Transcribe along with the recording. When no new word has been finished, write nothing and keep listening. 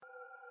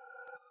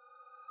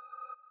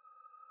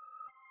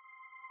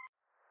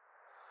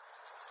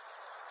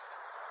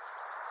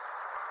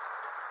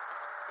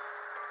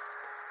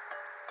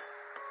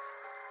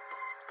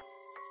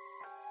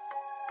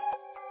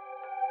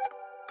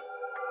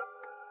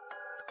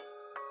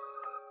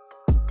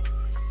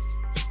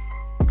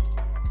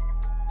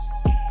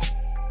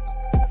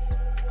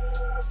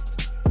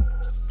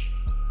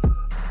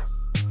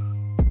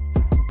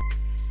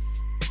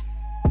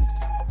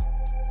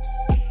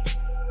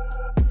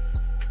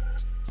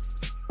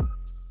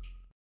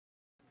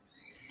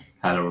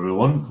Hello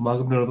everyone, and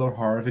welcome to another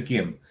horrific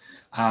game.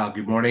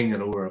 Good morning. I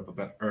know we're up a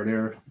bit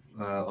earlier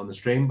on the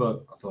stream,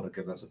 but I thought I'd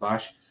give this a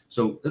bash.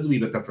 So this is a wee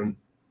bit different.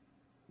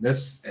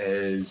 This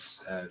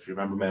is, if you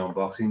remember my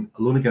unboxing,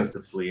 Alone Against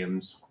the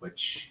Flames,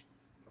 which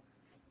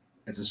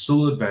it's a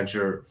solo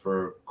adventure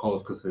for Call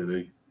of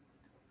Cthulhu.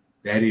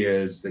 The idea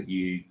is that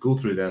you go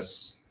through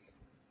this.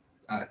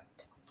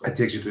 It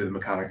takes you through the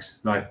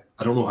mechanics. Now,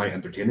 I don't know how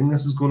entertaining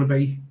this is going to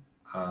be.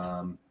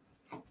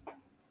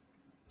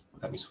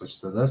 Let me switch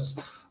to this.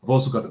 I've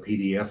also got the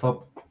PDF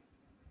up.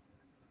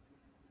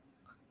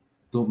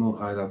 Don't know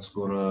how that's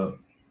going to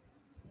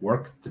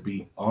work, to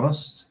be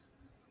honest.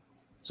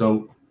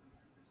 So,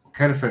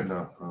 kind of fit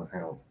now.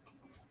 Hang on.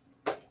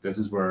 This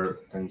is where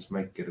things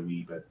might get a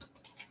wee bit.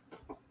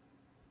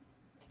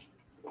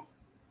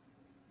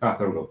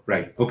 There we go.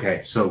 Right.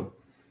 Okay. So,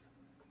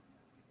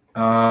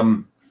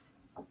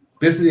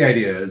 basically, the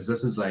idea is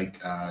this is like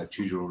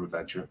choose your own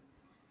adventure.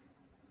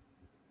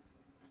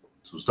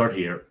 So, start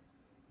here.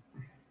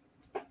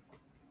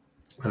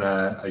 And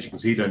as you can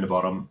see down the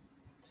bottom,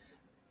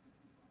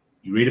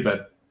 you read a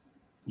bit,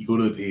 you go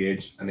to the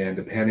page, and then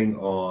depending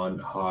on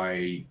how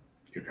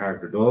your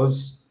character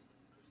does,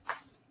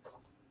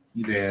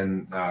 you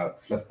then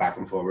flip back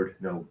and forward,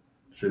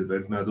 through the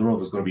book. Now, I don't know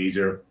if it's going to be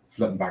easier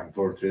flipping back and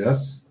forward through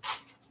this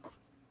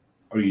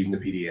or using the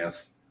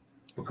PDF,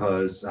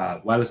 because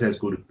while it says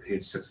go to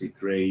page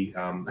 63,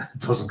 it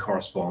doesn't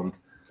correspond.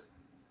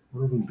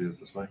 What are we going to do it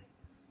this way?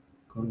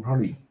 God,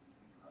 hardly.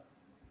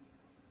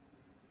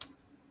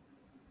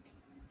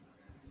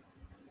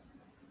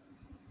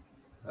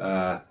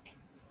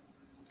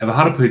 If I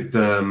had to put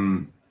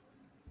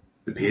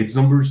the page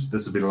numbers,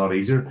 this would be a lot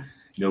easier.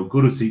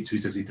 Go to seat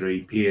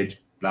 263, page,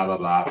 blah, blah,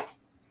 blah.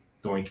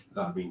 Doink,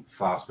 that'd be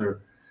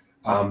faster.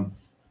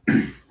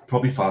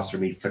 Probably faster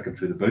me flicking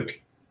through the book.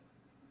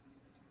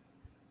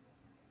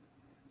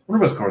 I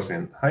wonder if it's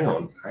corresponding. Hang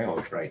on,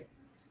 right.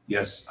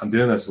 Yes, I'm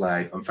doing this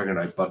live. I'm figuring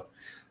it out, but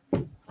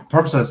the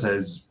purpose of this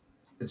is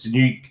it's a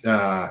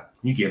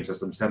new game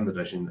system, 7th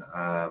edition.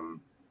 I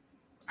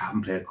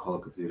haven't played Call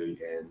of Cthulhu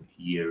in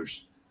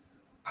years.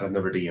 I've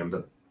never DM'd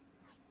it.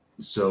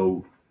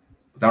 So,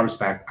 with that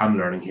respect, I'm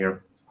learning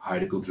here how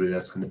to go through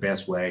this in the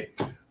best way.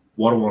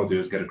 What I want to do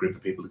is get a group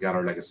of people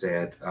together, like I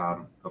said,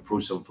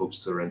 approach some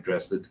folks that are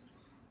interested.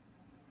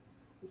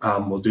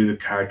 We'll do the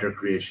character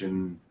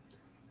creation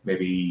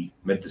maybe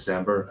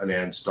mid-December and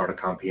then start a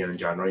campaign in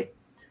January.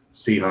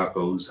 See how it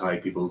goes, how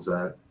people's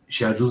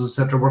schedules,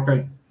 etc. work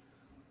out.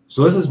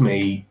 So this is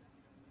me,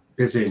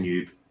 basically a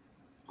noob,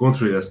 going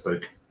through this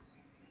book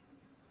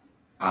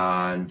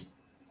and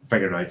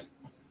figuring out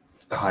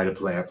how to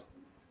play it.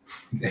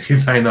 If you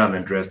find that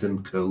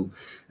interesting, cool.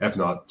 If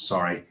not,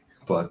 sorry.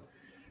 But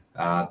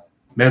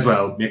may as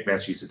well make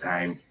best use of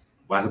time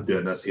while I'm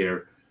doing this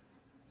here.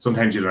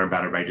 Sometimes you learn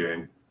better by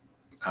doing.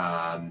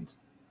 And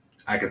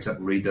I can sit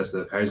and read this till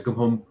the cows come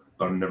home,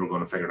 but I'm never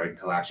going to figure it out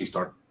until I actually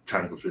start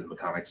trying to go through the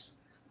mechanics.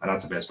 And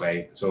that's the best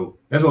way. So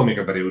may as well make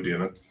a video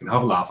doing it. You can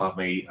have a laugh at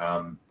me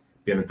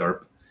being a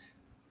derp.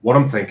 What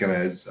I'm thinking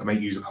is I might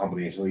use a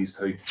combination of these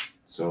two.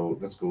 So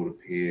let's go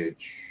to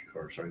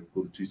go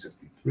to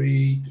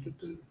 263.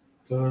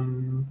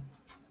 Done.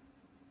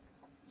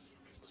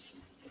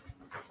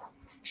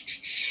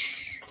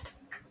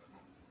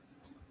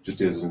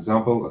 Just as an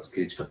example, that's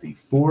page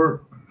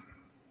 54.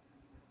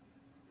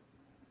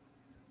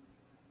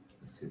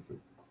 Let's see.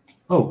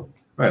 Oh,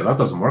 right, that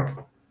doesn't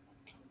work.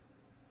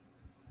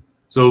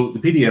 So the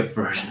PDF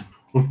version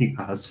only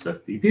has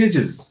 50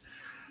 pages.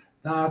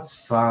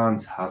 That's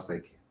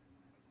fantastic.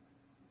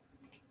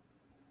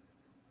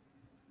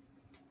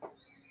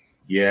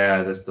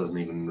 Yeah, this doesn't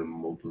even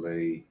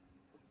remotely.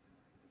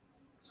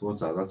 So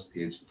what's that? That's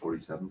page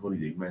 47. What do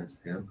you do? Minus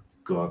 10.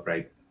 Go up,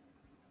 right.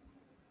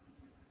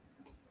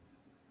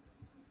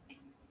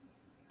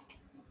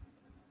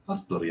 That's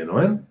bloody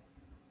annoying.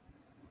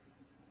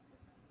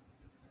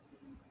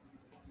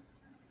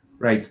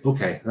 Right,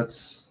 okay,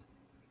 let's.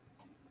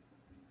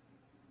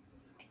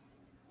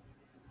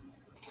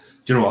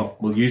 Do you know what?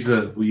 We'll use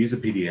a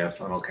PDF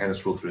and I'll kind of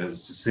scroll through it.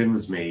 It's the same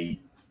as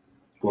me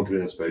going through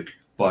this book,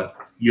 but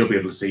you'll be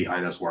able to see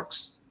how this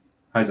works.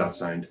 How's that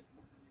sound?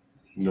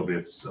 Nobody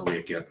that's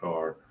awake yet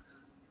or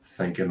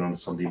thinking on a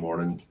Sunday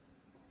morning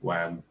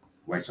why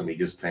somebody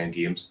just playing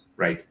games.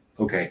 Right,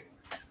 okay.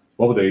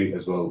 What we'll do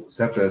is we'll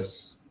set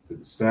this to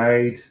the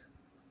side.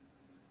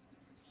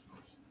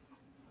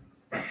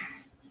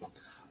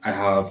 I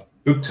have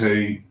book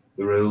 2,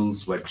 the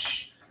rules,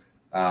 which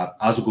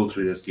as we go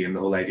through this game, the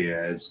whole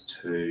idea is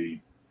to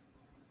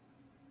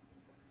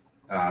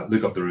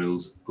look up the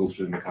rules, go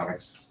through the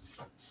mechanics.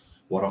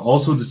 What I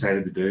also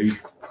decided to do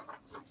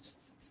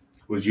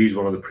was use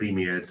one of the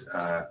pre-made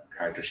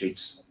character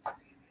sheets.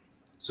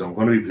 So I'm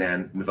going to be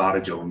playing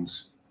Nevada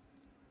Jones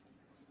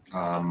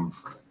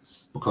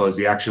because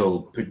the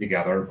actual putting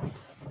together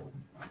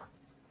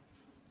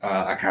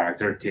a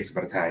character takes a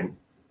bit of time.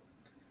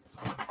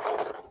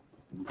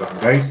 We've got the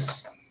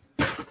dice.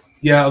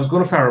 Yeah, I was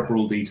going to fire up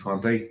roll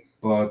D20,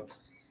 but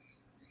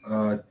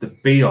to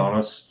be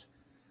honest,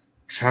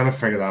 trying to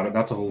figure that out.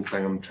 That's a whole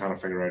thing I'm trying to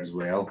figure out as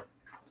well.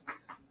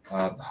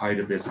 How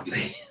to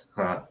basically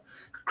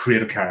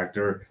create a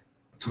character.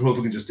 I don't know if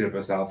I can just do it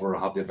myself or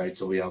have to invite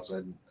somebody else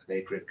and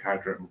they create a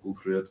character and go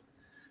through it.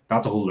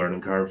 That's a whole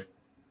learning curve,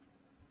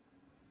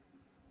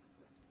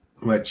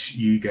 which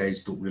you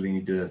guys don't really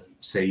need to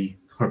see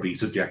or be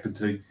subjected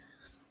to.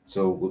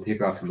 So we'll take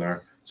that from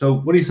there. So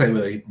what do you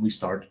say we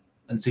start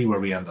and see where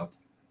we end up?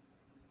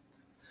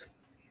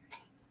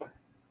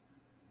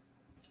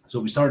 So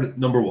we start at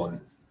number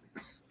 1.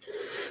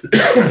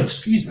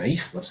 Excuse me.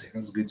 Let's see.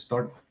 That's a good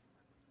start.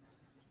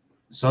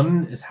 The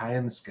sun is high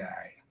in the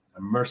sky,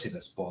 a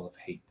merciless ball of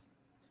heat.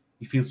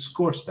 You feel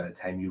scorched by the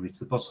time you reach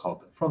the bus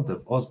halt in front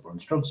of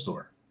Osborne's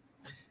drugstore.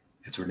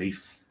 It's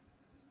relief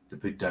to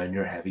put down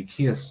your heavy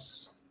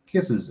cases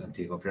and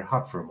take off your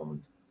hat for a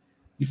moment.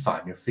 You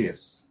fan your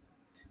face.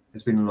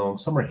 It's been a long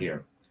summer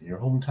here, in your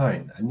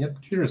hometown, and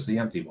yet curiously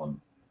empty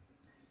one.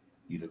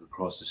 You look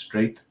across the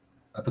street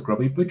at the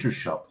grubby butcher's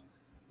shop,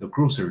 the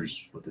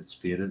grocer's with its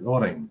faded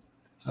awning,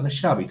 and a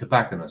shabby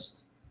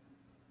tobacconist.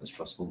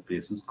 Mistrustful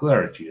faces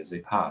glare at you as they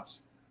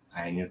pass,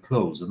 eyeing your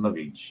clothes and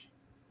luggage.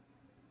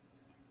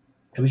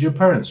 It was your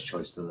parents'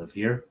 choice to live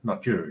here,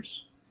 not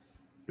yours.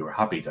 You were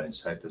happy down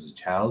south as a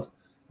child,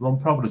 among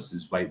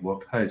Providence's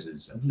white-walked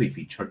houses and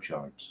leafy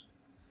churchyards.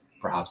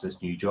 Perhaps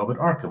this new job at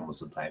Arkham will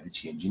supply the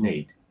change you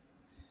need.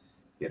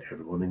 Yet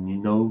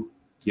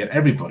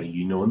everybody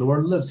you know in the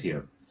world lives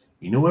here.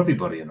 You know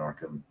everybody in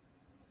Arkham.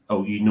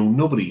 Oh, you know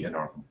nobody in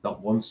Arkham,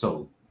 not one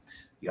soul.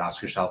 You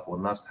ask yourself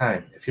one last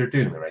time if you're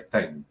doing the right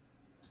thing.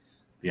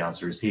 The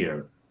answer is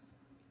here.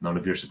 None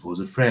of your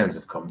supposed friends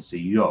have come to see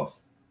you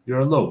off.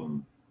 You're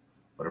alone.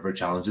 Whatever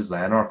challenges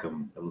lie in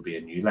Arkham, it will be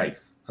a new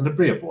life, and a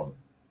brave one.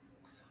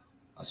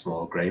 A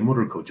small grey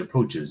motor coach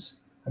approaches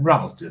and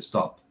rattles to a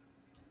stop.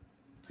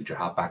 Put your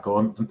hat back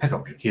on and pick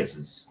up your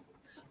cases.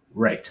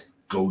 Right,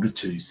 go to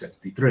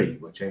 263,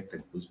 which I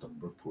think was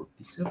number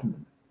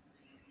 47.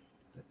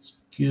 Let's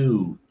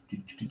go.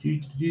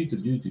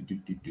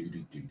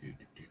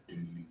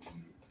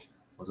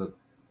 Was it?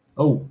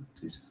 Oh,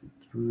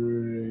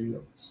 263.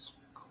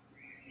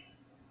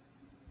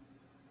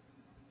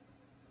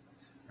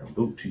 There we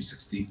go,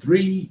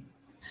 263.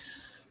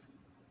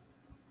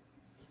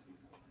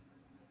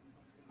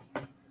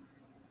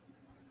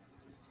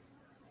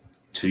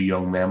 Two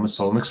young men with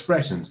sullen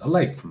expressions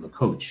alight from the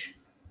coach.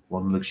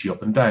 One looks you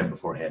up and down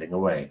before heading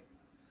away.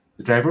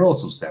 The driver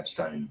also steps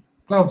down,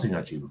 glancing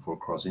at you before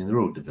crossing the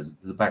road to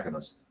visit the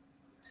tobacconist.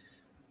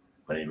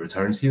 When he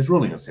returns, he is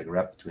rolling a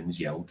cigarette between his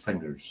yellowed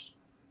fingers.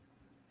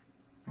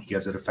 He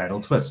gives it a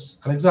final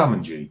twist and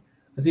examines you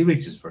as he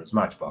reaches for his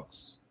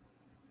matchbox.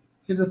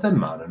 He is a thin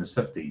man in his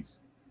 50s,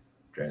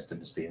 dressed in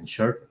a stained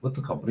shirt with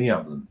the company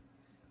emblem,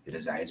 yet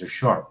his eyes are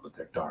sharp with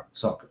their dark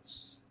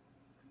sockets.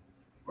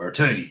 Where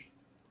to?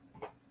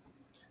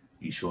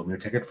 You show him your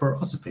ticket for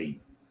Ossipee.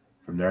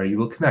 From there you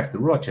will connect to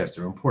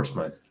Rochester and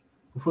Portsmouth,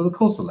 before the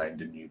coastal line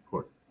to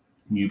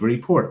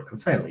Newburyport,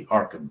 and finally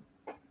Arkham.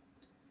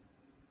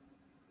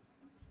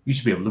 You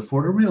should be able to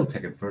afford a rail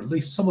ticket for at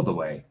least some of the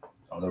way,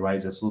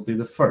 otherwise this will be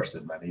the first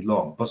of many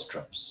long bus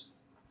trips.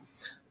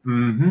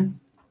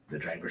 The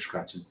driver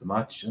scratches the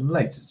match and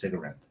lights a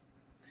cigarette.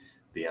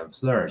 The end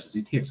flares as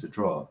he takes a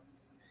draw,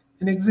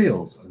 then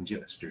exhales and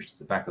gestures to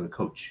the back of the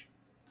coach.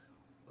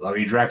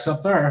 Luggage rack's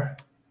up there.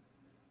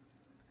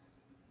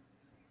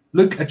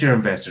 Look at your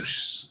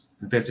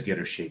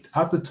investigator sheet.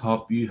 At the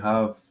top, you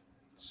have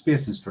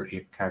spaces for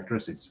 8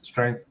 characteristics: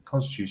 strength,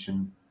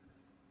 constitution,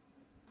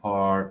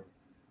 power,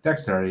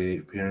 dexterity,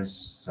 appearance,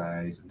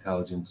 size,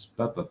 intelligence,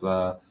 blah, blah,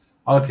 blah.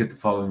 Allocate the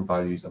following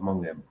values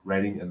among them,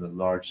 writing in the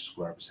large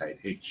square beside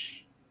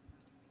each.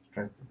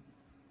 Strength.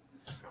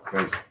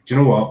 Right. Do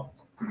you know what?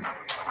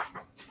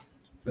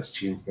 Let's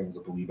change things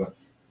up a wee bit.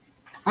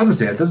 As I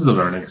said, this is a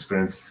learning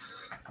experience.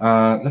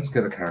 Let's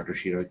get a character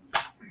sheet out.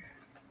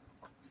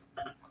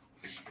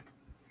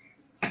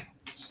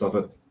 Stuff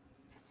it.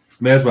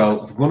 May as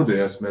well, if I'm going to do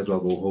this, may as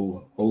well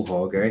go whole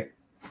hog, eh?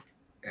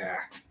 Yeah.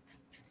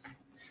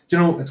 Do you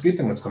know, it's a good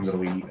thing this comes in a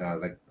wee,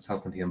 like,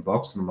 self-contained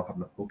box and I'm not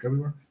having a hook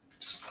everywhere.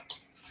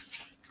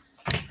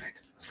 Right,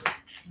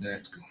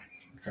 let's go.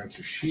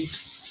 Character sheet.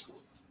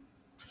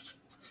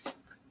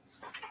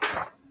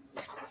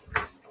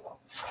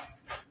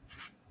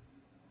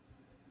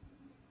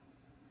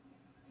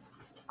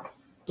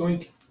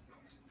 Doink.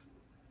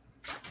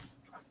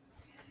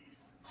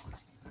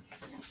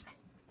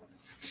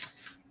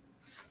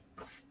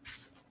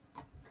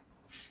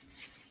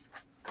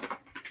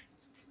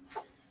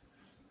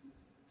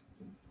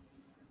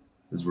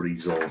 This is where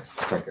he's all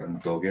stuck in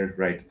dog ear.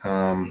 Right.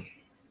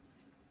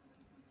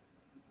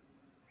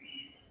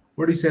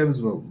 Where did he say it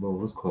was? Well,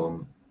 let's call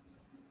him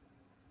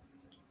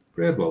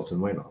Fred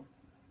Wilson. Why not?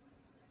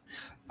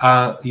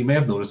 You may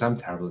have noticed I'm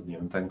terrible at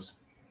naming things.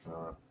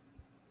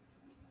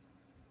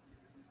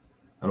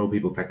 I know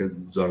people pick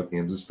exotic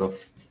names and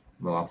stuff.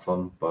 Not a lot of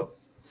fun, but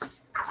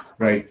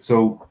right.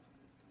 So,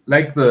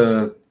 like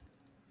the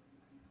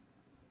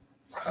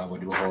what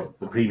do you call it?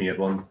 The pre-made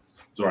one.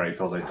 Sorry, I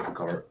filled out a different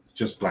color.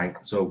 Just blank.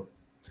 So,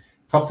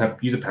 top tip: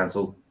 use a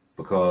pencil.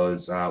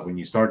 because when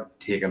you start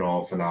taking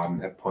off and adding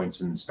hit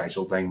points and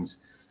special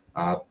things,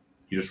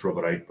 you just rub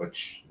it out,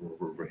 which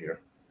we're over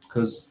here.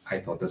 Because I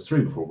thought this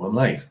through before going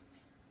live.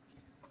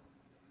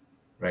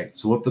 Right,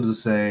 so what does it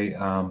say?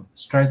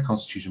 Strength,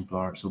 constitution,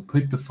 power. So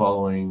put the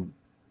following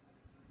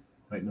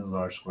right in a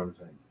large square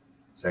thing.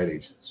 Side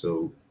each.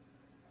 So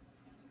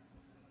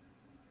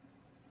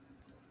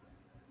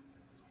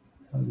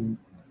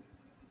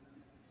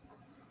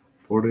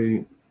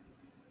 40,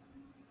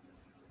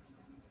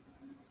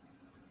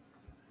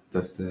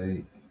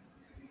 50,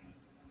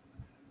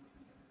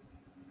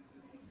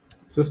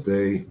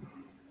 50,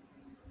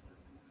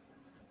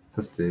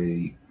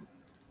 50,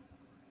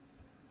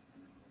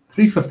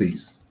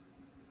 350s.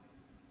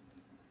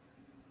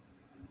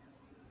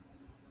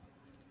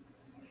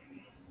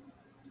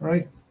 All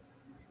right.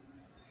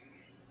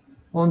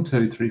 1,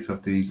 2,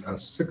 350s and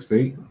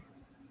 60.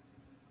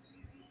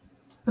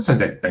 That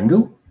sounds like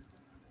bingo.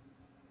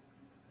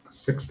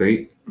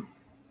 60.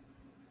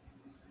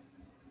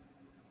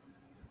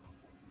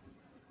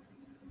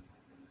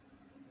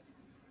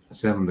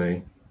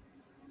 70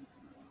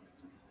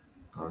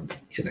 and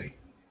 80.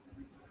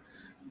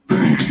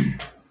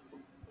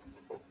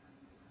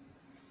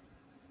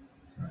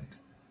 Right.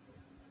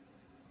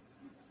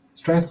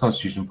 Strength,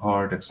 constitution,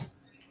 power,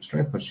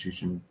 strength,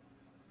 constitution,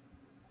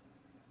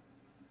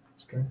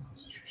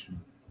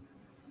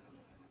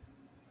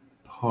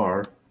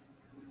 power,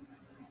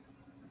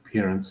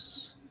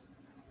 appearance,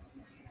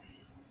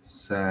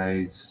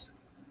 size.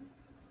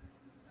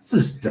 This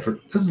is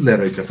different. This is laid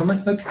out differently.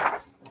 Look.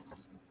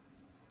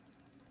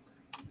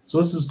 So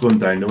this is going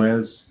down the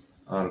ways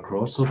and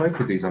across. So if I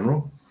put these in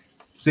row,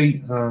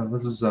 see,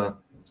 this is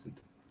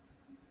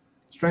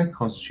strength,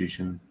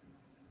 constitution.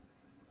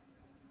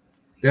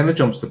 Then it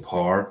jumps to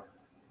power,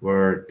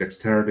 where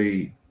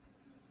dexterity,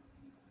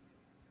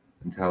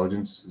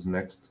 intelligence is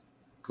next.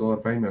 God,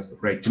 if I messed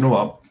up. Right, do you know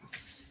what?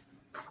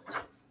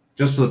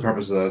 Just for the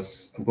purpose of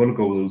this, I'm going to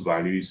go with those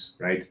values,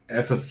 right?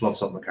 If it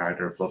fluffs up my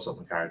character,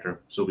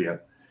 so be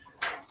it.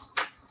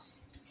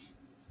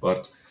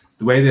 But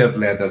the way they have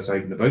laid this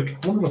out in the book,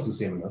 I wonder what's the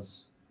same in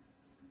this.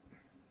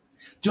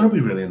 Do you know what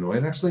would be really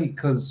annoying, actually?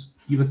 Because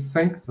you would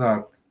think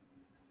that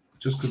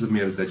just because they've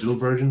made a digital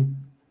version,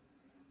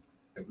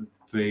 it would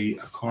be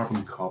a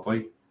carbon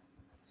copy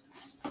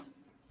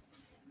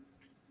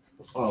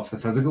of the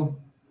physical.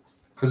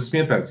 Because it's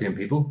made by the same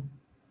people.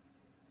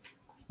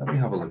 Let me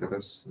have a look at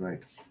this.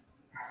 Right.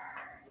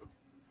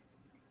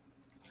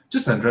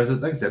 Just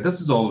interested. Like I said,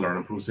 this is all a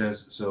learning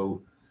process.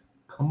 So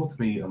come with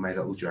me on my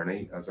little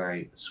journey as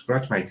I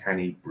scratch my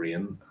tiny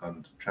brain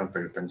and try and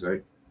figure things out.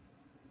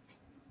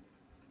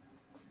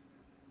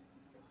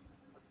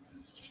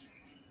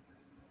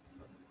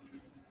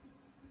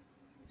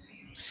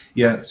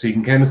 Yeah, so you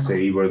can kind of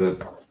see where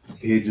the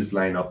pages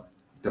line up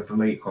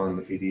differently on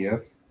the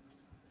PDF.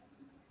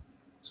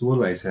 So what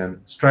am I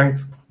saying?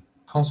 Strength,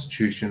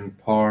 constitution,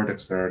 power,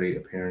 dexterity,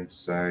 appearance,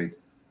 size.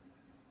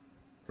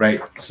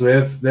 Right, so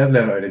they've laid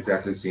it out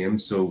exactly the same.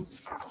 So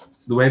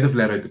the way they've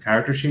laid out the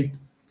character sheet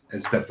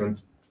is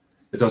different.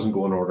 It doesn't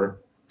go in order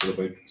for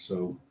the book.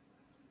 So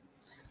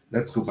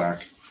let's go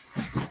back.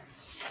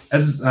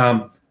 As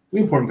the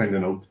important thing to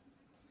note,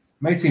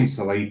 might seem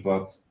silly,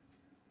 but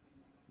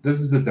this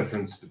is the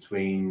difference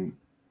between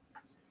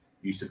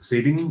you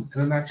succeeding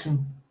in an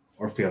action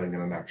or failing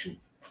in an action,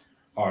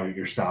 or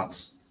your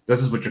stats.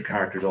 This is what your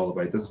character is all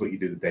about. This is what you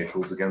do the dice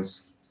rolls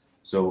against.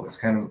 So it's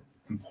kind of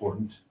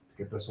important to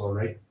get this all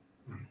right.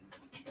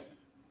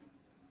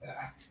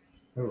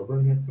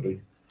 Over here,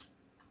 buddy.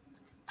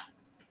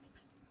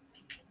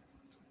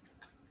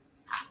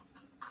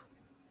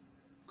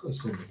 Got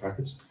to the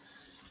package.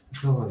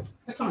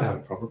 I thought I had a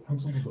proper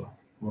pencil, but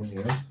one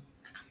here.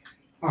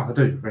 Ah, I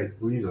do. Right,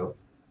 we'll use that.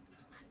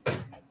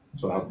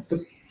 That's what happened.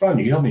 But brand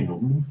new, I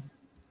mean,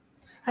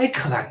 I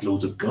collect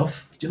loads of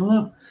guff. Do you know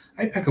that?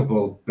 I pick up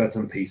all bits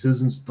and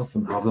pieces and stuff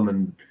and have them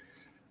in,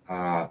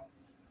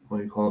 what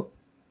do you call it?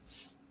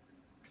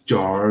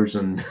 Jars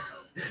and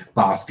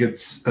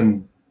baskets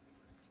and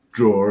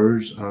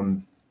drawers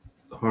and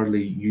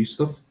hardly use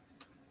stuff.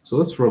 So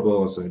let's rub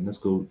all this out.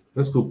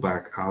 Let's go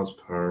back as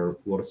per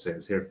what it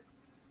says here.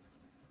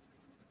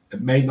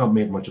 It may not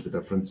make much of a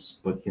difference,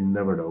 but you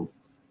never know.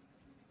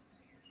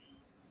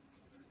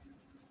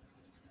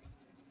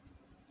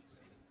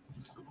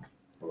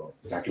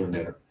 Vacuum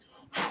there.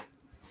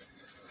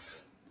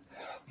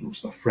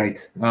 Stuff right.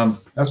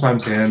 That's why I'm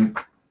saying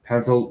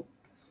pencil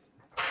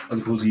as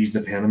opposed to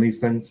using a pen on these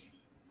things.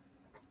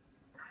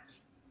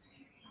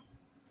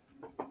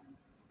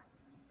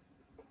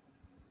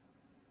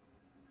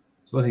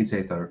 So what did he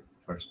say there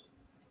first?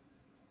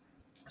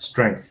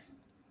 Strength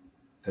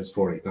is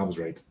 40. That was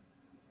right.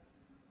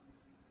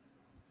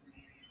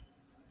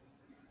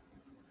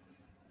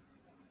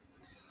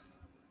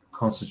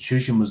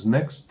 Constitution was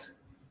next.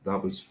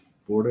 That was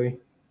 40.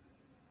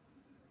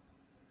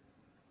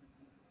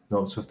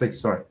 No, it's 50.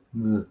 Sorry.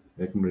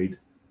 I can read.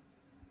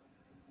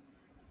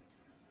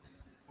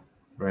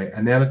 Right.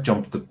 And then it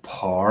jumped to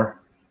power.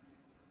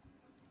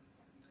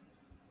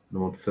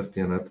 No,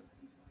 50 in it.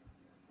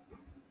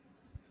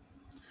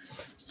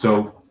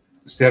 So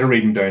instead of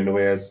reading down the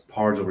ways,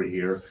 power's over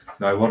here.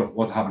 Now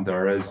what happened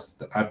there is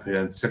that I put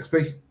in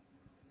 60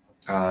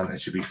 and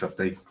it should be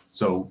 50.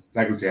 So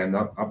like I was saying,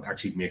 that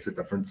actually makes a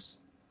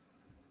difference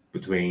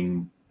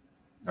between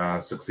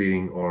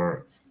succeeding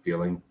or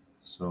failing.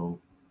 So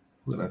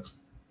next.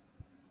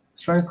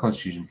 Strength,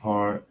 constitution,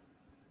 power,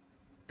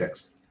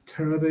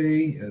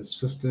 dexterity is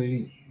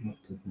 50.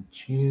 That didn't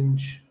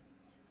change.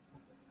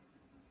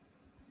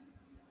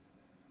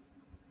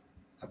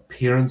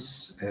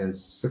 Appearance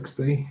is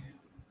 60.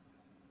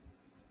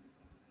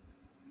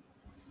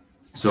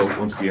 So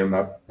once again,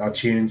 that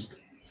changed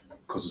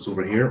because it's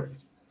over here.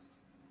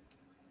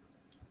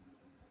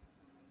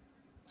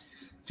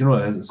 Do you know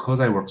what it is? It's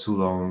because I work so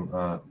long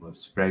with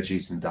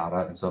spreadsheets and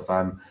data and stuff.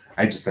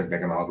 I just think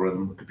like an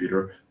algorithm, a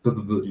computer,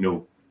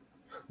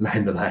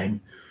 line to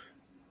line.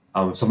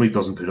 If somebody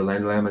doesn't put a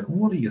line to line, I'm like,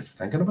 what are you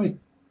thinking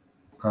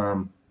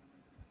about?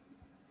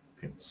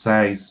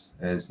 Size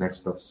is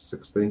next, that's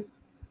 60.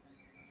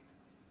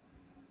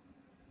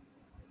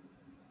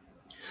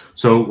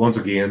 So once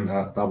again,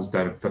 that was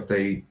down to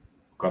 50,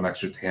 got an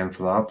extra 10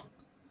 for that.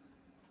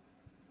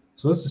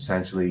 So this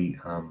essentially,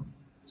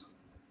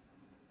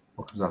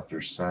 what comes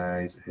after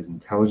size is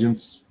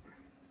intelligence.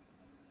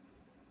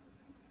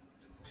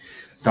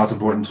 That's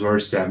important to our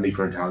 70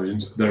 for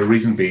intelligence. The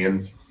reason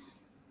being,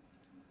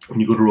 when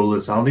you go to roll the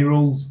sanity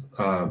rolls,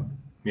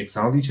 make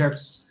sanity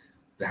checks,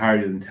 the higher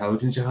the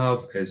intelligence you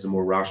have is the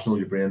more rational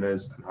your brain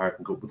is and how it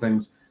can cope with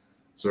things.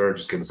 So I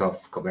just give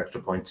myself a couple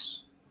extra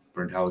points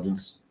for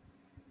intelligence.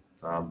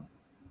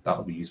 That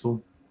would be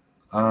useful.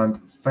 And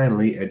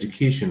finally,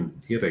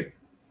 education, 80.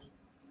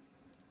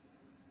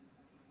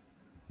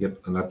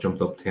 Yep, and that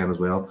jumped up 10 as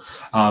well.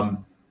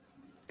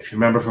 If you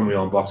remember from the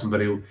unboxing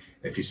video,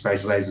 if you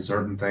specialize in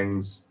certain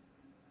things,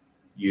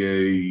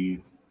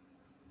 you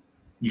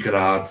could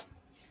add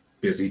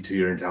busy to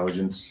your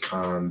intelligence,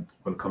 and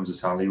when it comes to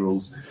sanity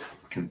rolls,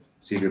 you can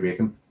save your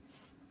bacon.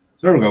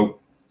 So there we go.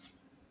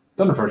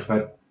 Done the first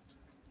bit.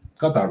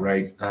 Got that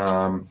right.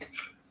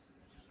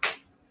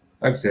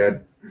 Like I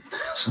said,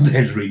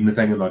 sometimes reading the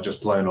thing and not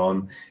just playing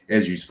on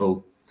is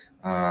useful.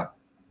 Like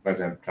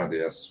I'm trying to do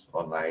this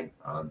online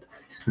and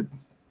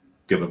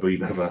give a wee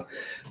bit of a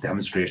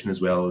demonstration as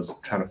well as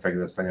trying to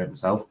figure this thing out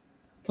myself.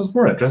 Plus, it's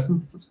more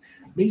interesting. It's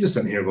me just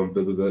sitting here going,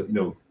 blah, blah,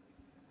 blah,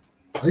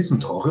 at least I'm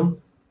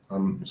talking.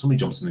 If somebody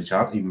jumps in the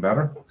chat, even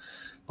better.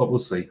 But we'll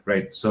see.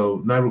 Right,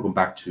 so now we're going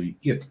back to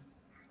 8.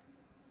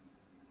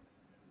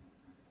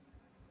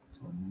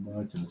 So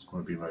imagine it's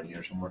going to be around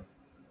here somewhere.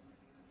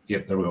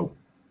 Yep, there we go.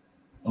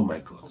 Oh my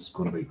God, it's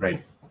going to be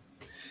right.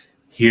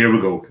 Here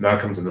we go. Now it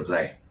comes into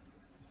play.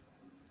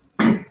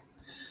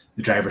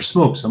 The driver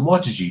smokes and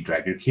watches you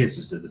drag your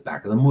cases to the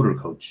back of the motor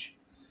coach.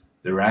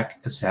 The rack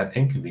is set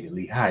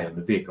inconveniently high on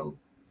the vehicle.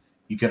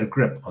 You get a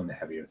grip on the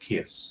heavier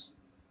case.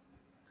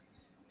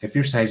 If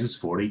your size is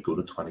 40, go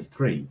to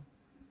 23.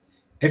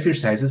 If your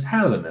size is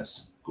higher than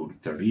this, go to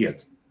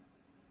 38.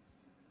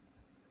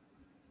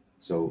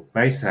 So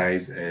my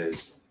size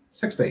is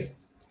 60.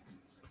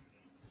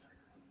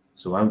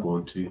 So I'm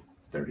going to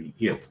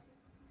 38,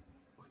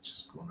 which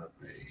is going to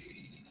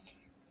be...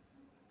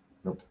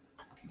 Nope,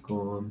 keep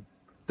going.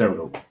 There we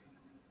go.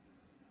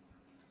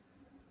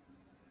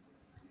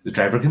 The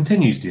driver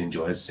continues to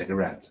enjoy his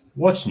cigarette,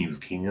 watching you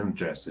with keen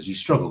interest as you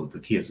struggle with the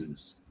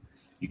cases.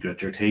 You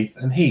grit your teeth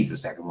and heave the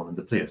second one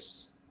into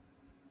place.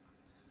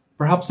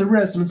 Perhaps the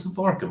residents of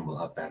Arkham will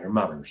have better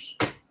manners.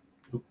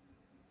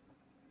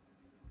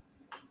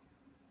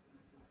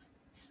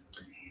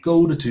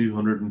 Go to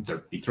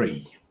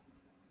 233.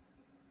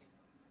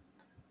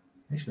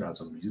 I should add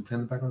some music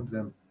playing in the background to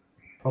them.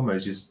 Problem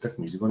is, just stick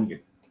music on, you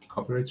get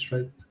copyright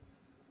strike.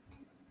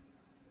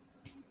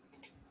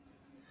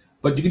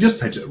 But you can just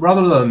pitch it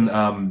rather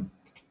than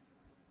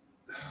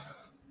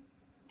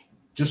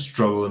just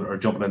struggling or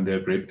jumping into a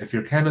group. If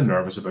you're kind of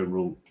nervous about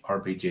role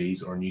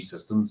RPGs or new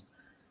systems,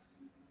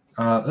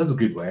 this is a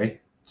good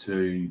way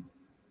to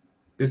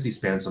basically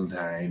spend some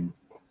time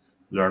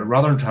learning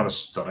rather than trying to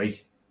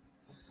study.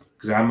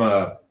 Because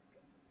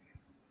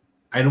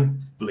I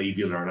don't believe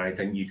you learn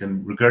anything. You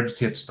can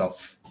regurgitate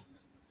stuff,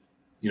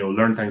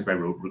 learn things by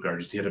rote,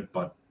 regurgitate it.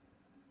 But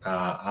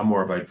I'm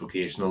more about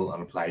vocational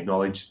and applied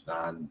knowledge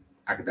than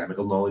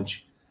academical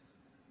knowledge.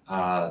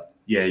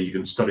 Yeah, you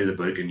can study the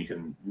book and you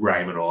can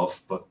rhyme it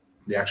off, but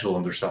the actual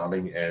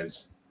understanding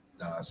is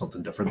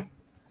something different.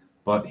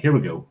 But here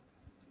we go.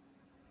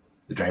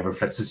 The driver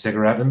flicks his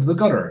cigarette into the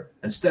gutter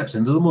and steps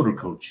into the motor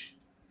coach.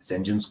 Its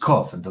engines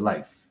cough into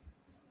life.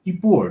 You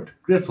board,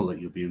 grateful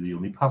that you'll be the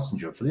only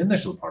passenger for the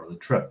initial part of the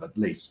trip, at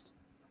least.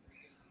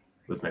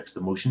 With mixed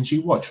emotions,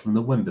 you watch from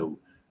the window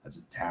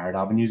as the tired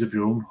avenues of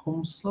your own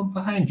home slump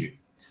behind you,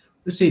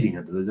 receding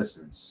into the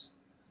distance.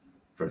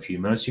 For a few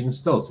minutes, you can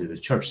still see the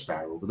church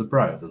spire over the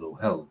brow of the low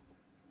hill.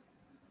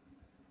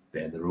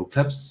 Then the road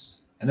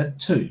clips, and it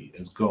too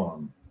is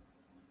gone.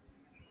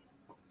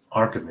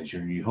 Arkham is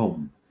your new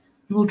home.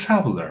 You will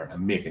travel there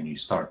and make a new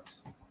start.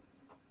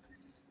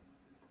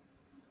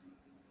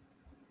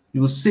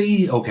 You will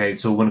see, okay,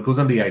 so when it goes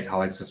into the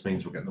italics, this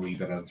means we're getting a wee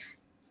bit of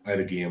out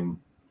of game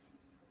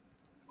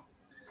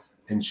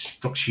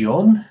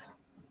instruction,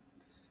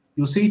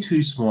 you'll see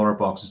two smaller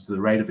boxes to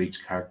the right of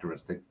each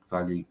characteristic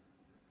value.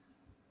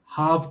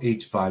 Have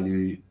each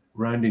value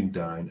rounding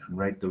down and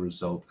write the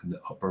result in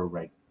the upper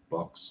right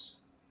box.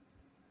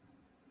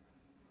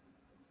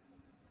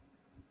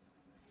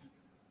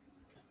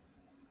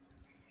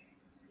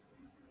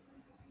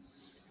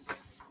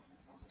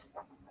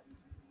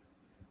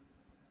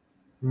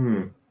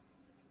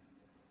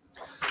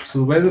 So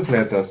the way they've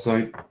laid this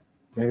out,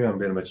 maybe I'm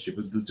being a bit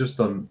stupid, they've just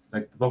done,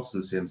 like, the box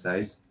is the same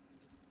size.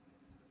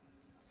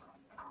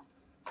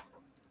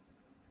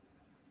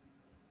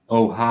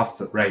 Oh, half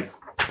foot, right.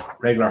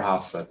 Regular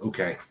half foot,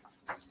 okay.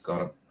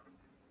 Got it.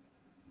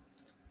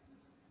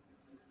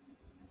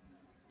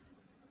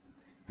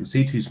 You'll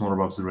see two smaller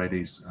boxes right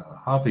each,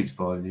 half each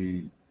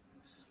value,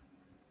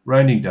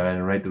 rounding down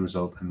and write the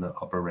result in the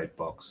upper right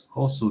box.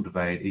 Also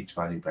divide each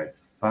value by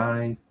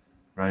 5,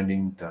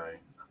 rounding down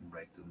and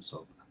write the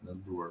result in the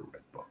lower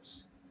right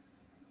box.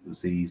 You'll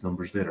see these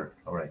numbers later.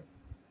 All right.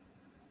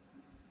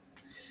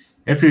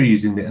 If you're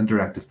using the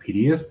interactive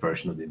PDF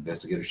version of the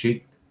investigator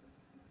sheet,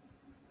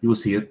 you will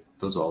see it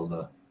does all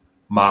the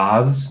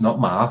maths, not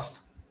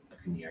math,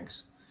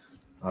 yanks,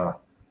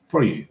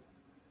 for you.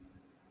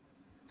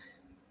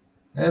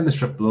 In the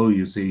strip below,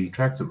 you see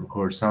tracks that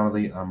record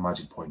sanity and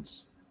magic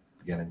points.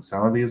 Beginning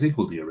sanity is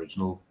equal to the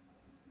original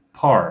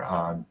power,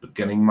 and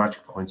beginning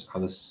magic points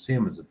are the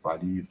same as the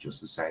value you've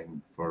just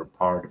assigned for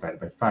power divided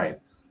by 5.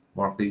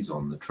 Mark these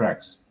on the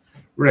tracks.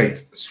 Right,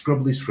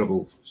 scribbly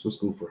scribble. So let's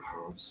go for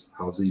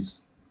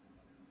halvesies.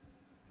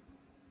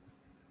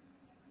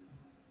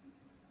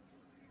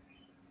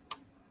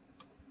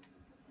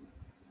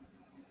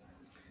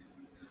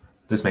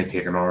 This might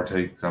take an hour or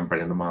two because I'm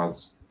brilliant at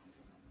maths.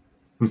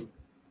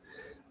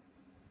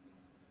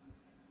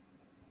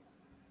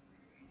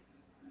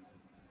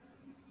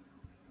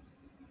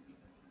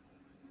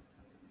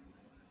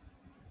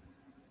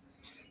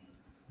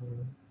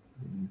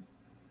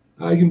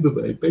 I can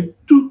divide by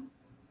 2.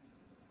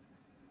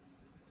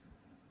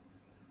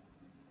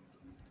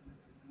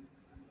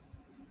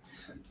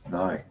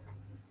 Now,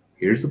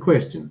 here's the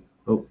question.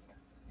 Oh,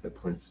 hit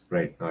points.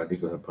 Right, no, I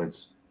think we'll have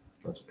points.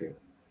 That's okay.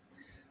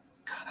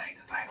 Can I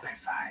divide by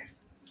 5?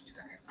 Do you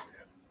think I can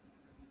do?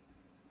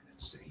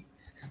 Let's see.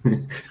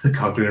 The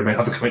calculator might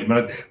have to come in a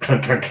minute.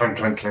 Clunk, clunk, clunk,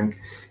 clunk, clunk.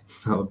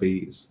 That would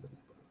be.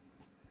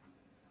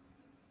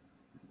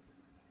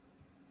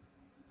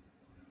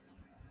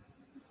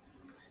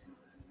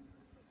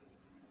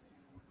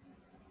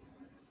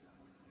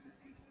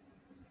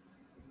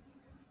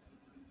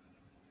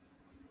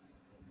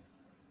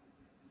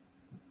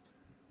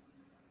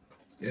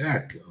 Yeah,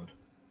 God.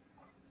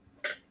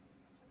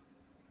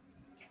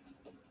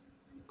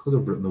 Because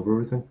I've written over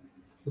everything.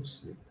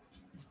 Oops.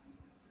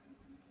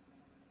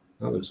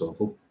 That looks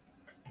awful.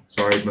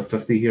 Sorry, my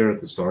 50 here at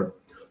the start.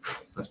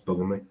 That's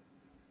bugging me.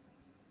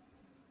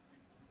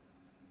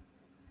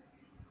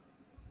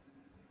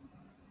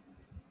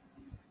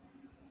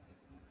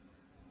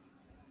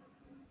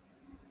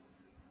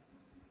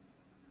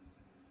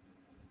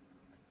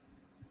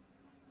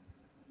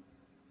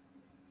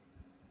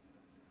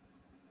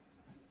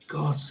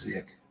 God's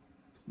sake.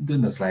 I'm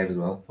doing this live as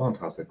well.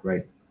 Fantastic,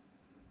 right.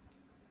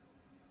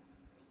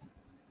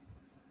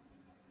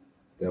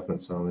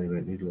 Definite sanity,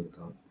 right? Need to look at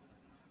that.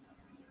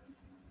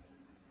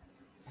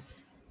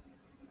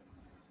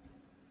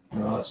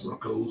 No, that's where it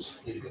goes.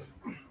 Need to get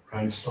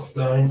round stuff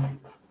down.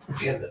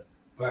 Again, the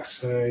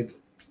backside.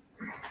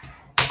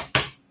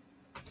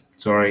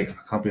 Sorry, I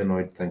can't be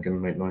annoyed thinking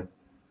right now.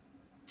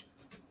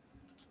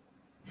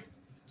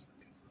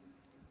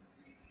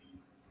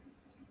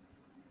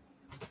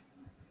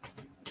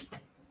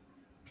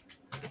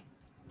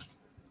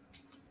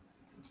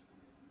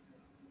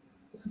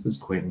 This is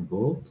quite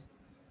involved.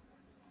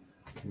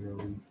 Do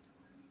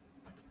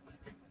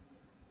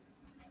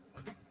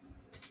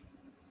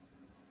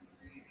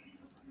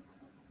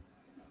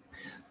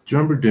you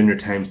remember doing your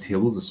times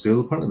tables at school?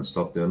 Apparently, they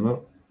stopped doing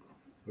that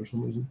for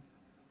some reason.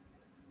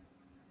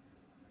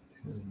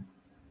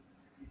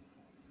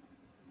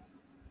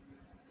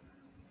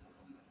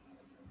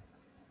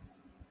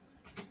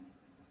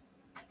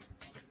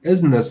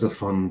 Isn't this a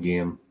fun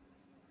game?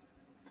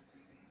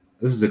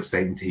 This is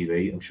exciting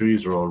TV. I'm sure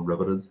you are all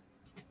riveted.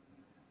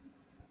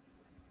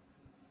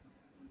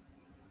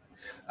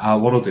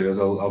 What I'll do is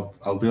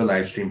I'll do a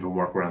live stream from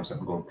work where I'm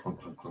sitting going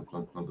clunk, clunk, clunk,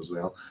 clunk, clunk as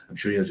well. I'm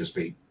sure you'll just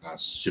be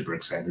super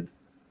excited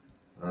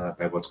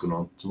by what's going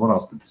on. So what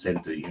else did they say to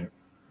do here?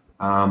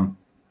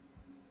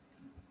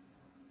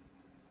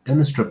 In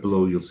the strip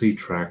below, you'll see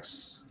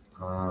tracks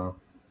to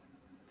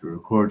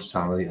record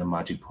sanity and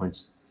magic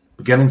points.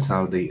 Beginning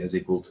sanity is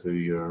equal to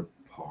your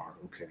power.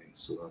 Okay,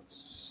 so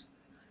that's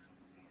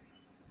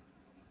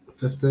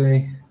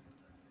 50.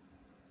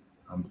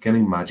 And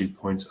beginning magic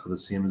points are the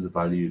same as the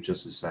value you've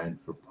just assigned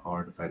for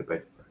power divided by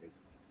 5.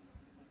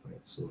 Right,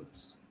 so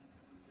it's.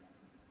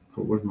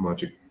 Oh, where's the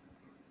magic?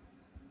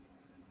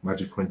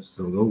 Magic points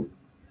still go.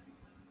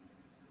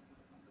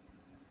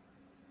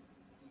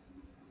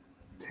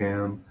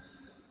 10.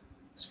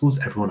 I suppose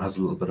everyone has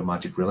a little bit of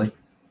magic, really.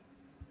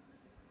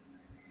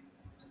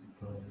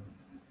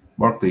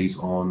 mark these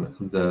on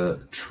the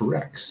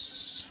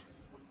tracks.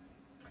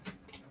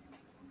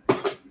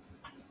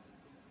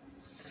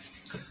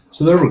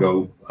 So there we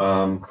go.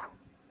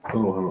 I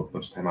don't know how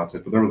much time that's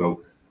it, but there we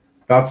go.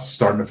 That's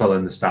starting to fill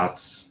in the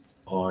stats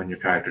on your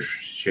character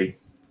sheet.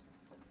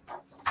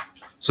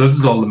 So this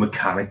is all the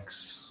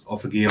mechanics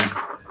of the game.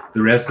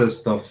 The rest of the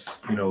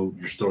stuff,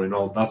 your story and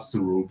all, that's the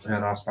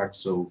role-playing aspect.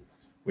 So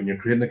when you're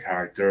creating a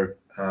character,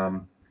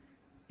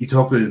 you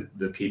talk to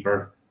the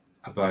keeper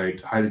about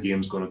how the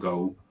game's going to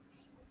go,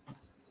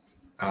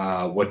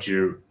 what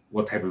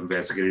type of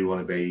investigator you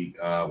want to be,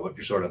 what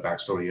your sort of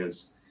backstory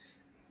is.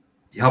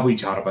 You have a wee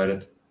chat about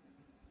it.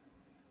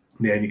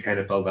 Then you kind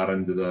of build that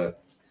into the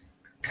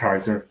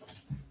character.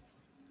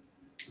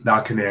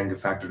 That can then get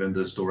factored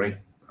into the story.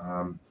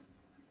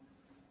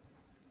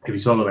 If you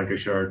saw the link I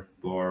shared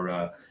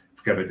for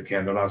Forget About the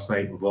Kender last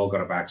night, we've all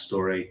got a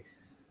backstory.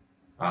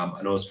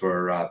 I know it's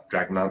for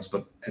Dragonlance,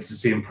 but it's the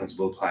same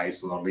principle applies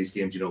to a lot of these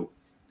games.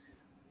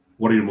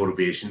 What are your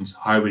motivations?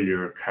 How will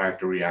your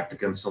character react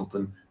against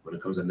something when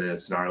it comes into a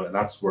scenario? And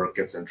that's where it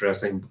gets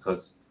interesting,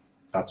 because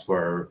that's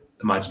where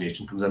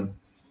imagination comes in.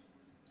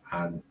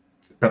 And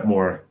a bit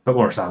more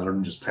standard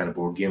than just playing a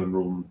board game and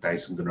rolling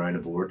dice and going around a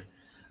board.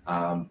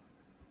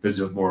 This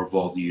is more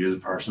evolved you as a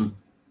person.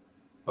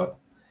 But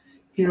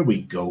here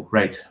we go.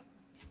 Right.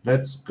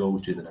 Let's go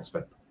to the next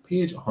bit.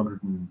 Page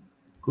 100 and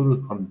go to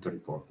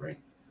 134. Right.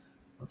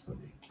 That's going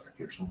to be back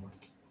here somewhere.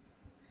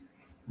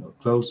 No,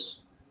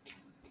 close.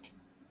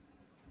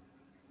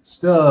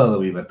 Still a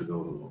wee bit to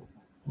go.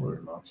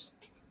 Or not.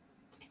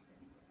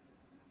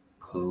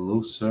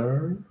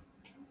 Closer.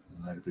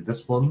 That'd be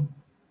this one.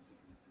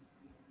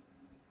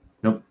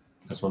 Nope.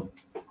 This one.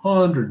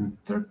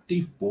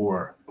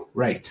 134.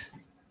 Right.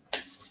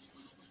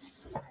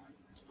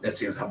 Let's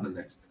see what's happening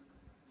next.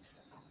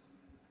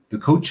 The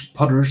coach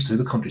putters through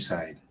the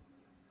countryside.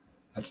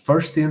 At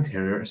first, the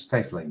interior is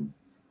stifling,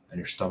 and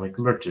your stomach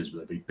lurches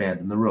with every bend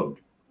in the road.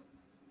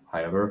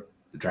 However,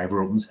 the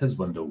driver opens his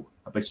window,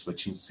 and by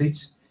switching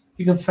seats,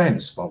 you can find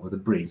a spot where the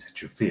breeze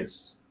hits your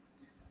face.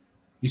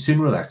 You soon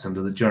relax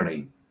into the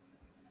journey,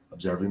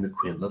 observing the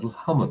quaint little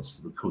hamlets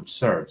that the coach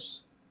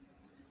serves.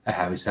 A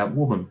heavy-set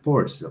woman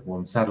boards at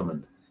one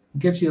settlement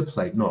and gives you a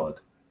polite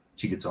nod.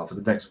 She gets off at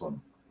the next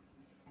one.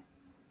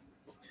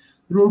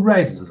 The road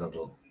rises a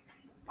little,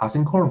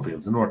 passing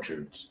cornfields and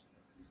orchards.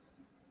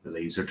 The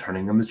leaves are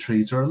turning and the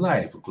trees are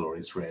alive with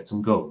glorious reds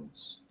and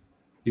golds.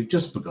 You've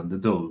just begun to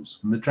doze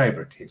when the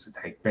driver takes a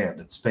tight bend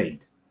at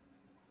speed.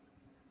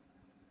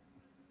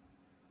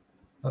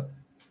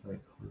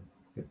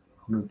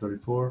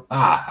 134.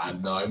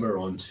 And now we're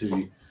on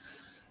to.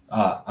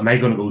 Am I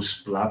going to go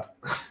splat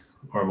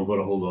or am I going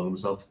to hold on to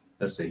myself?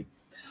 Let's see.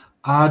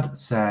 Add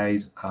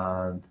size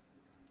and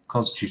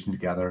constitution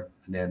together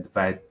and then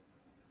divide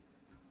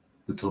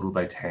the total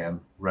by 10,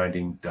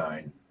 rounding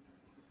down.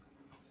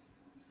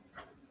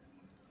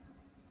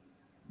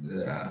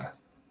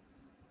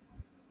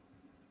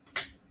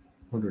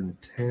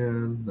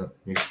 110, that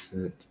makes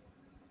it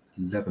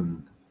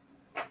 11.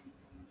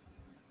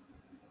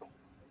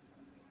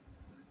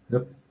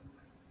 Yep.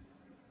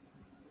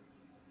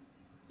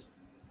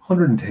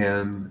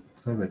 110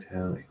 divided by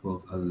 10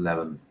 equals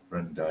 11,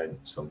 rounded down.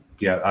 So,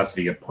 yeah, that's if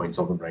you get points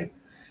on them, right?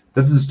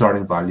 This is the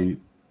starting value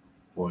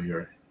for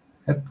your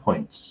hit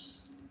points.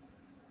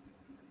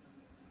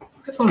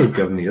 I thought it would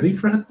give me 80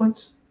 for hit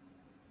points.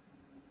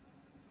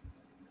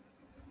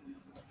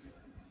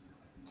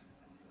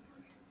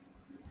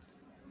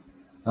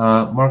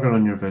 Mark it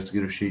on your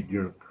investigator sheet,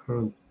 your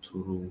current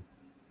total.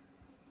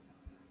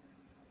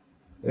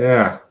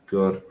 Yeah,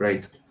 good,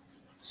 right.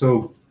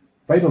 So,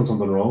 if I done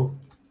something wrong,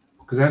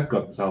 because I've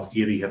got myself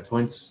 80 hit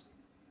points,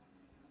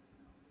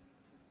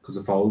 because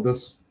I followed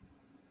this.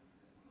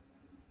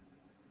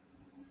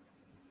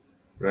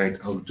 Right,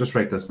 I'll just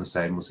write this on the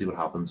side and we'll see what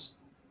happens.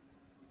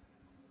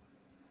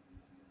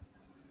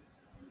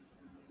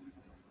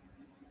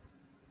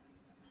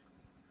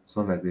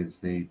 Something like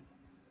this need.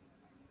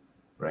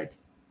 Right.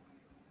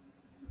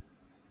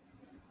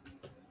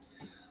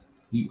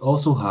 You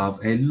also have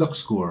a luck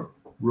score.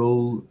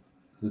 Roll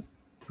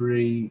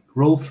 3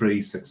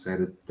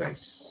 6-sided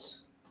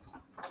dice.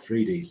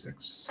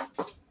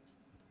 3d6.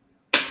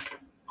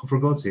 Oh, for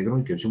God's sake, I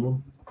don't give you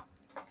one.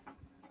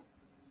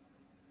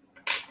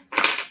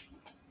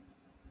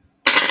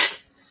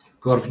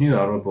 God, if you knew that,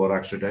 I would have bought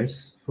extra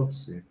dice. For fuck's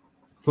sake.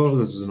 I thought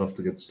this was enough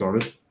to get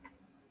started.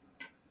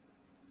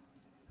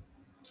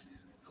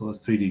 So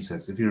that's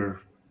 3d6. If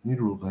you're new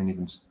to role playing, you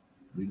can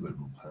read about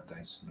role playing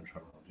dice and there's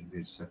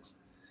page 6.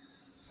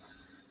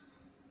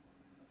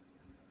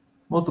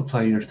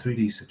 Multiply your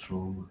 3d6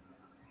 roll.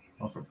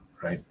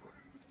 Right.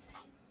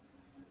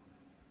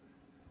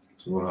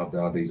 So we'll have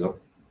to add these up.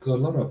 Good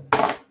luck.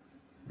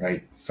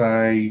 Right.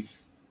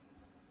 5,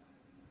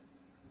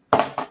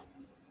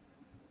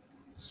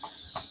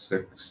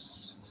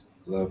 6,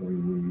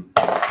 11,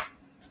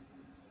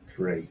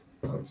 3.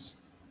 That's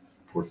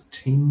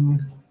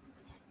 14.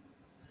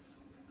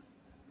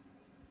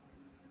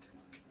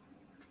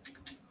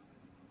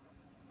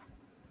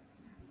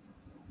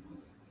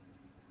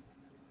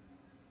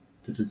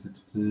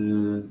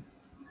 14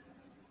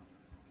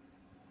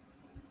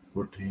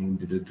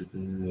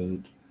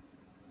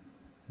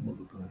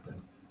 multiplied by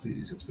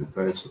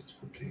 3d6 so it's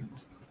 14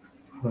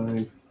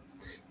 5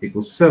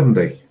 equals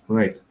 70.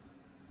 Right.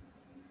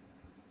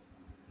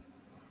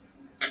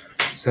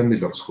 70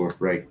 luck score.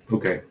 Right.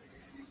 Okay.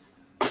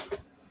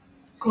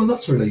 Oh,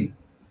 that's really.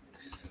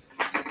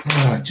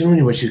 Do you know when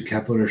you wish you'd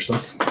kept all your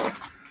stuff?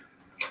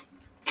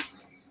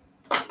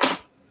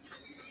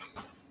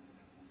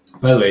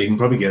 By the way, you can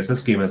probably guess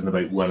this game isn't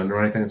about winning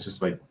or anything. It's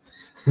just about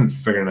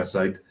figuring this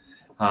out.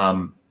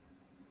 On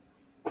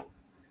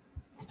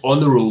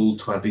the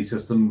Roll20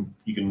 system,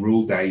 you can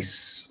roll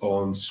dice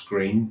on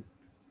screen,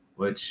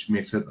 which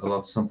makes it a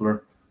lot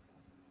simpler.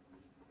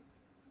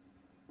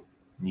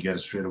 You get it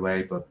straight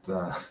away, but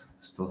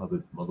still have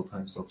the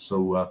multiplying stuff.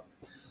 So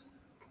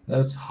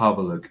let's have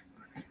a look.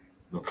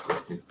 No,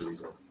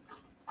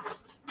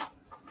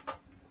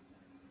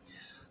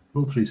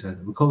 roll 3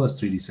 seconds. We call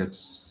this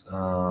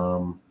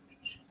 3d6.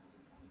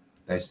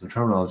 Dice in the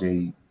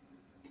terminology.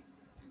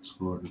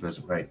 Score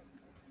the right.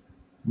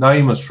 Now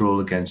you must roll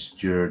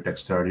against your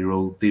dexterity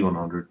roll,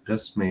 D100.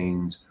 This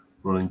means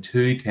rolling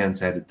 2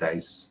 10-sided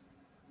dice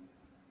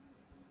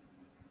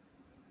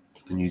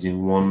and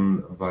using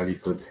one value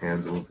for the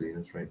tens and the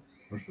units, right?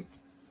 Where's the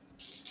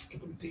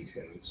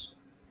details?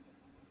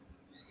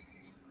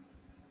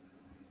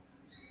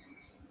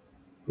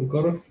 We've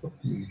got a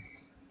fucking.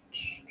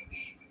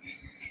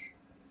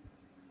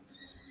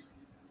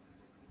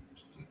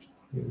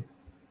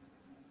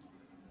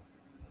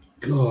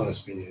 God,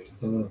 it's been.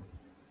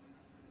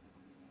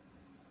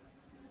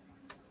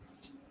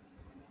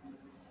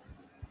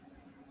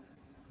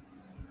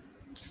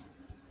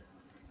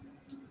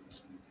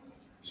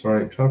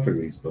 Sorry, I'm trying to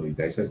figure these bloody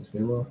dice out.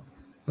 Well,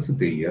 that's a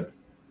D8.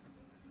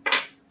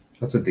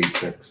 That's a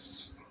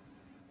D6.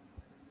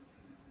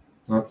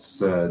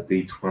 That's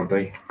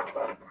D20.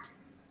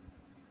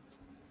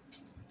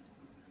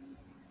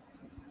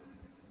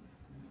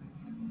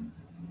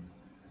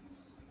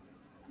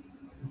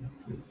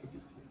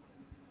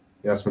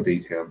 Yeah, that's my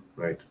D10,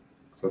 right?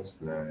 So that's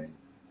 9.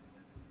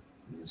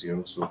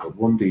 0. So we've got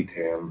 1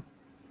 D10.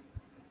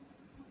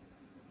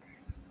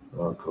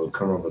 Oh, cool.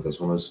 Can't remember what this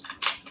one is.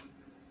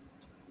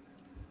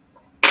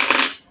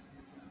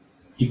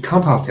 You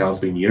can't have tell it's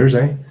been years,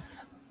 eh?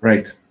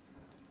 Right.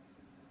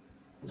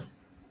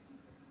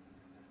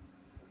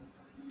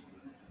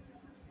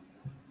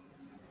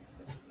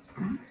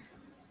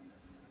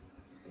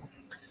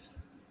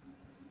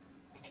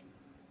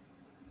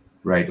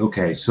 Right,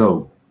 okay,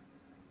 so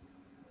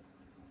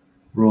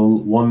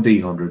roll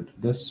 1d100.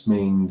 This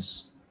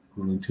means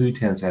rolling 2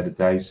 10-sided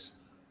dice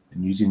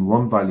and using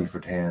one value for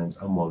tens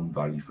and one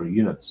value for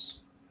units.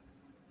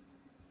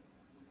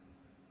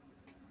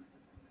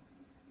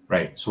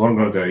 Right, so what I'm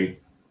going to do,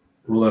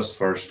 roll this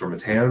first for my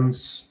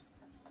tens.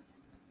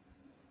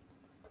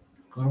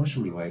 God, I wish I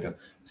was wider.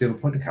 See, if I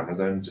point the camera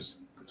down,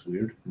 just that's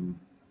weird.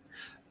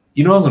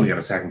 You know, I'm going to get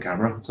a second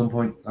camera at some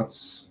point. I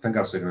think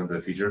that's looking into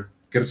the future.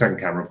 Get a second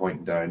camera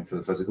pointing down for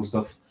the physical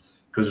stuff,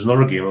 because there's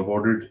another game I've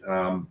ordered,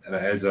 and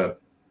it is a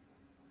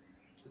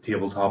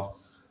tabletop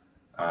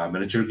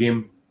miniature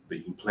game that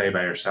you can play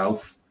by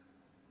yourself.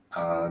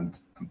 And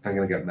I'm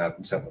thinking of getting that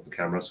and setting up the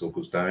camera so it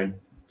goes down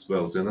as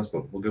well as doing this,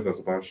 but we'll give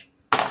this a bash.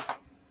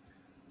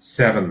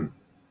 7.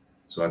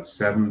 So that's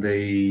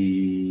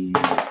 70.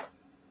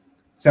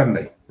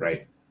 70,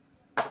 right.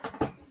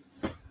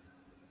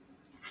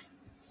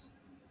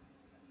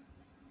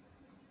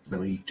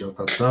 Let me jot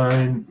that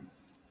down.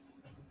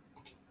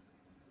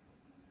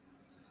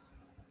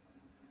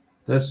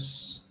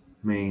 This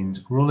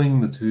means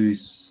rolling the 2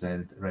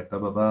 sided, right, blah,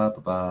 blah, blah, blah,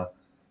 blah.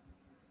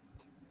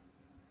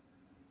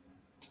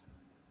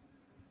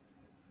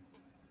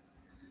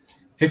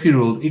 If you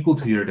rolled equal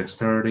to your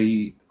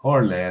dexterity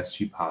or less,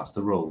 you pass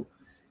the roll.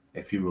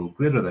 If you roll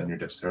greater than your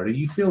dexterity,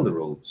 you fail the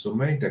roll. So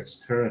my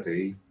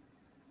dexterity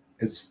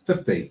is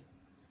 50.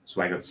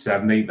 So I got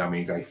 70. That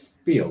means I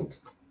failed.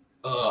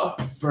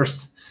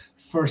 First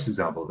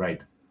example,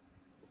 right.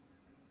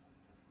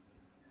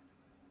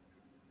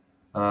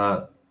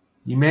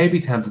 You may be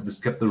tempted to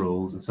skip the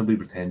rolls and simply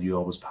pretend you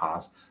always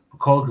pass, but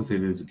Call of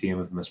Cthulhu is a game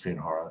of mystery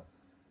and horror.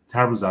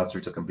 Terrible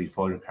disasters that can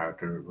befall your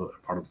character are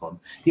part of the fun.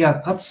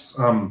 Yeah, that's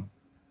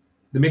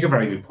they make a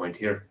very good point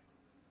here.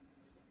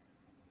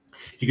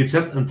 You could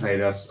sit and play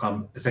this.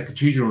 It's like a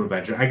choose your own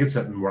adventure. I could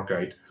sit and work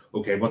out,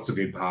 okay, what's a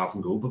good path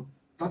and go, but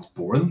that's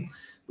boring.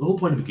 The whole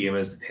point of the game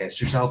is to test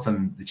yourself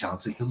and the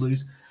chance that you can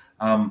lose.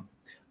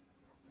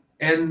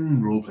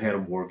 In role playing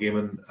and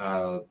wargaming,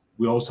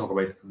 we always talk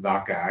about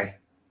that guy.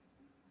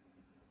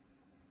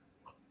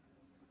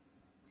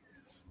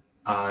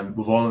 And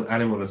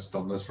anyone that's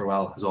done this for a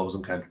while has always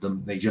encountered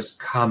them. They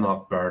just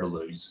cannot bear to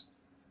lose.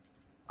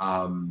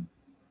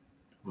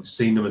 We've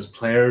seen them as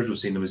players, we've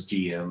seen them as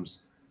GMs.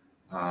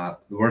 The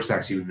worst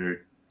actually when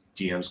they're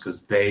GMs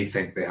because they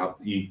think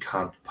you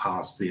can't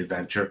pass the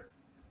adventure.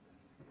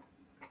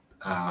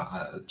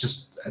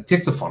 Just it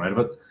takes the fun out of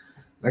it.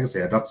 Like I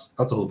said, that's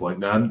the whole point.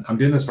 Now I'm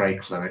doing this very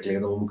clinically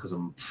at the moment because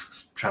I'm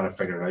trying to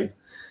figure it out.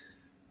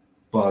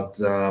 But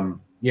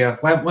yeah,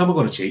 why am I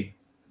going to cheat?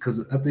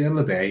 Because at the end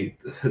of the day,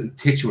 it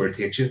takes you where it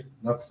takes you.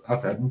 That's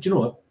it. And do you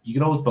know what? You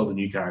can always build a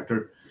new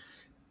character.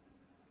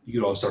 You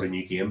can always start a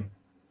new game.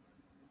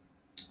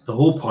 The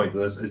whole point of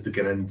this is to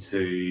get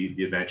into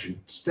the adventure,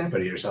 step out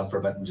of yourself for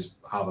a bit, and just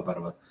have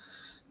a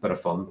bit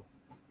of fun.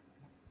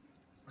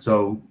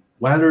 So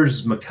while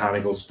there's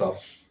mechanical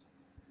stuff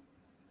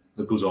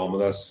that goes on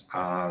with this,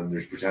 and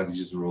there's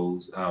percentages and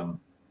rules,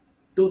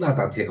 don't let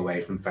that take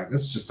away from the fact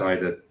that's just how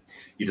that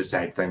you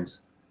decide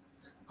things.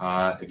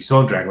 If you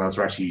saw in Dragonlance,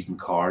 we're actually using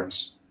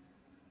cards.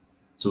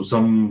 So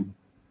some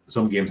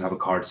games have a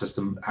card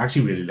system. I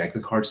actually really like the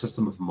card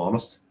system, if I'm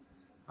honest.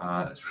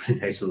 It's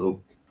really nice.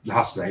 Although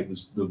last night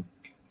was the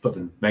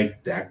flipping my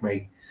deck.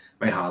 My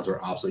hands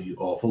were absolutely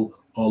awful,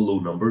 all low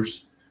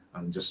numbers,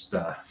 and just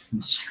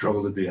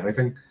struggle to do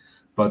anything.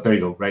 But there you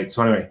go. Right.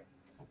 So anyway,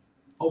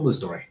 on the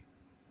story.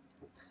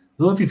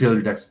 Though if you feel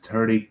your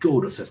dexterity, go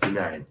to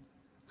 59.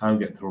 I'm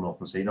getting thrown off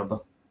my seat of them.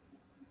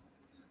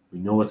 We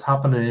know what's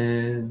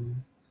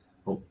happening.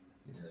 Oh,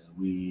 yeah,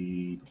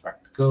 we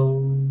back to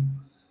go.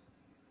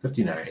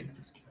 59.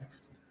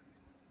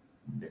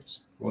 There's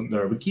one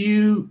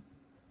barbecue.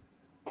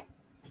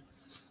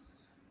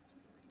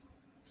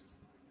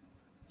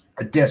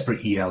 A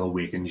desperate yell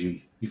awakens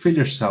you. You feel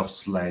yourself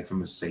slide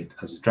from the seat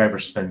as the driver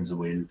spins the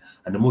wheel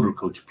and the motor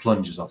coach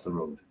plunges off the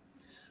road.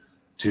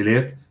 Too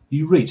late,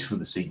 you reach for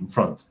the seat in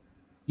front.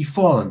 You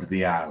fall into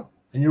the aisle,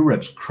 and your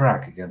ribs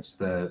crack against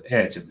the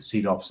edge of the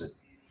seat opposite.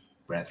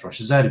 Breath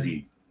rushes out of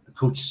you. The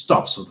coach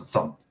stops with a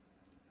thump.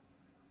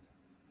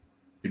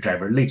 Your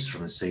driver leaps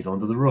from his seat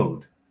onto the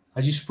road.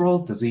 As you sprawl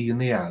dizzy in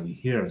the aisle, you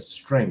hear a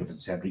string of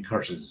incendiary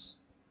curses.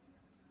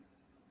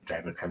 The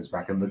driver comes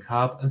back in the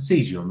cab and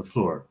sees you on the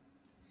floor.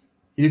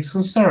 He looks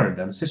concerned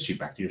and assists you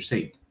back to your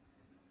seat.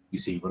 You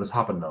see what has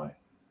happened now.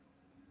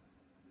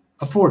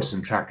 A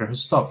Fordson tractor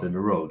has stopped in the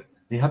road, and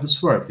he had to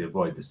swerve to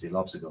avoid the steel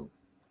obstacle.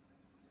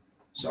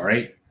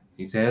 Sorry,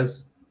 he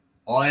says.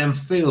 I am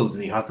Fields,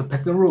 and he has to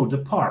pick the road to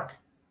park.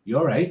 You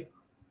all right?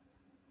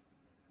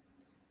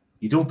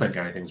 You don't think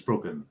anything's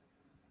broken,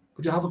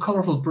 but you have a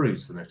colourful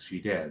bruise for the next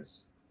few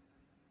days.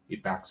 He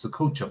backs the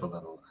coach up a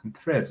little and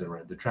threads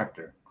around the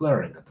tractor,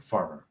 glaring at the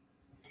farmer.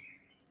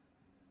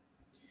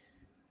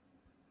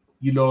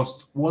 You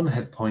lost 1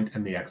 hit point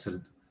in the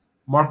accident.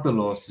 Mark the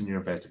loss in your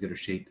investigator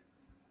sheet,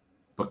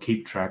 but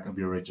keep track of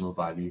your original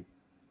value.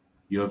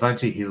 You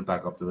eventually heal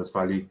back up to this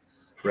value.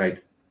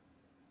 Right.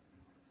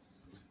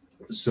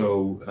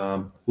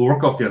 So we'll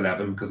work off the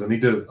 11 because I'll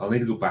need to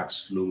go back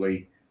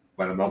slowly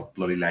while I'm not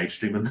bloody live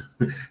streaming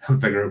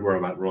and figure out where I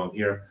went wrong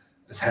here.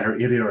 It's either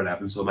 80 or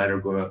 11, so I'm either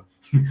going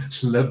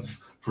to live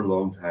for a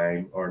long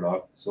time or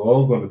not. So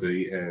all I'm going to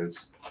do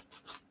is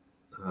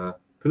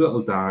put a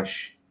little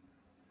dash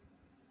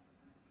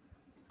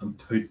and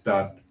put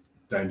that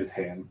down to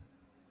 10.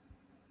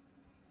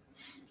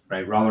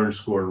 Right, rather than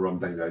score and run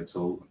things out.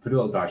 So put a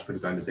little dash, put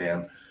it down to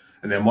 10.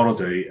 And then what I'll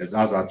do is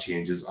as that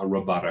changes, I'll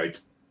rub that out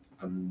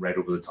and right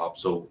over the top.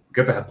 So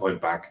get the hit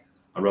point back,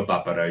 I'll rub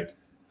that bit out.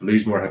 If I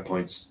lose more hit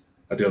points,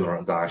 I do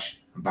another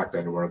dash and back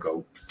down to where I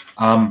go.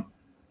 I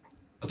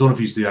don't know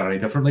if you do that any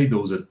differently,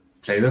 those that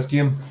play this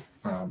game.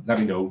 Let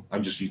me know.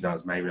 I'm just using that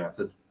as my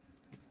method.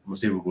 We'll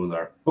see we'll go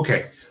there.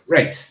 Okay,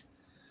 right.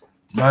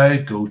 Now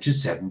go to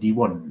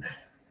 71.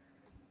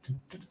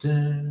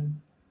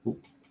 Oh,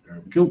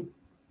 there we go.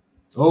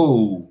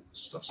 Oh,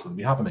 stuff's going to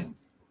be happening.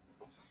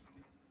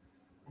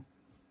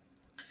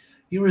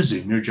 You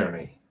resume your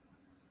journey.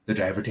 The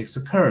driver takes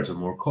the curves with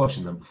more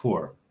caution than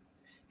before.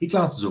 He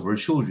glances over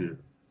his shoulder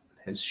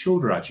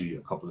at you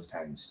a couple of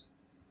times.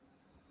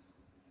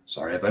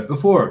 Sorry about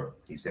before,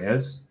 he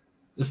says.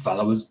 The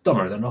fellow was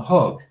dumber than a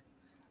hog.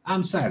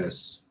 I'm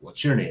Silas.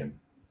 What's your name?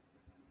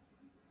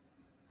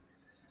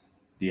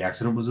 The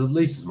accident was at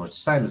least as much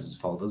Silas's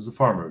fault as the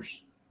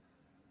farmer's,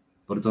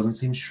 but it doesn't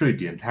seem shrewd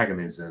to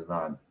antagonize a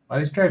man while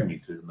he's driving you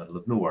through the middle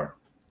of nowhere.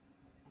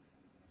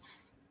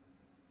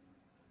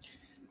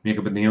 Make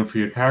up a name for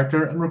your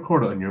character and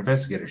record it on your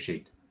investigator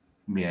sheet.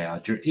 May I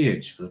add your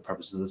age? For the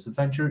purpose of this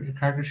adventure, your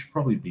character should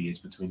probably be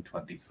aged between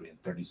 23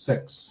 and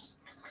 36.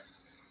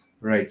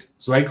 Right,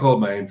 so I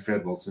called mine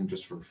Fred Wilson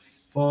just for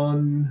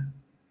fun.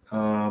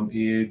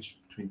 Age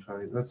between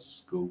 20.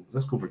 Let's go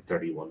for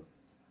 31.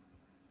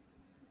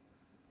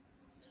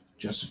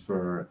 Just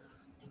for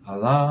a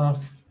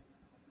laugh.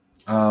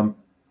 The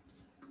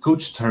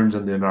coach turns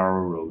on the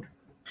narrow road,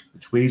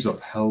 which waves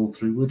uphill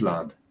through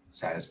woodland.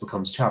 Silas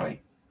becomes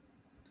chatty.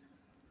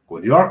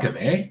 Going to Yorkham,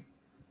 eh?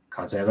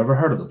 Can't say I've ever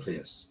heard of the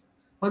place.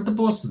 Went to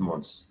Boston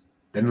once.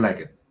 Didn't like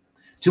it.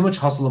 Too much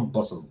hustle and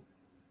bustle.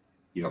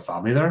 You have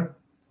family there?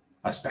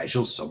 A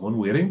special someone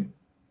waiting?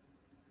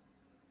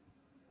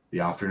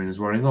 The afternoon is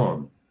wearing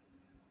on.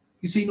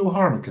 You see no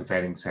harm in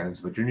confiding Silas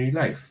about your new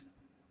life.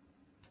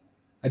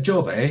 A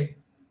job, eh?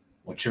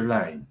 What's your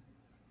line?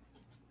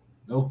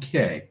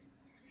 Okay.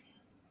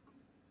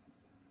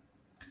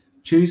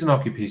 Choose an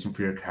occupation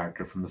for your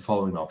character from the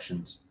following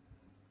options.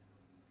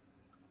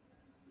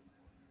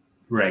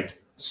 Right,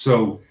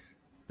 so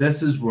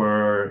this is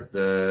where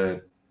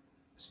the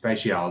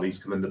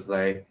specialities come into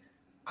play.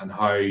 and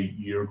how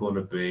you're going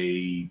to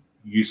be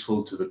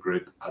useful to the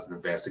group as an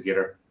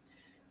investigator.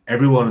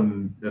 Everyone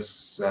in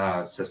this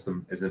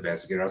system is an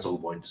investigator. That's the whole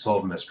point: to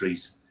solve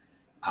mysteries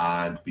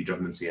and be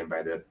driven insane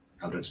by the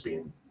Eldritch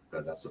Being.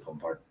 That's the fun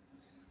part.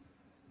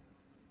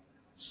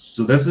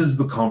 So this is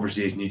the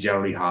conversation you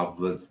generally have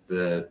with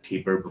the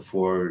keeper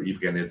before you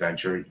begin the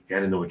adventure. You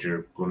kind of know what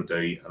you're going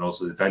to do, and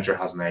also the adventure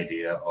has an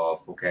idea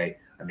of, okay,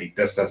 I need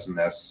this, this, and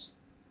this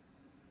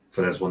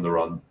for this one to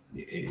run.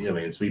 You know,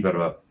 it's a wee bit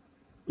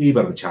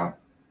of a chat.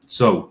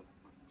 So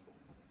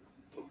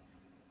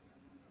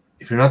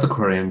if you're not the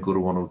Quarian, go to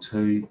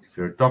 102. If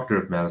you're a doctor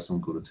of medicine,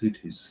 go to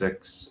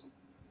 226.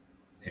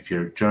 If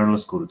you're a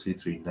journalist, go to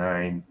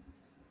 239.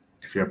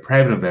 If you're a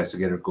private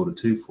investigator, go to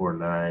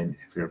 249.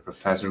 If you're a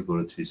professor, go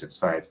to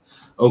 265.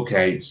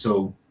 Okay,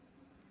 so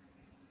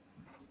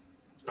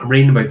I'm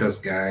reading about this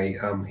guy.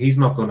 He's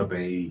not going to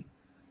be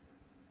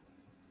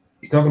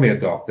a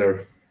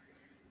doctor.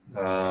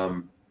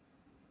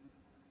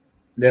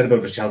 Led a bit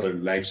of a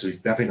sheltered life, so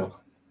he's definitely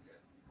not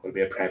going to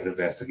be a private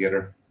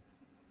investigator.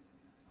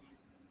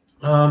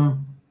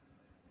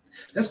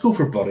 Let's go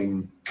for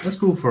budding. Let's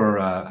go for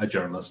a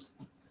journalist.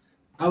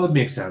 That would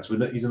make sense,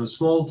 wouldn't it? He's in a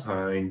small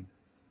town,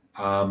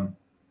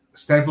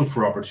 stifled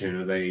for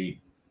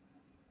opportunity,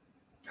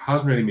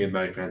 hasn't really made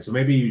many friends. So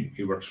maybe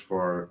he works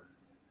for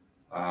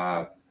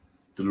the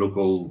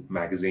local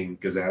magazine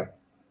Gazette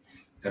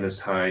in his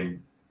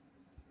town,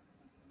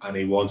 and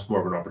he wants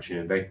more of an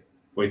opportunity.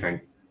 What do you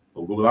think?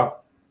 We'll go with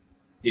that.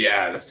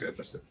 Yeah, let's do it.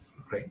 Let's do it.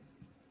 Right.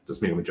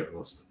 Just make him a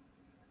journalist.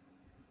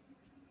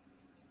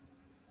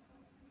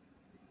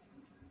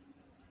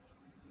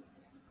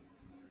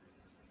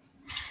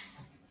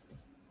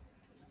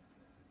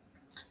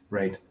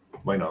 Right.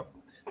 Why not?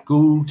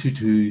 Go to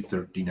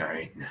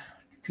 239.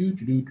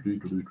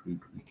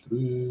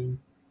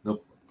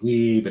 Nope.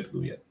 We better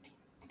go yet.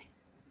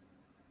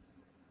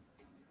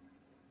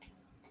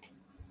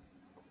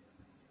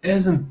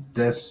 Isn't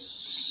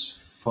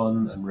this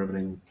fun and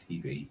riveting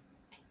TV?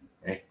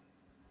 Eh?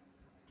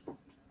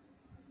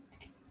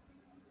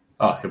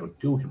 Oh, here we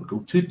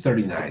go.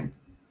 239.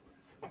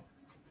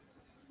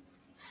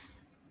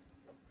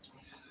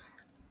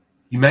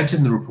 You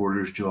mentioned the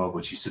reporter's job,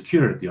 which you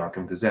secured at the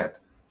Arkham Gazette,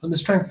 on the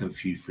strength of a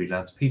few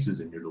freelance pieces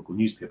in your local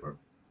newspaper.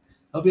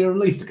 It'll be a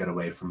relief to get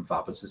away from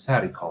vapid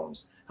society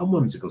columns and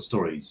whimsical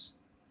stories.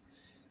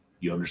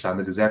 You understand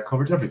the Gazette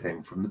covers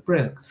everything from the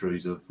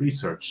breakthroughs of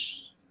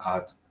research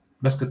at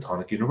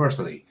Miskatonic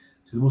University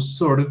to the most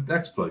sordid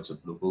exploits of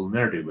local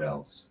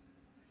ne'er-do-wells.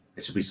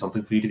 It should be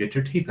something for you to get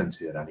your teeth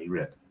into at any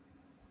rate.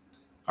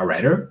 A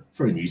writer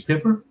for a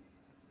newspaper?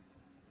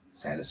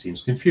 Silas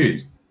seems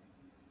confused,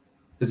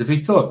 as if he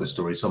thought the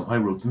story somehow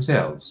wrote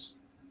themselves.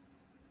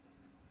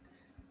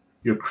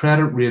 Your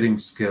credit rating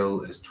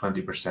skill is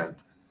 20%.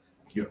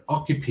 Your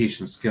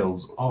occupation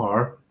skills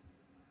are...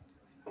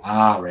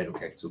 right,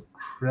 okay. So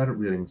credit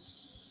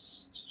ratings...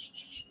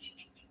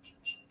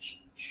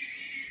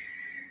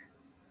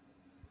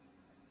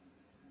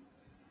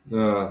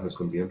 that's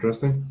going to be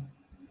interesting.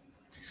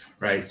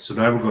 Right, so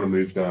now we're going to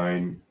move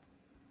down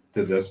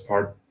to this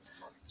part.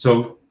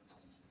 So,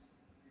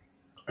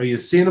 are you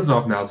seeing if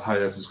nothing else how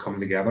this is coming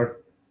together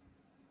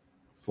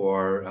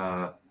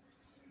for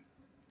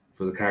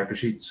the character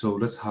sheet? So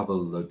let's have a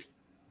look.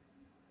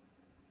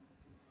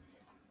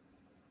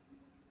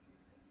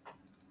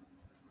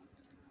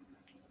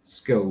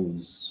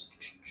 Skills,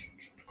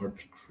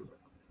 credit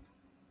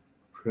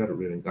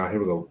rating. Here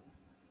we go.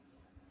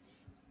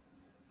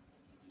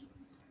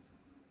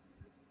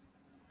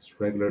 It's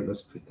regular.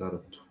 Let's put that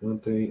at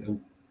 20.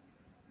 And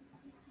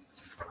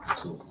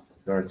so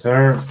that's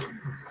there.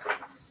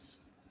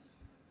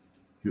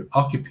 Your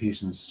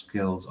occupation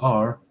skills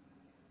are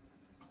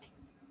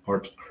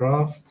art,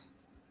 craft,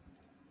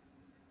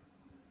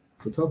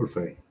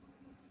 photography.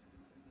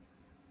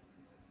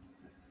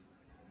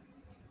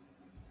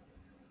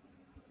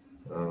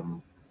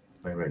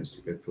 My writing's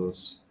too big for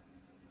this.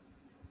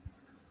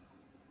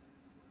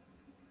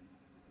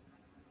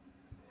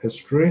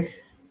 History.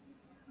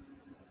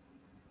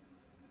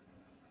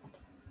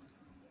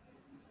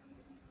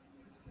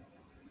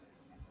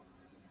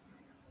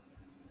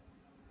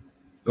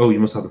 Oh,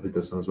 you must have to put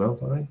this on as well, is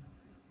that right?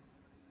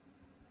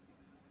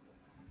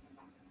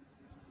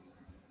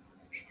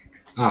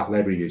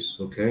 Library use,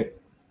 okay.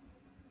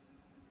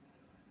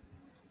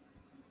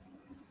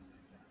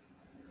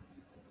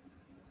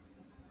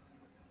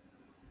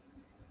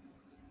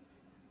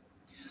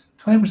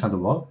 $20% of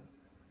what?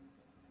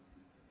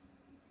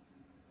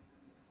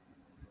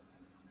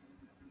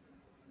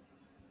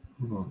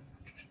 Hold on.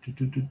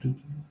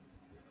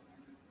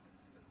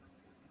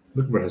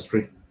 Looking for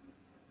history.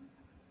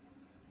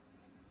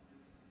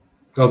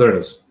 Oh, there it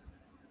is.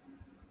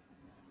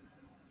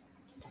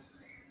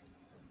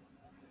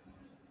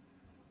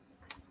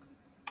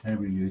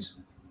 Library use.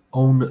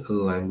 Own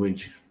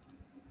language.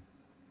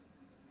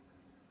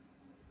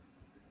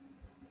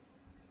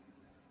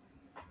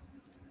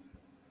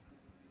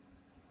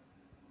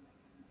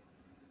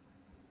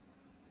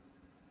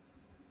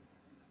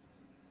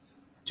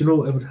 Do you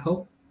know, it would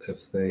help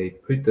if they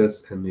put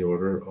this in the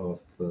order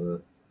of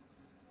the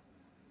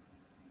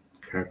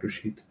character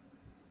sheet.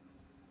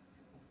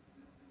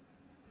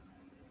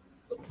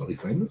 Bloody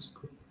find this.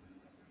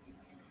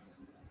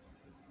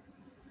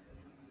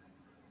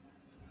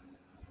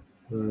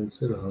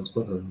 It's in a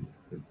hotspot.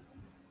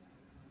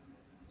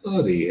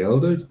 Bloody hell,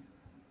 dude.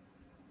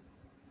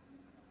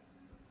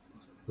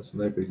 That's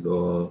an epic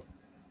law.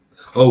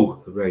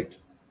 Oh, right.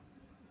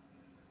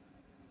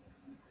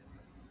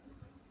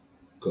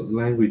 Got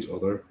language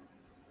other.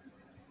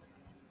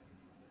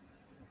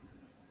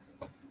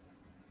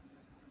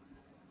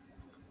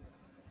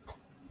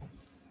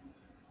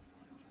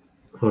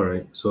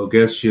 Alright, so I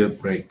guess you,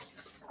 right.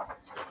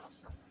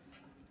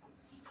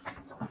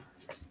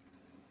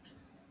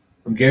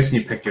 I'm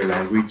guessing you pick your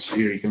language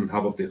here. You can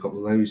have up to a couple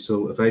of languages.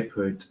 So if I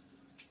put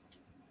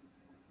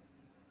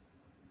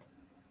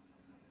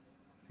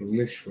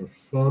English for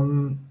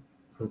fun,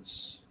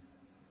 that's,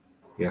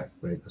 yeah,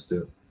 right, let's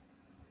do it.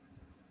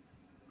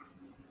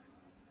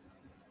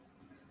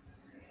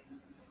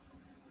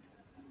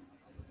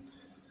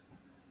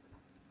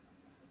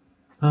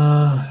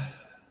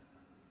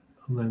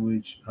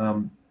 Language,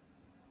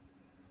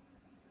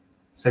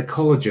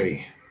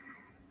 psychology.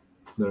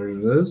 There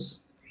it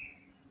is.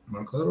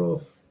 Mark that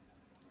off.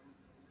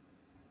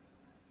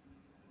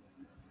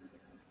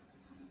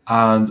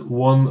 And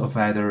one of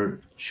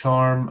either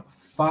charm,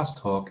 fast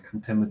talk,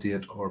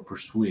 intimidate, or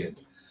persuade.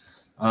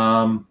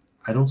 I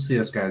don't see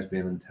this guy as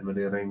being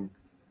intimidating.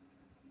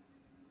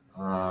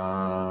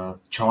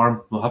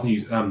 Charm. We'll have to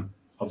use.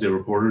 Of the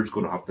reporter's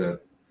going to have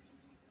to.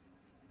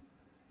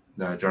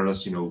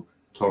 Journalists,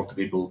 talk to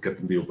people, get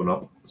them to open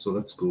up. So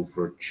let's go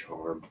for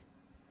charm.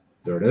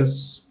 There it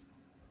is.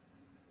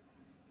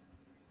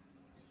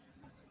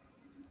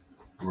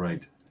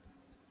 Right.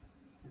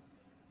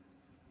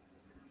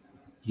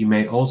 You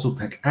may also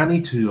pick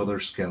any two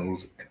other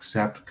skills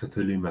except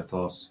Cthulhu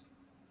mythos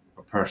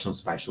or personal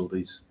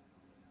specialties.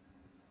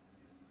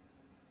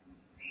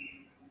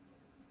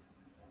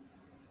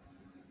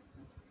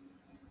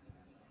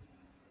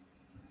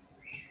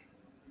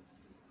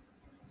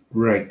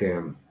 Right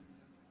then.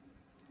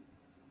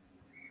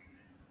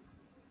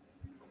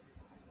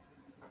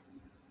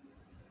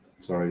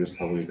 Sorry, just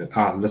having a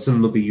bit.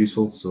 Listen will be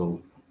useful.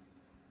 So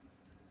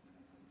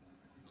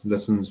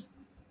listen's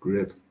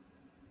great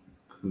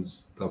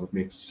because that would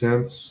make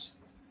sense.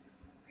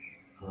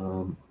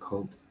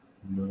 Cult,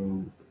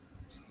 no.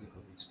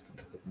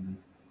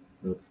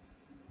 Nope.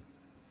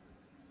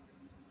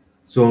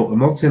 So I'm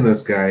not saying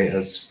this guy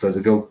is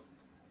physical.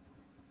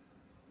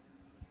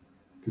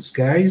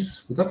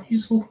 Disguise, would that be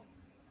useful?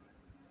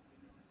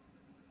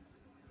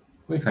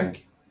 What do you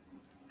think?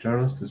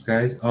 Journalist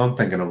disguise? Oh, I'm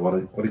thinking of what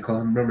do you call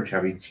him? Remember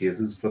Chevy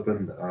Chase's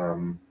flipping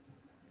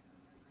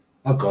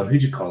oh god,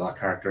 who'd you call that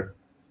character?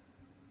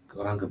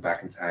 God, I'll go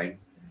back in time.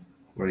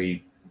 Where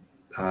he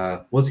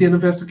was he an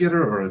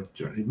investigator or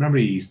remember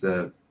he used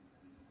to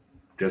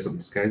dress up in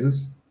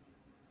disguises?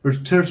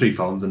 There's 2 or 3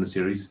 films in the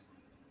series.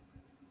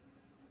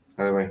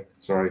 Anyway,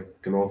 sorry,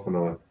 going off on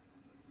a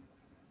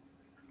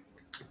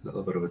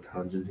little bit of a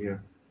tangent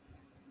here.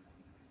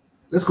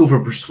 Let's go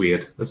for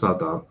persuade. Let's add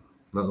that.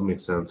 That'll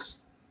make sense.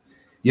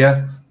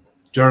 Yeah,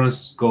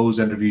 journalist goes,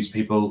 interviews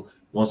people,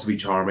 wants to be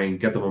charming,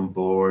 get them on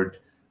board,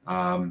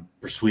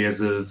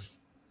 persuasive,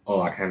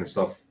 all that kind of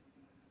stuff.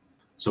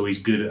 So he's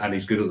good at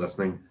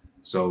listening.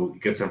 So he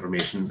gets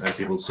information out of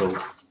people. So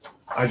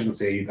as you can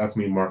see, that's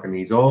me marking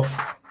these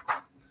off.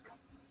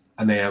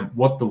 And then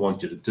what they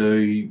want you to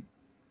do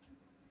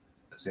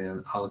is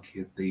then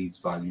allocate these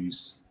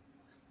values.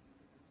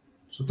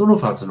 So I don't know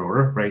if that's in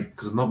order, right?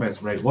 Because I'm not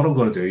messing right. What I'm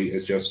going to do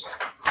is just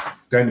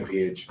down the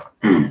page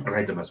and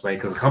write them this way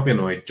because I can't be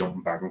annoyed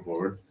jumping back and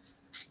forward.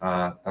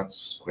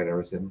 That's quite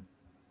irritating.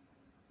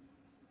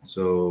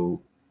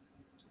 So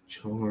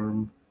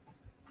charm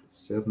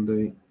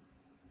 70.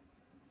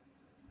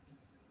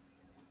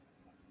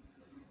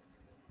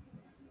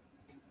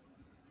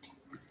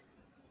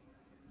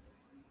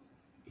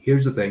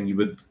 Here's the thing, you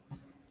would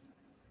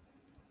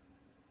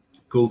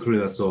go through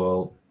this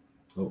all.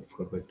 Oh,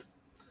 forgot about.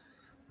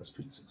 Let's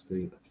put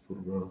 60.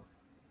 Photograph.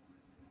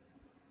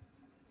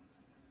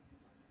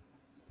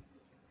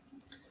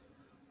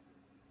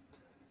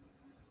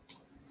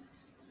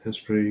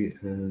 History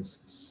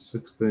is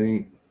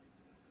 60.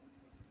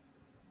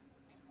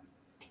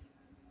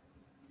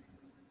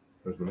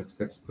 Where's my next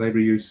text?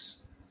 Library use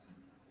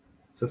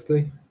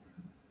 50.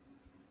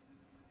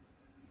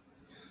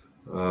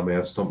 I may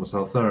have stumped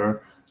myself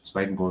there. So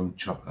I can go and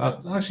charm.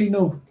 Actually,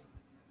 no.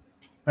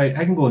 Right,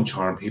 I can go and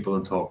charm people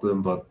and talk to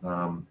them, but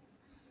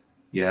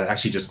yeah,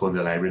 actually just going to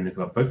the library and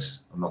looking up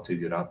books, I'm not too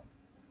good at.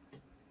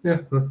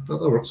 Yeah, that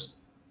works.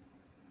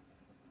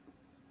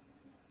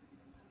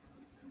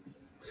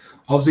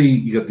 Obviously,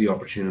 you get the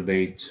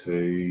opportunity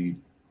to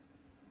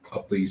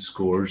up these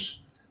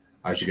scores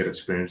as you get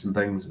experience and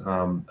things.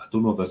 I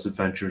don't know if this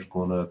adventure is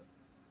going to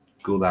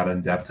go that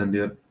in depth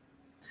into it.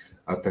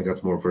 I think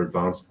that's more for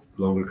advanced,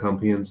 longer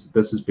campaigns.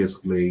 This is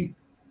basically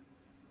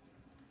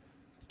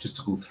just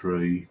to go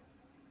through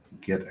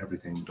get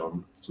everything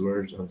done. So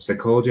where's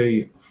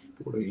psychology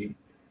 40?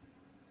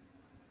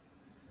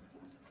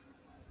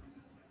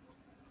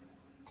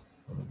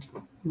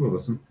 We'll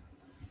listen.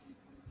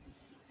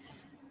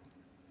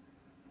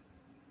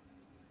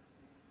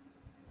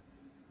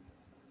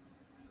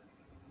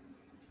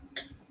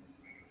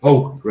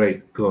 Oh,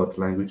 right. God,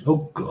 language.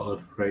 Oh,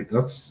 God, right.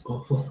 That's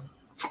awful.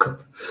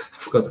 I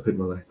forgot to put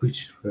my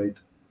language, right.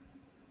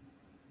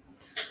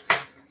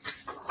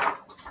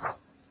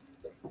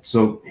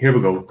 So here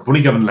we go. I've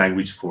only given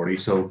language 40.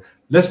 So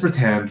let's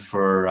pretend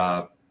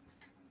for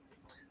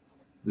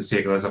the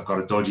sake of this, I've got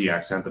a dodgy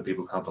accent that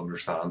people can't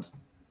understand.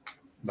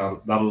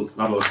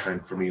 That'll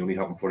account for me only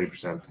having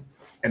 40%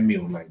 in my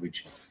own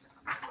language.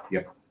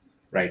 Yep.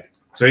 Right.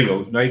 So there you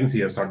go. Now you can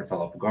see it's starting to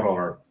fill up. We've got all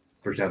our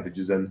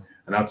percentages in,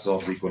 and that's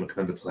obviously going to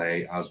come into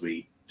play as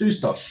we do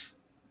stuff.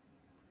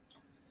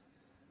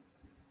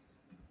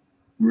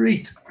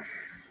 Right.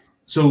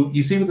 So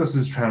you see what this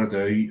is trying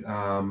to do.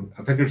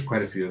 I think there's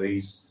quite a few of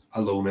these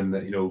alone in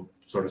the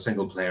sort of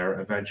single player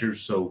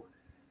adventures. So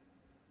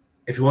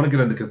if you want to get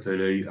into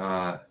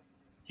Cthulhu,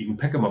 you can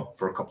pick them up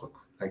for a couple of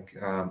I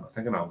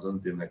think on Amazon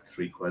doing like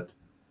 £3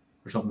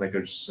 or something. Like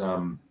there's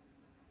some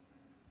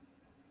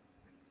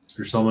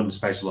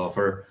special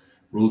offer.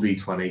 Roll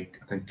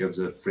D20 I think gives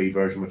a free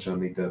version, which I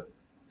need to.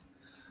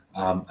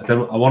 I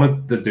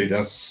wanted to do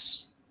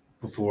this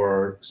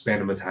before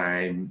spending my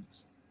time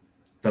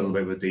fiddling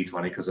about with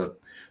D20 because the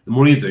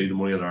more you do, the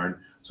more you learn.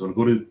 So when I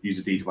go to use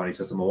a D20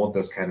 system, I want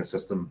this kind of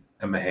system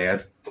in my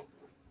head,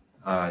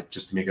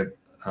 just to make it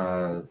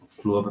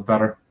flow a bit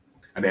better.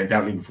 And then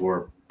definitely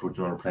before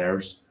putting on our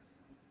players,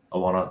 I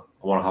wanna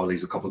have at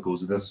least a couple of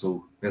goes at this.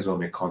 So may as well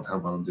make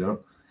content while I'm doing it.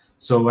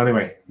 So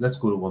anyway, let's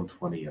go to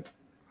 128.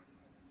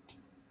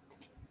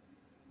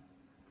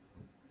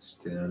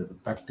 Still a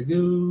bit back to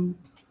go.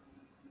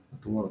 I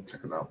don't want to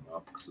click on that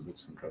map because it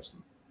looks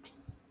interesting.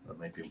 That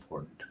might be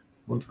important.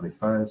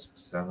 125,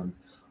 67,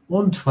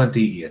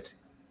 128.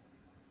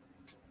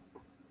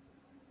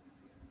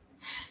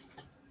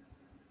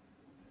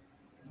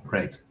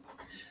 Right.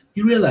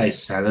 You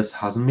realise Silas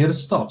hasn't made a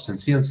stop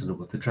since the incident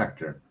with the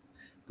tractor.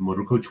 The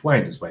motor coach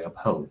winds its way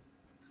uphill.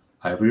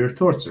 However, your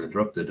thoughts are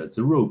interrupted as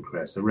the road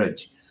crests a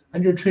ridge,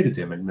 and you're treated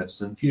to a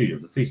magnificent view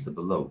of the vista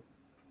below.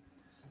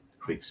 The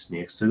creek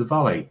snakes through the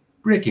valley,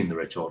 breaking the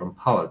rich autumn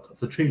palette of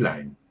the tree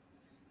line.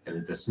 In the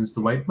distance,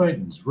 the white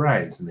mountains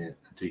rise into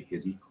a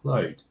hazy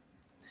cloud.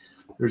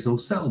 There is no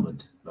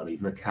settlement, not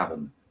even a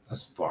cabin,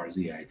 as far as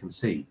the eye can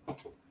see.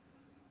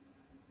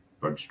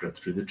 Birds drift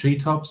through the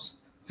treetops,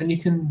 and you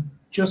can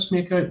just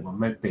make out what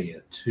might be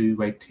a 2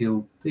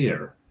 white-tailed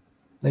deer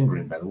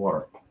lingering by the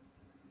water.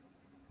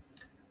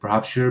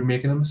 Perhaps you're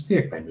making a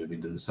mistake by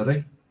moving to the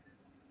city.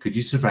 Could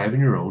you survive on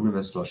your own in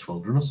this lush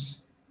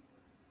wilderness?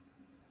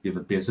 You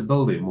have a base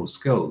ability and most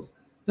skills,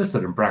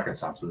 listed in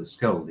brackets after the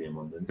skill name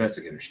on the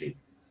investigator sheet.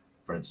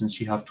 For instance,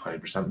 you have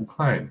 20% in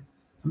climb,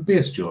 and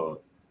base jaw,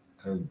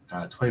 and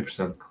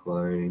 20%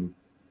 climb.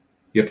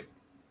 Yep.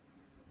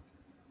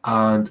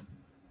 And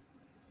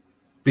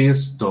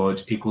base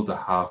dodge equal to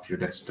half your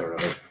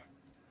dexterity.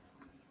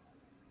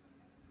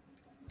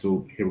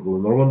 So here we go,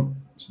 another one.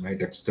 So my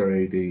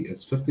dexterity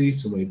is 50,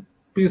 so my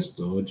base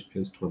dodge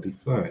is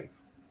 25.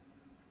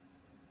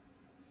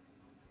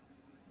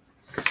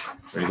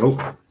 There you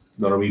go.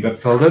 Another wee bit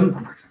filled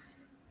in.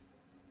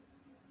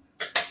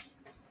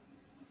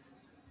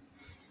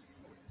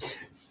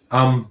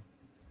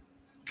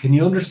 Can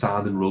you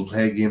understand in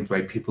role-play games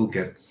why people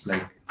get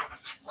like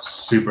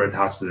super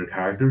attached to their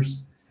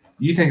characters?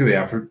 You think of the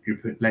effort you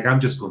put. Like I'm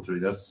just going through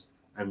this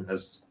and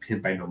as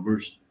paint by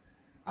numbers,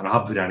 and I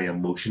haven't put any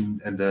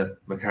emotion into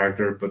my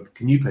character. But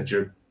can you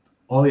picture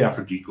all the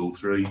effort you go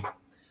through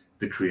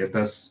to create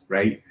this,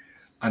 right?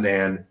 And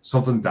then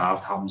something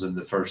daft happens in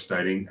the first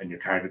outing, and your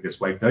character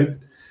gets wiped out.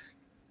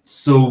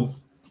 So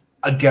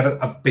I get it.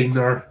 I've been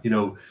there.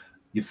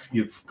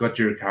 You've got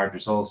your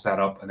characters all set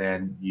up, and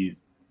then you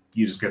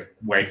just get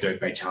wiped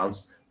out by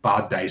chance.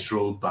 Bad dice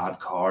roll, bad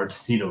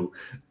cards,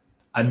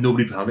 and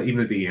nobody planned it.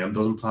 Even the DM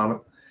doesn't plan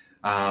it.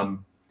 And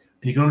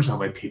you can understand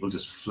why people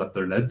just flip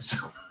their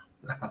lids.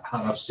 And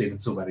I've seen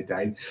it so many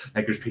times.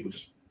 Like there's people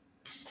just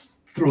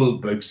throw the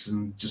books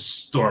and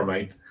just storm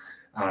out,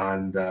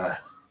 and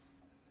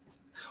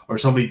or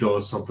somebody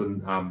does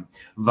something.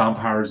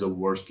 Vampire is the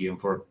worst game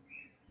for it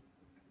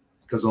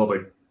because it's all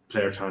about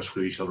players trying to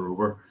screw each other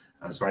over,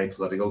 and it's very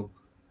political.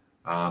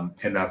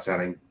 In that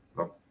setting,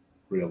 not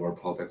real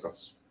world politics,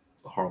 that's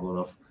horrible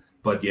enough.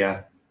 But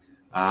yeah,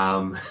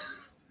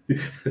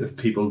 if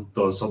people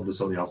does something to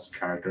somebody else's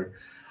character,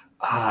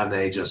 and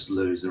they just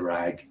lose the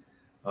rag.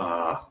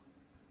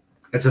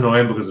 It's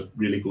annoying because it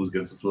really goes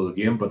against the flow of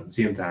the game, but at the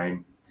same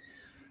time,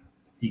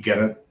 you get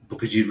it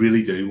because you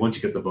really do. Once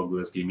you get the bug of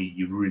this game,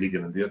 you really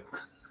get into it.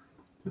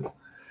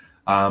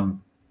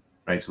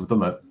 Right, so we've done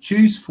that.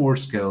 Choose 4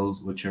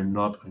 skills which are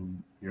not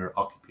in your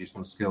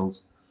occupational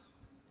skills,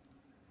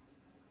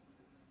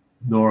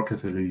 nor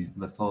Cthulhu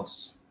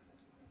Mythos.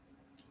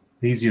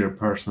 These are your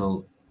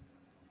personal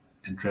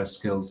interest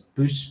skills.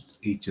 Boost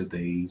each of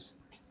these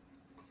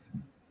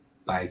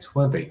by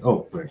 20.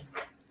 Oh, right.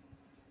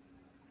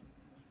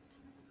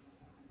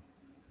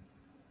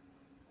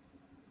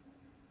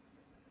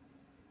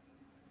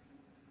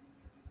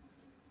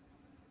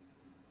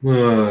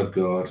 Oh,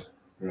 God.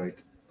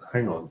 Right.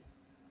 Hang on.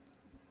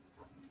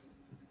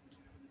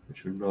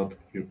 Which are not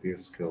your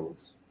base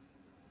skills.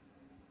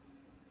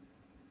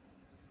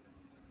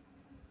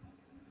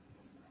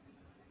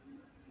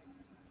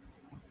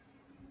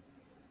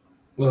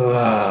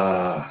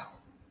 Ah.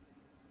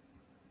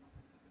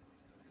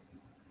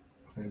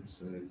 Time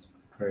size.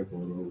 Drive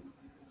auto.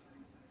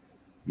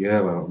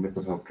 Yeah, well, make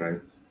myself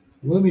drive.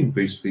 What do I mean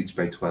boost each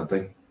by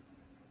 20?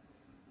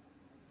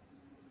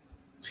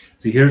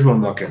 See, here's what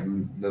I'm not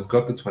getting. They've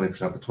got the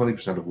 20%, but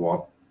 20% of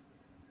what?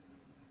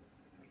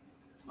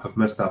 I've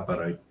missed that bit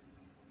out.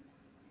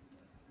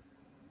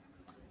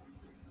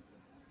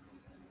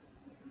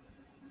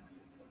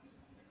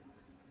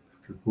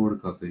 If you're bored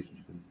of calculation,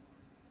 you can.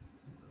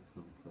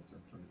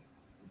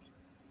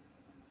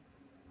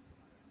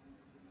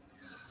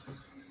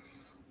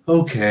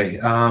 Okay.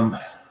 At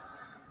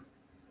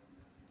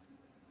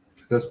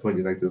this point,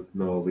 you'd like to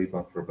no, I'll leave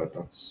that for a bit.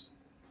 That's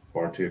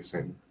far too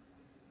exciting.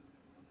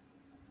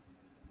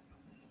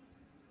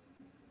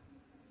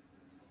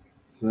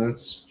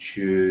 Let's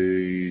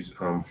choose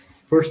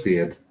first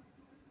aid.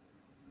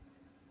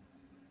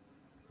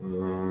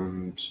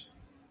 And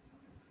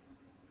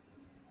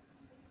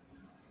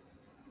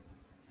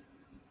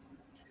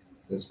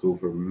let's go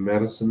for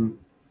medicine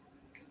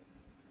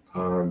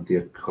and the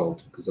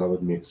occult, because that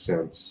would make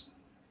sense.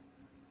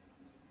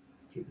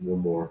 One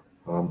more.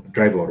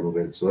 Drive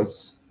automobile. So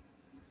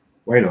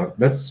why not?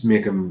 Let's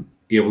make him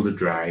able to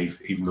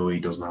drive, even though he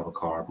doesn't have a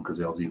car, because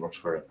he obviously works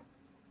for it.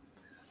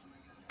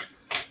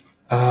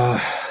 A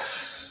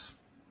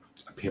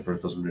paper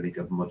doesn't really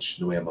give much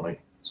in the way of money.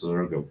 So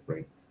there we go.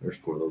 Right. There's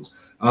 4 of those.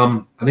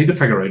 I need to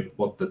figure out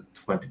what the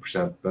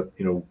 20%, but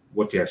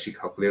what do you actually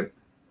calculate?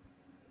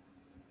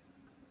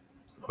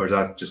 Or is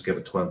that just give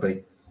it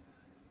 20?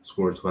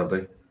 Score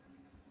 20?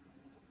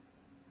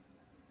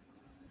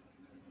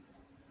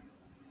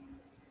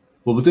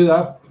 Well, we'll do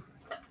that.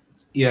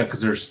 Yeah,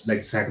 because there's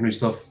like secondary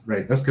stuff.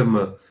 Right. Let's give him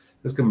a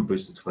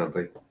boost to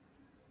 20.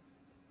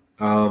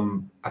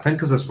 I think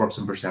because this works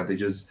in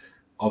percentages,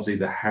 obviously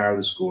the higher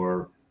the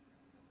score,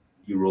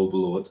 you roll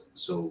below it.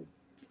 So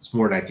it's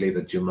more likely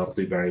that you'll not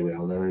do very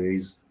well in any of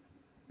these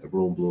if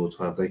roll below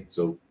 20.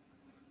 So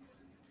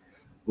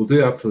we'll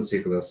do that for the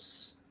sake of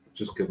this.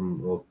 Just give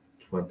them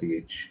 20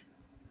 each.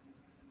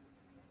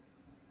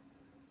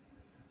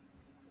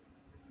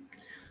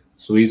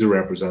 So he's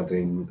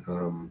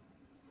representing.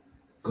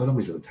 God, I'm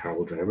a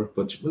terrible driver,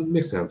 but it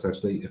makes sense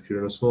actually. If you're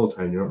in a small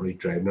town, you're not really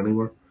driving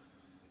anywhere.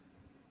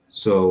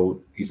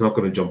 So he's not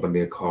going to jump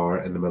into a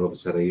car in the middle of a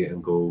city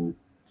and go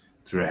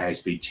through a high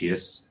speed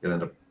chase and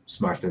end up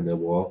smashing into a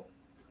wall.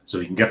 So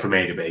he can get from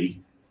A to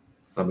B.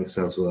 That makes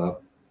sense with that.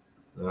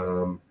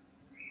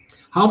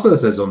 Half of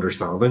this is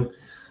understanding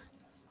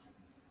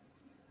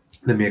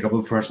the makeup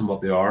of the person,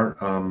 what they are,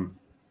 and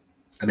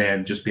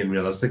then just being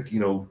realistic.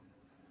 Like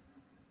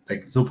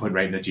there's no point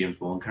writing a James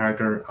Bond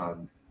character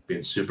and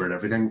being super at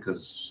everything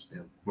because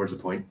where's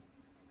the point?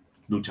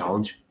 No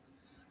challenge.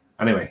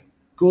 Anyway,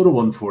 go to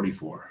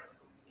 144.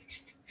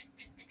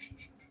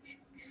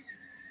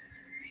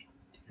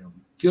 Here we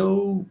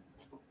go.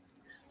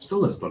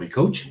 Still this bloody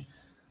coach.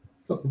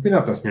 Look, we've been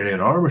at this nearly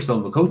an hour. We're still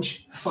in the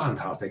coach.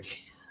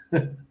 Fantastic.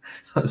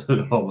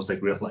 Almost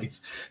like real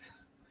life.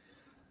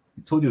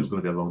 I told you it was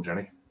going to be a long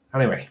journey.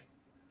 Anyway,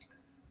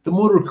 the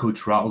motor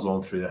coach rattles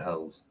on through the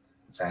hills,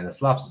 and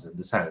silence lapses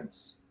into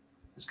silence.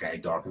 The sky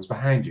darkens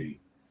behind you,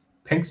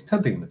 pinks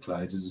tinting the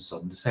clouds as the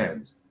sun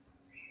descends.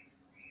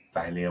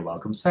 Finally, a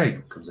welcome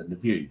sight comes into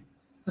view: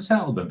 a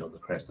settlement on the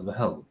crest of a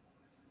hill.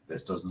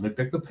 This doesn't look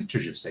like the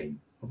pictures you've seen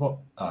of.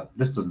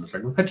 This doesn't look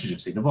like the pictures you've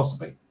seen of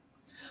Ossipee.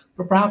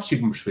 But perhaps you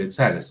can persuade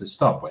Silas to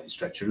stop while you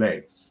stretch your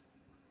legs.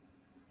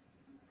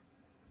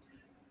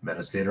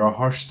 Minutes later, a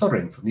harsh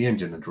stuttering from the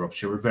engine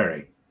interrupts your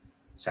reverie.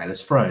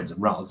 Silas frowns and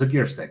rattles the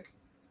gear stick.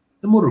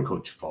 The motor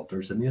coach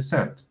falters in the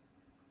ascent.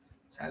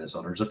 Silas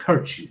utters a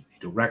curse you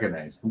don't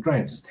recognize and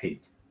grinds his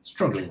teeth,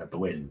 struggling at the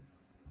wheel.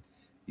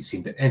 You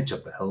seem to inch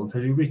up the hill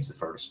until you reach the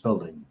first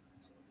building.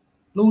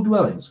 Low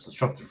dwellings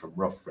constructed from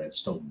rough red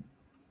stone.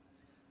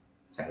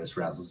 Silas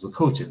rattles the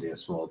coach into a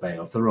small bay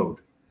off the road.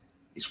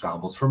 He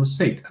scrambles from his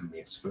seat and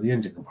makes for the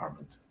engine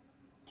compartment.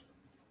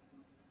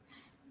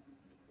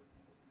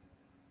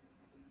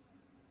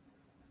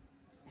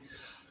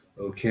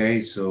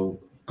 Okay, so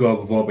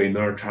we've all been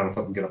there trying to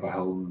fucking get up a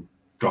hill and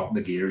dropping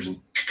the gears and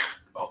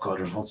oh god,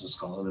 there's lots of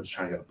Scotland. I was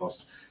trying to get a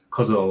bus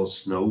because of all the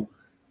snow.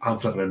 I'm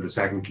flipping into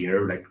second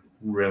gear, like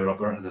revving up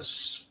there, and the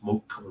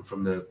smoke coming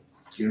from the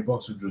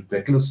gearbox was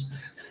ridiculous.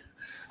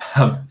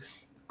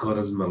 God,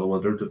 as middle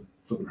of winter, to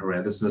fucking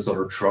horrendous. And this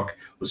other truck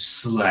was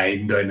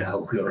sliding down the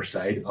hill the other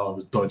side. Oh, it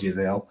was dodgy as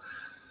hell.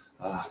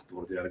 Don't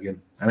want to do that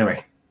again.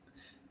 Anyway,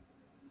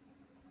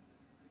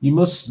 you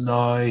must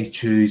now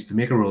choose to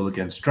make a roll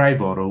against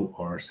Drive Auto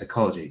or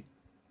Psychology.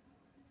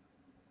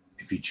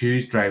 If you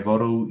choose Drive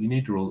Auto, you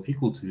need to roll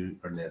equal to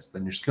or less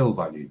than your skill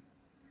value.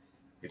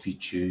 If you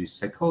choose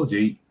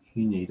psychology,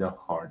 you need a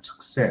hard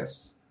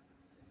success.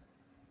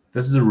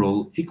 This is a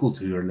roll equal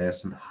to or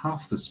less than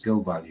half the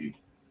skill value.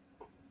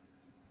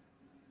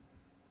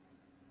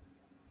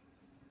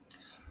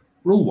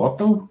 Roll what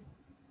though?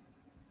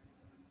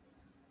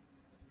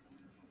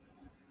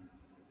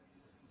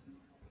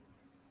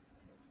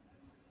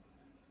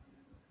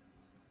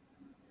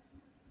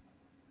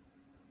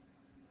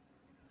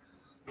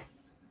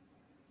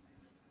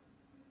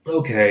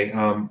 Okay,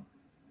 I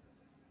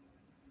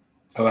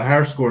have a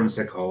higher score in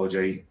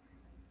psychology.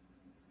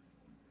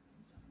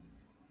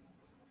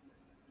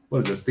 What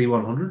is this,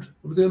 D100?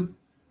 What are we doing?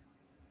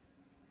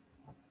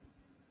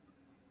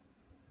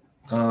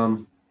 I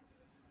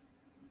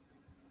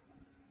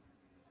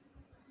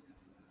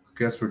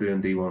guess we're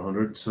doing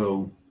D100,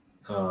 so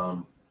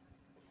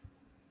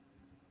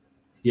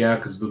yeah,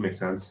 because it doesn't make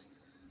sense.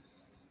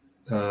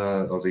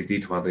 I'll say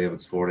D20 if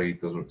it's 40.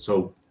 Doesn't.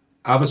 So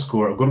I have a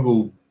score. I'm going to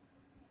go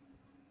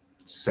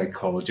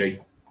psychology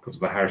because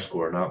of a higher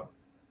score now.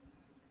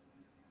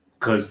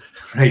 Because,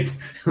 right,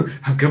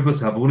 I've given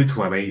myself only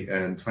 20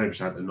 and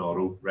 20% in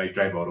auto, right,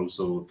 drive auto.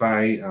 So if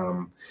I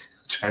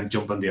try and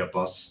jump into a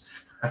bus,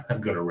 I'm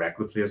going to wreck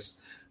the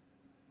place.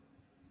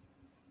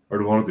 Or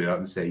do I want to do that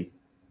and say,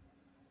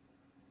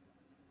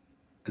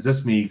 is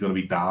this me going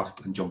to be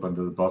daft and jump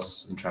into the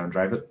bus and try and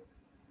drive it?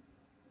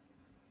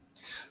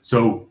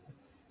 So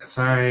if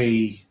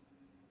you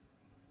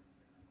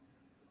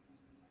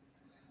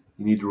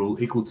need to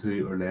roll equal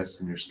to or less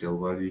than your skill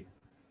value.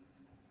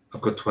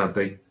 I've got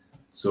 20.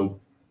 So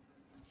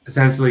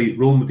essentially,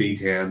 roll my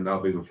D10,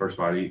 that'll be my first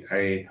value.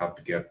 I have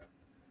to get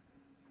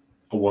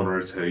a 1 or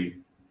a 2,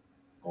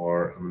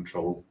 or I'm in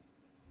trouble.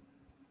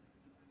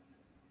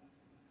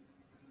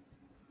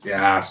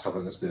 Yeah, stuff it,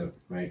 let's do it.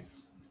 Right.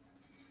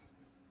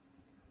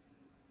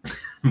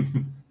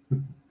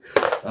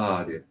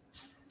 Dear.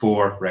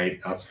 4, right,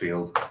 that's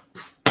failed.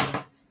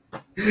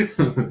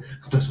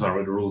 Doesn't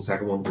matter to roll the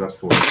second one, but that's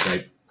 4,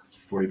 right?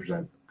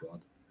 40%.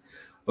 God.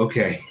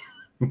 Okay.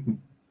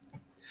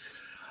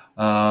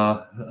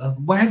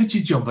 Why did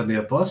you jump into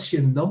a bus, you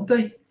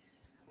numpty?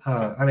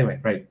 Anyway,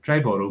 right.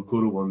 Drive auto,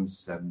 go to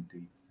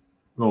 170.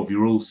 No, if you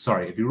roll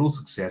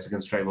success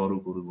against drive auto,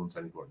 go to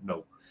 174.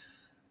 No.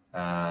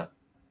 I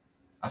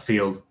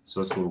failed,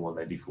 so let's go to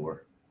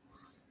 194.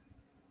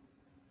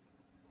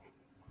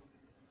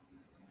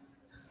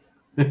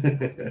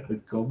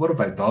 God, what have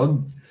I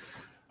done?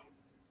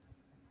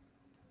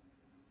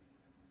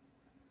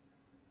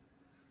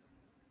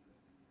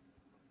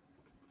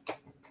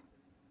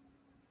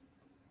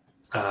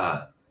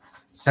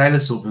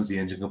 Silas opens the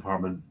engine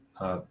compartment.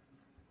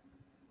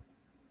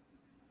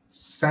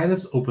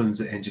 Silas opens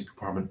the engine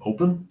compartment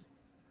open.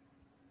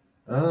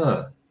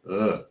 And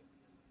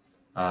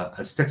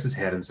sticks his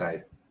head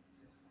inside.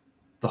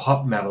 The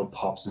hot metal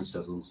pops and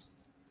sizzles.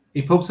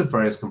 He pokes at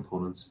various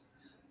components,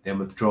 then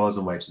withdraws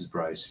and wipes his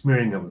brow,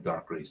 smearing them with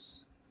dark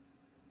grease.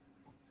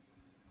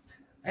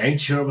 I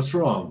ain't sure what's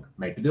wrong.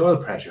 Might be the oil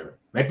pressure.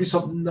 Might be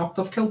something knocked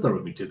off kilter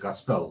with me took that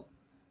spill.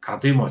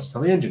 Can't do much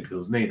till the engine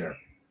cools neither.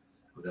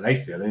 With the light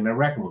failing, I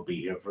reckon we'll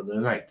be here for the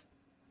night.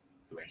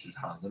 He wipes his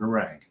hands on a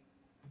rag.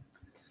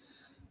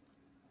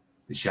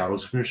 The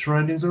shadows from your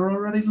surroundings are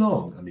already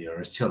long, and the air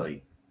is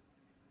chilly.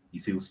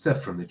 You feel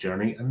stiff from the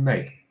journey and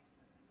night.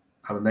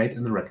 And a night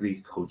in the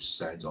rickety coach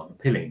sounds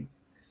unappealing.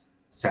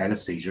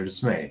 Silas sees your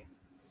dismay.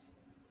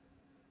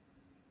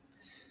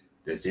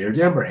 This here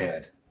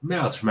Denverhead,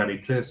 miles from any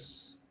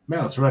place.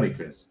 I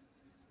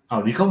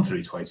only come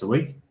through twice a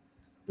week,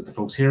 but the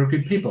folks here are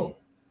good people.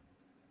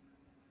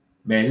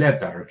 May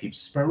Ledbetter keeps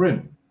a spare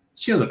room.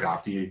 She'll look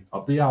after you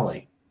up the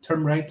alley.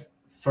 Turn right,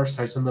 first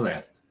house on the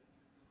left.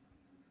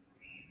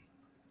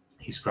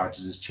 He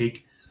scratches his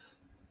cheek,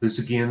 looks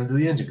again into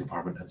the engine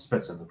compartment, and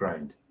spits on the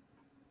ground.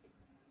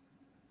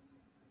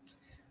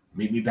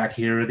 Meet me back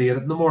here at 8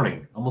 in the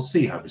morning, and we'll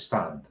see how we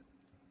stand.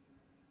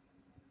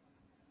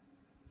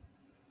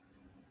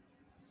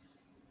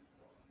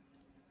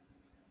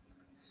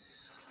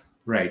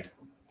 Right.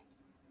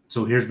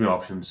 So here's my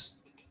options.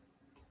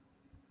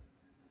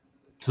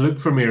 To look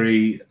for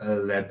Mary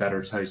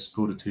Ledbetter's house,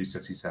 go to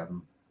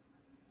 267.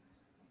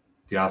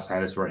 To ask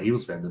Silas where he will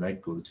spend the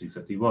night, go to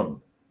 251.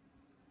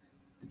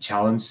 To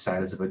challenge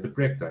Silas about the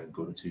breakdown,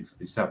 go to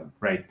 257.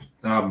 Right.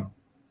 I'm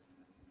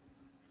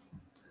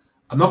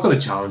not going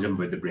to challenge him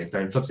about the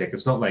breakdown. Flip's sake,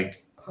 it's not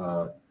like,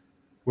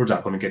 where's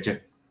that going to get you?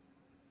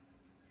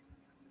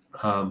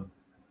 To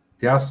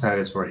ask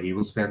Silas where he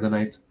will spend the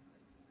night.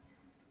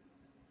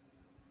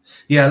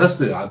 Yeah, let's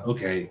do that.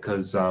 Okay,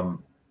 because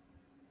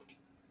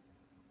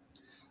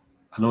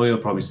I know he'll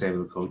probably stay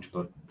with the coach,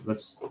 but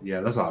let's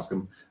ask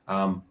him.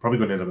 Probably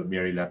going to end up at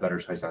Mary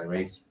Ledbetter's house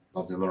anyway.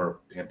 Of another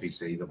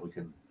NPC that we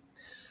can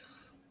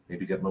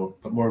maybe get more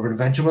of an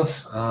adventure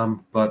with.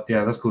 But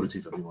yeah, let's go to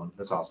 251.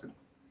 Let's ask him.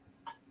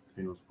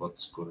 Who knows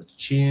what's going to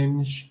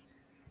change?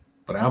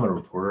 But I am a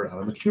reporter and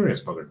I'm a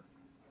curious bugger.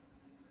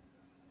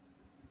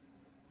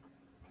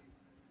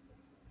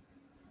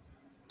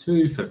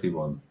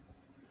 251.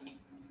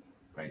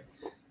 Right.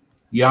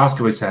 You ask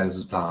about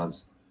Silas's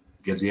plans.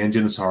 Gives the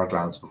engine a sour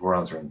glance before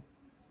answering.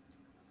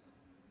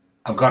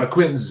 I've got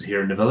acquaintances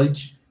here in the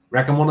village.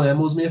 Reckon one of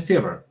them owes me a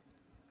favour.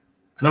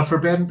 Enough for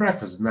bed and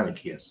breakfast in any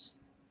case.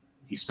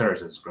 He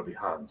stirs at his grubby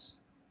hands.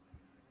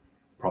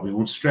 Probably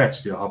won't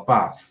stretch to a hot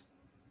bath.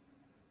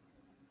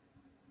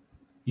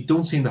 You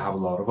don't seem to have a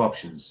lot of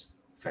options.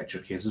 Fetch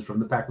your cases from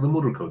the back of the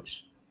motor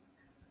coach.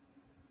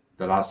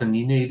 The last thing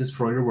you need is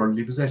for your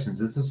worldly possessions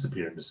to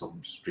disappear into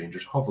some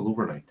stranger's hovel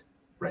overnight.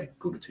 Right,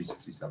 go to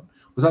 267.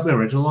 Was that my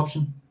original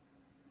option?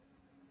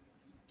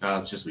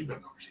 It's just a wee bit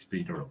of conversation, but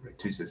you don't know, right?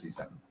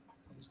 267.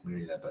 That was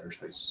Mary Ledbetter's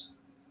house.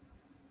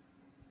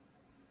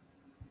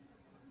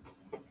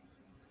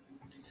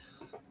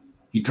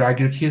 You drag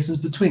your cases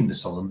between the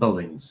sullen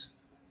buildings.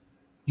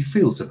 You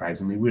feel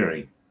surprisingly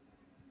weary,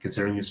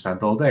 considering you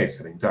spent all day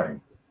sitting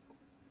down.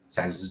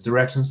 Silas's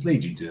directions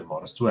lead you to a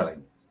modest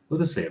dwelling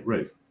with a slate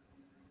roof.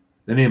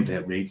 The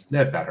nameplate reads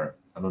Ledbetter,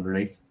 and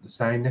underneath the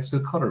sign next to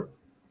the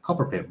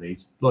copper plate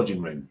reads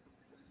Lodging Room.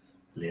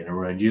 The lane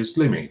around you is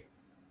gloomy,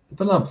 but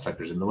the lamp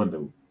flickers in the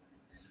window.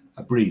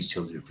 A breeze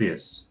chills your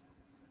face.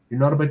 You're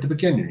not about to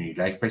begin your new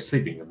life by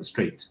sleeping in the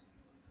street.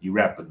 You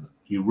rap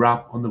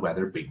on the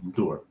weather-beaten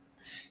door.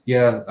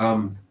 Yeah,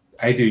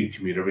 I do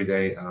commute every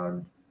day,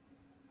 and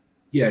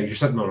yeah, you're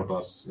sitting on a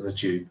bus in a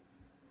tube,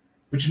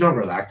 but you're not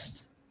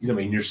relaxed. You know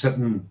what I mean? You're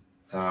sitting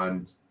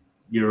and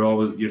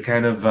you're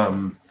kind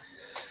of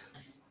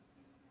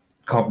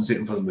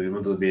compensating for the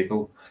movement of the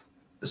vehicle,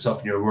 the stuff,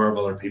 and you're aware of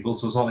other people,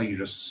 so it's not like you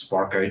just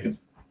spark out and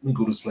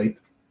go to sleep.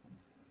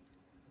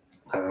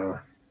 It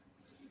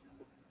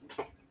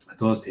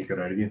does take it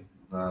out of you.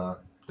 There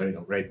you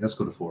go. Right, let's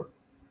go to 4.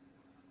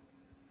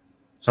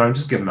 Sorry, I'm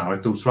just giving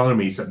anecdotes rather than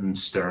me sitting and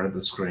staring at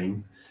the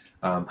screen.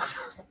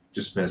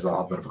 Just may as well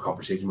have a bit of a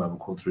conversation while I'm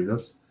going through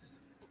this.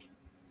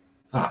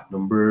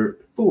 Number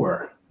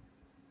 4.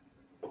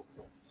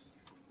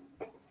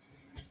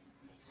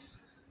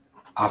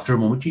 After a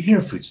moment, you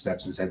hear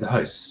footsteps inside the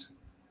house.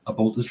 A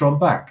bolt is drawn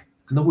back,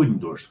 and the wooden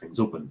door swings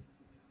open.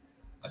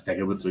 A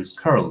figure with loose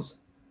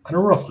curls and a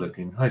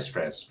rough-looking house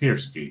dress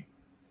peers at you.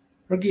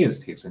 Her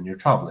gaze takes in your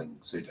travelling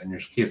suit and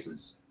your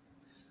cases.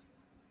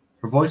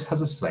 Her voice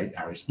has a slight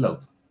Irish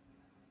lilt.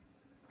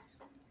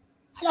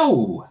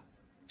 "Hello!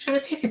 Should I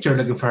take it you're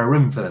looking for a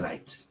room for the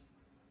night?"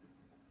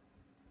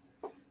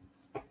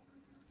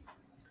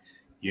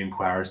 You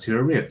inquire as to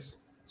her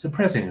rates,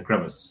 suppressing a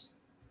grimace.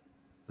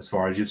 As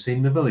far as you've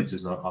seen, the village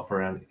does not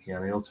offer any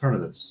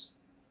alternatives.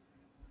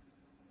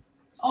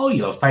 "Oh,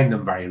 you'll find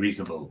them very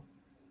reasonable,"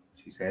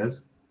 she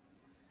says.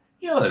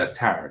 "You look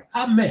tired.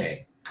 I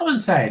may. Come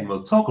inside and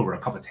we'll talk over a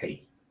cup of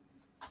tea."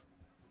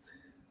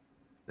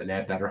 The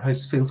Ledbetter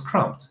house feels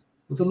cramped,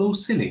 with a low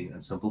ceiling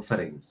and simple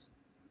fittings,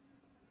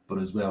 but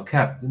is well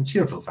kept and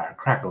cheerful fire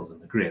crackles in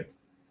the grate.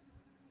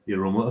 The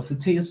aroma of the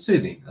tea is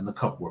soothing and the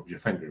cup warms your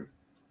finger.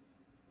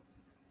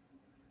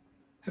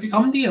 "Have you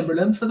come to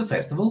Emberland for the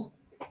festival?"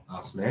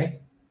 asks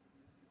May.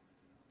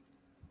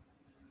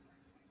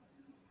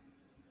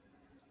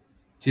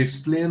 To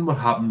explain what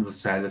happened with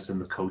Silas in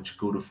the coach,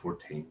 go to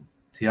 14.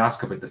 To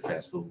ask about the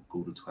festival,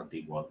 go to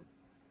 21.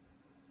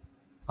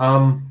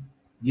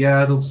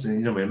 Yeah, I don't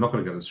see. I'm not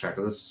going to get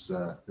distracted. Let's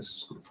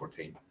just go to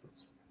 14.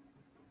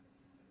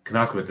 Can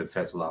ask about the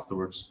festival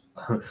afterwards,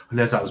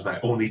 unless that was my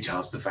only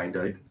chance to find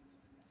out.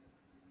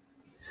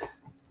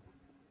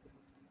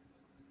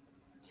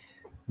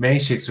 May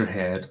shakes her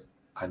head,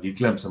 and you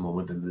glimpse a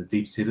moment into the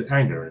deep-seated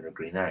anger in her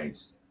green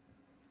eyes.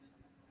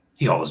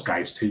 "He always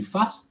drives too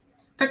fast.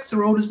 Thinks the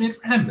road is made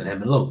for him and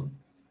him alone.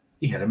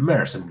 He hit a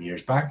mare some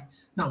years back,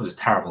 and that was a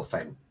terrible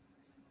thing.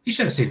 You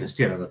should have seen the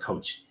state of the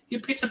coach.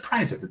 You'd be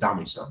surprised at the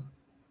damage done."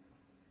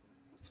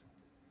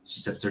 She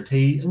sips her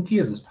tea and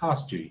gazes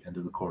past you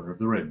into the corner of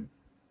the room.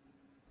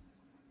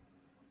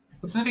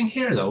 "With living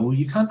here, though,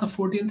 you can't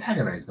afford to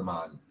antagonize the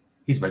man.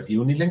 He's about the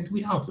only link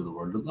we have to the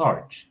world at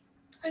large.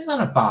 He's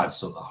not a bad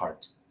soul at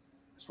heart.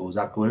 I suppose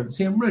that going at the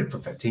same route for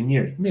 15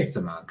 years makes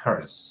a man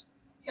curious.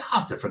 You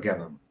have to forgive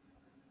him."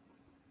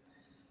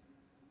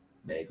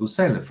 May goes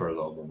silent for a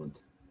long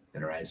moment,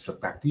 then her eyes flick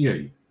back to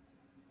you.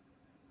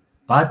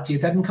 "But you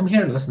didn't come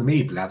here to listen to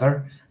me,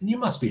 blether, and you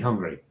must be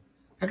hungry.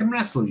 I can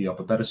wrestle you up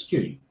a bit of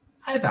stew.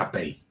 How'd that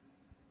be?"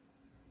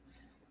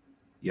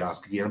 You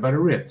ask again about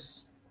her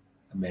rates.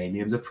 And May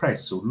names a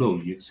price so low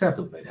you accept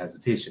it without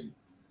hesitation.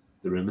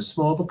 The room is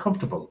small but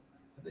comfortable,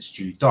 and the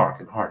stew dark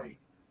and hearty.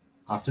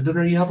 After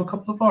dinner, you have a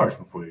couple of hours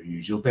before your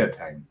usual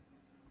bedtime.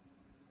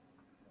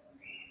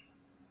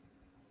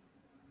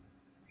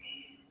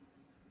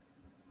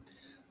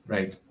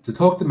 Right, to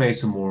talk to May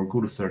some more,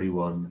 go to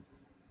 31.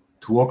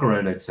 To walk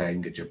around outside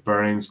and get your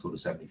bearings, go to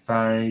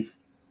 75.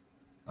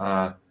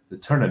 To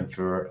turn in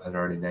for an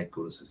early night,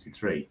 go to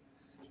 63.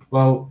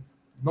 Well,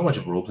 not much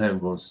of a role play. I'm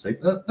going to sleep.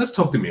 Let's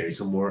talk to Mary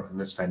some more and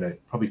let's find out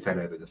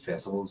about the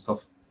festival and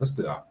stuff. Let's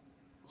do that.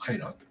 Why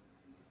not?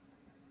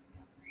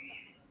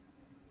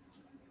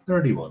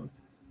 31.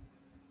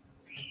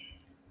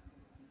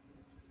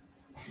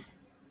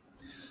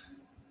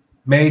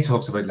 May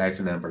talks about life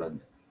in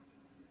Emberland.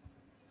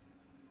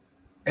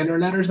 In her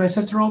letters, my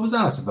sister always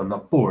asks if I'm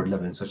not bored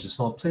living in such a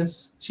small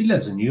place. She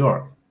lives in New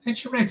York, and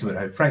she writes about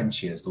how frightened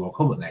she is to walk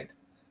home at night.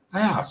 I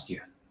asked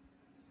you.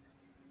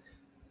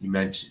 You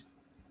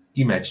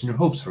mention your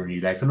hopes for a new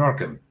life in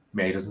Arkham.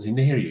 May doesn't seem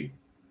to hear you.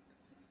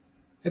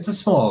 It's a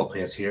small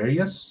place here,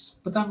 yes,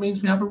 but that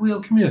means we have a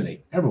real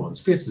community. Everyone's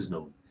face is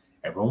known.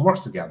 Everyone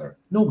works together.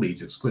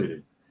 Nobody's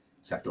excluded,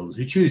 except those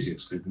who choose to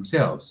exclude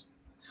themselves.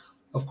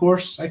 Of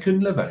course, I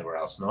couldn't live anywhere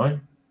else now.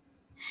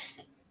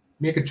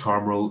 Make a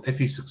charm roll.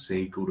 If you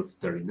succeed, go to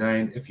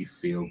 39. If you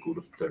fail, go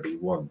to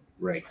 31.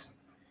 Right.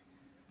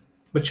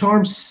 But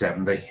charm's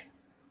 70.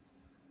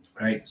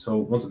 Right, so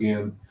once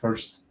again,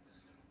 first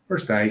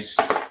dice.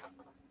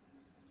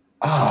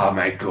 Oh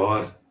my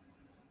god.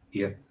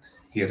 80.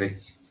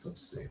 For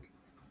sake.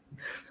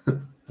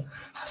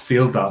 I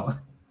failed that.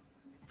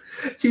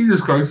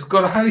 Jesus Christ,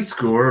 got a high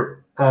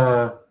score.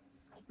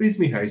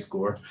 Reasonably high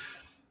score.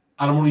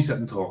 And I'm only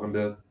sitting talking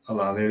to a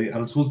landlady, and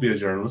I'm supposed to be a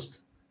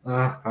journalist.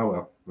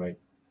 Well, right.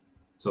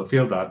 So I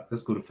failed that.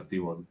 Let's go to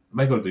 51. Am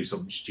I going to do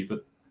something stupid?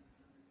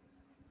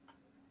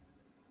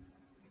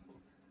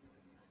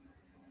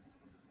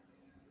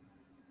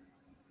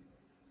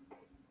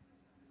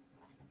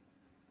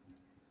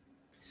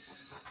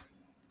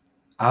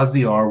 As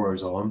the hour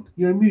wears on,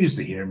 you're amused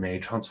to hear May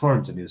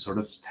transforms into a sort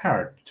of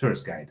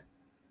tourist guide.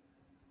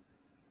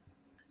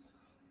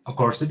 Of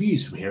course, the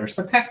views from here are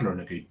spectacular on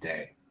a good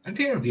day. A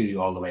clear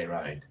view all the way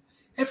around.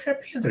 If you're a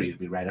painter, you'll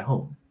be right at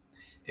home.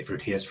 If your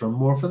taste from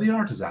more for the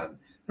artisan,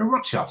 there are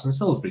workshops in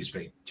Salisbury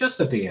Street, just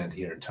at the end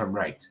here, and turn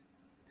right.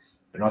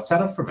 They're not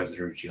set up for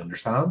visitors, you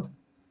understand,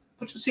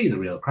 but to see the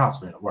real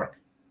craftsman at work,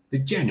 the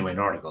genuine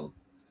article.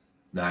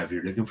 Now, if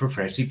you're looking for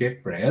freshly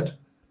baked bread,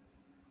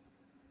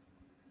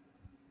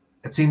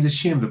 it seems a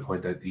shame to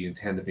point out that you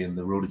intend to be on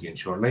the road again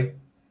shortly.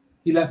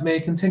 You let May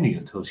continue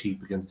until she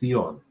begins to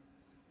yawn.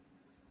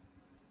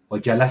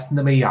 Would you listen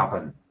to me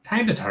yapping?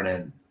 Time to turn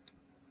in.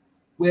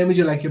 When would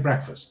you like your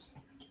breakfast?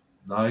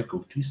 Now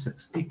go to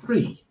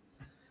 63.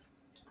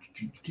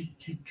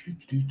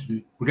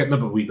 We're getting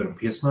up a wee bit of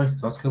pace now, so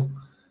that's cool.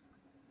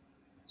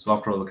 So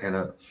after all the kind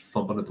of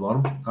thumping at the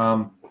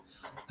bottom,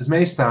 as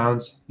May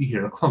stands, you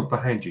hear a clunk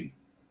behind you.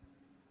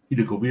 You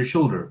look over your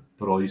shoulder,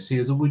 but all you see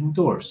is a wooden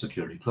door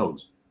securely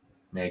closed.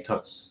 May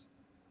tuts.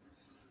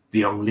 The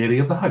young lady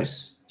of the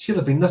house. She'll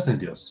have been listening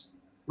to us.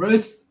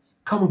 Ruth,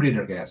 come and greet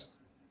our guest.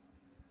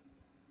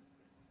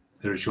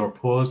 There's a short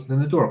pause, then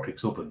the door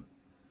creaks open.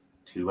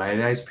 Two wide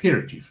eyes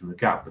peer at you from the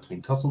gap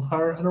between tousled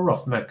hair and a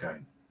rough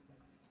nightgown.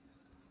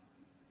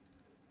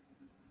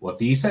 What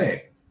do you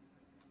say?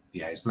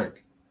 The eyes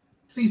blink.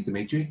 Pleased to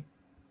meet you.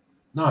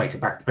 Now I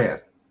get back to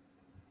bed.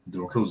 The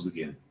door closes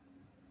again.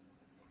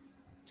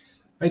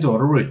 My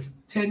daughter Ruth,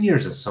 10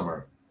 years this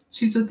summer.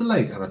 She's a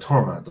delight and a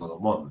torment all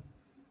in one.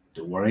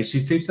 Don't worry,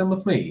 she sleeps in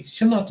with me.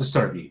 She'll not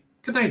disturb you.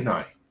 Good night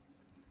now.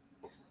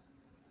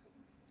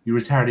 You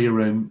retire to your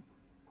room.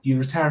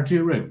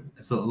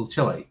 It's a little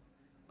chilly,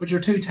 but you're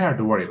too tired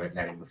to worry about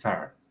lighting the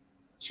fire.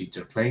 Sheets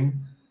are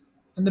clean,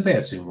 and the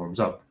bed soon warms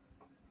up.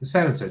 The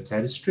silence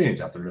outside is strange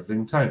after living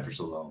in town for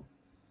so long,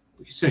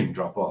 but you soon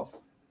drop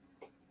off.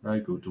 Now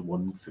go to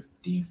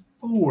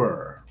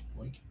 154.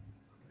 Wait.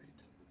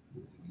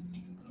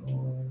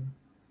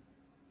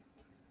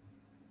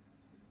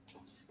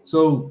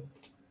 So,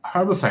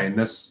 how do I find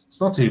this? It's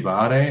not too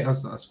bad, eh? I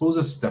suppose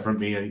it's different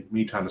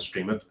me trying to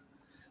stream it,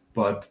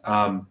 but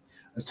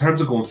in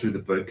terms of going through the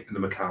book and the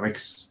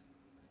mechanics,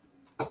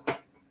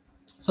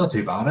 it's not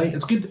too bad, eh?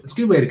 It's good. It's a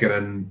good way to get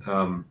in,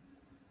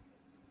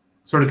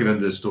 sort of get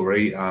into the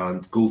story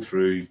and go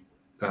through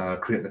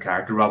creating the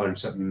character rather than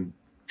sitting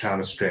trying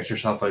to stretch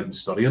yourself out and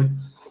studying.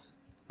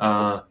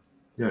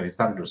 It's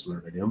better just to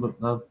learn video, but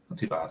no, not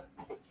too bad.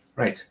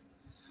 Right,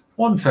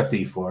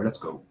 154. Let's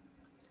go.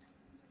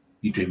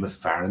 You dream of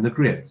fire in the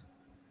grate.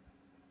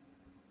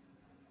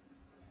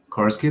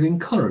 Coruscating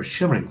colours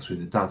shimmering through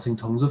the dancing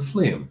tongues of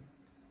flame.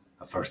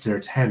 At first they're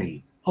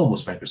tiny,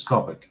 almost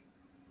microscopic.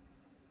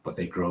 But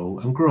they grow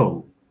and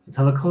grow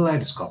until a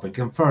kaleidoscopic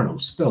inferno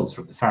spills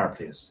from the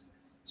fireplace,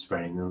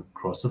 spreading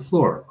across the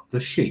floor of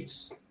the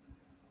sheets.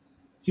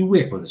 You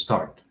wake with a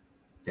start.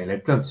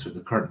 Daylight glints through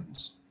the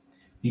curtains.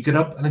 You get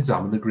up and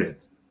examine the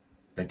grate,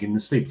 blinking the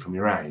sleep from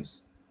your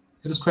eyes.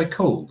 It is quite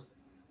cold.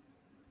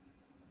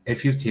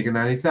 If you've taken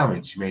any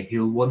damage, you may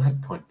heal 1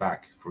 hit point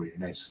back for your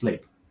night's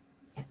sleep.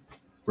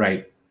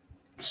 Right.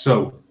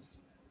 So,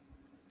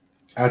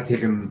 I've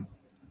taken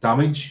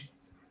damage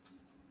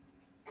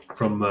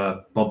from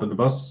bumping the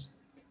bus.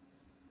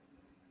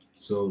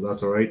 So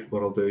that's alright.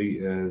 What I'll do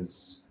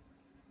is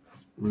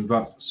move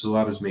up. So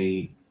that is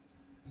me.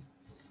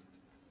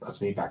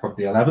 That's me back up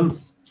to 11.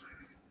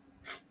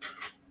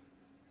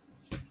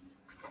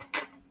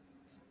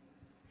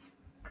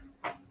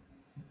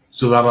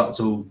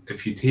 So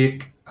if you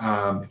take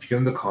if you get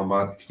into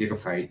combat, if you take a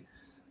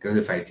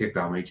fight, take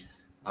damage.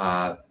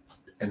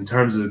 In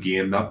terms of the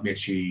game, that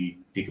makes you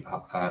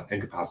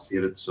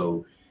incapacitated. So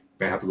you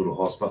may have to go to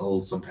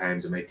hospital.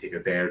 Sometimes it might take a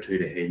day or two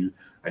to heal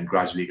and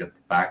gradually get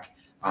back.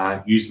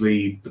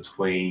 Usually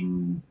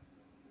between,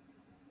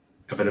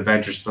 if an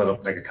adventure split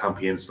up, like a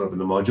campaign split up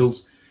into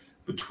modules,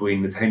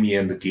 between the time you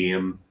end the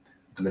game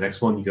and the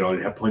next one, you get all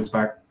your hit points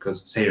back.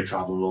 Because say you're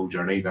traveling a long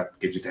journey, that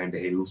gives you time to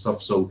heal and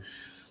stuff. So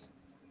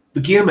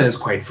The game is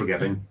quite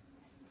forgiving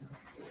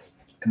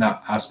in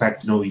that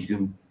aspect. You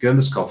can get in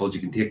the scuffles,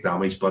 you can take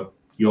damage, but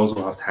you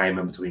also have time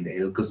in between the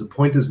heal, because the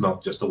point is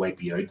not just to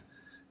wipe you out.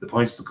 The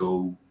point is to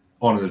go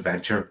on an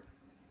adventure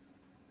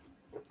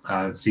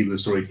and see where the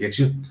story takes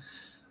you.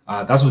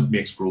 That's what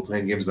makes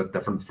role-playing games a bit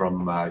different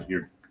from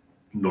your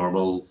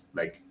normal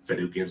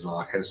video games and all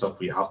that kind of stuff,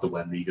 where you have to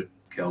win or you get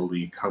killed or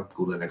you can't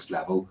go to the next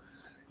level.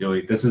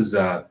 This is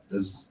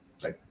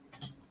like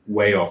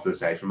way off to the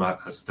side from that.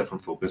 It's a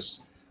different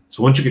focus.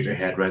 So once you get your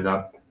head around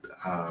that,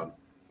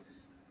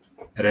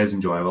 it is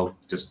enjoyable,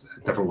 just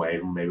a different way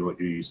from maybe what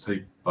you're used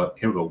to. But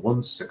here we go,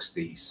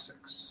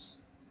 166.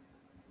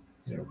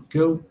 There we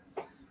go.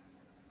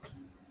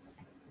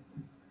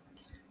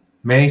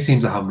 May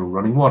seems to have no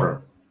running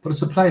water, but it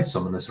supplies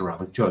some in a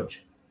ceramic jug.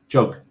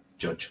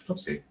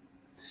 Flipsy.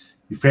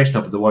 You freshen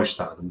up at the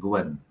washstand and go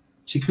in.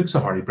 She cooks a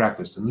hearty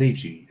breakfast and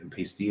leaves you in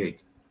peace to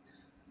eat.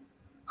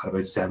 At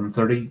about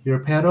 7:30,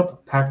 you're paired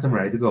up, packed and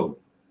ready to go.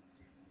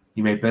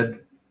 You may bid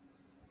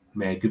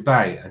May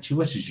goodbye, and she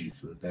wishes you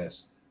for the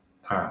best.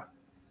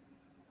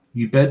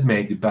 You bid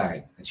May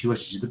goodbye, and she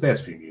wishes you the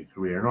best for your new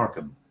career in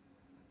Arkham.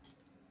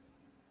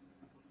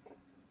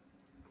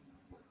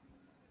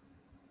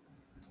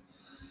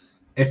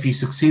 If you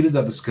succeeded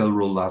at the skill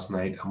roll last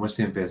night and wish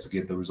to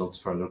investigate the results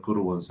further, go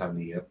to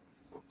 178.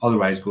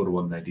 Otherwise, go to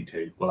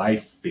 192. Well, I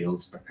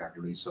failed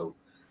spectacularly, so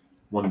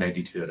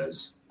 192 it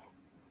is.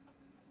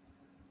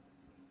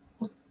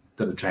 What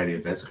did I try to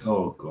investigate?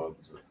 Oh, God.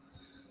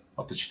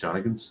 Up the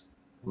shenanigans.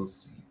 We'll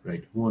see.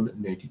 Right,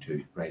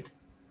 192. Right.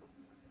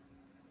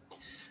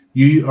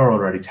 You are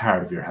already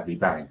tired of your heavy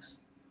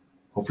bags.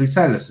 Hopefully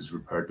Silas has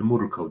repaired the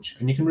motor coach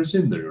and you can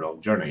resume your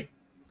long journey.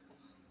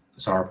 A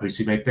sour puss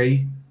he might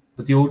be,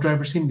 but the old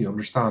driver seemed to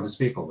understand his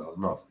vehicle well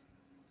enough.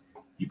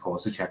 You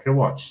pause to check your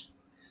watch.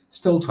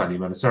 Still 20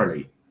 minutes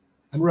early,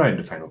 and round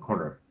the final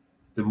corner,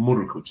 the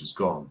motor coach is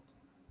gone.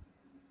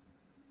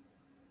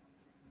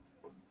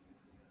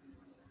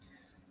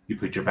 You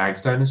put your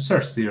bags down and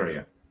search the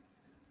area,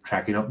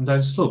 tracking up and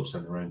down slopes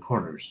and around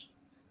corners.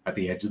 At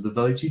the edge of the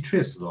village, you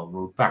trace the long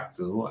road back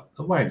to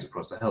the winds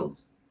across the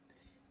hills.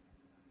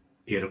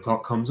 8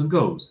 o'clock comes and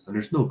goes, and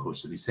there's no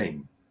coach to be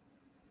seen.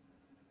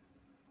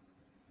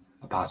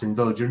 A passing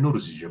villager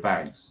notices your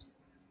bags.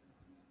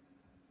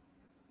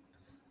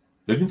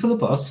 Looking for the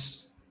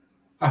bus?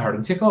 I heard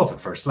him take off at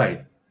first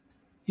light.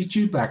 He's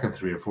due back in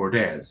 3 or 4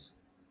 days.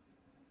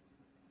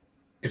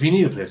 If you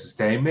need a place to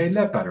stay, May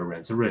Ledbetter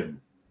rents a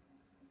room.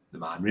 The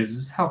man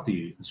raises his hat to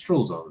you and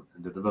strolls on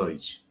into the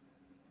village.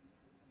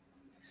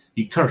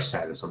 You curse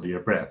Silas under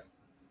your breath.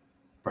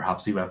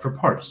 Perhaps he went for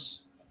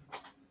parts.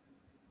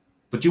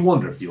 But you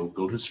wonder if you'll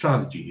go to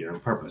strategy here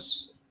on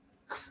purpose.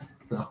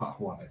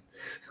 Why?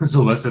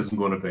 So this isn't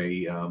going to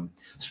be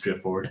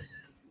straightforward.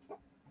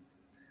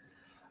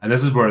 And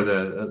this is where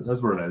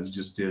it is.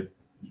 Just you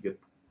get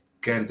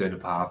guided down the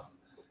path.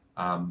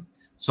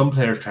 Some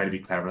players try to be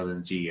cleverer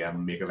than GM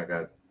and make it like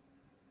a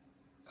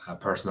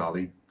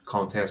personality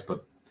contest,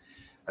 but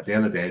at the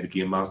end of the day, the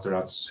game master,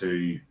 that's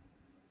who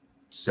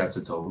sets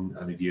the tone.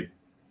 And if you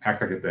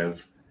act like a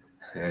dev,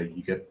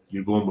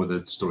 you're going where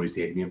the story's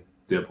taking you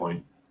to a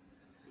point.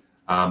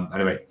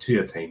 Anyway,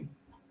 218.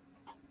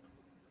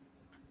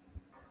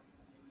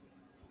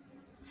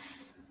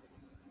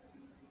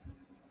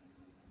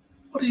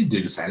 What did you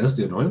do to Silas?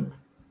 Do you know him?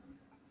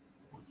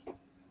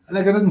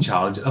 I didn't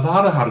challenge it. If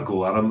I had a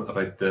go at him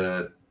about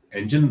the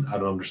engine, I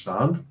don't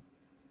understand.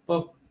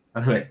 But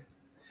anyway,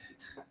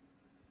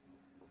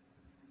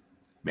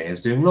 May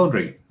is doing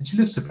laundry, and she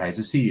looks surprised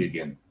to see you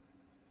again.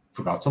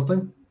 Forgot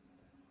something?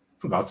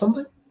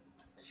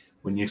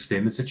 When you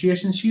explain the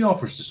situation, she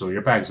offers to stow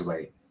your bags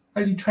away,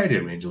 while you try to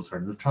arrange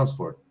alternative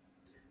transport.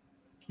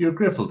 You're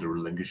grateful to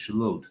relinquish the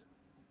load.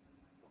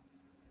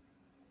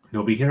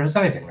 Nobody here has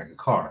anything like a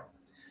car.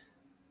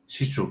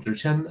 She strokes her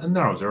chin and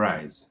narrows her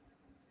eyes.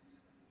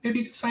 Maybe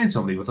you could find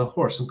somebody with a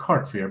horse and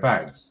cart for your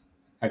bags.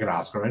 I could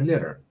ask around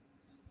later.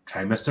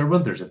 Try Mr.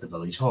 Winters at the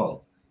village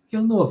hall.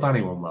 He'll know if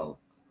anyone will.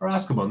 Or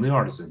ask among the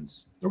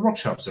artisans. The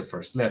workshops are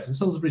first left in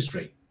Salisbury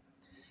Street.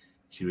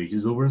 She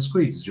reaches over and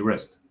squeezes your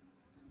wrist.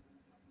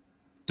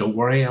 Don't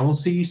worry, I won't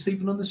see you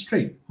sleeping on the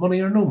street, money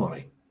or no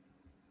money.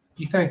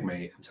 You thank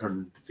me and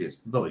turn to face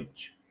the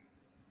village.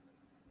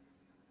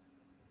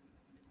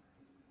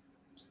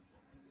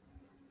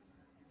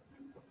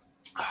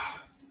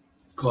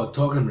 God,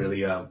 talking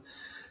really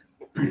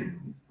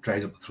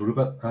dries up the throat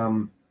a bit.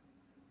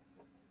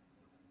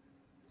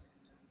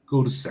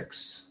 Go to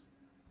 6.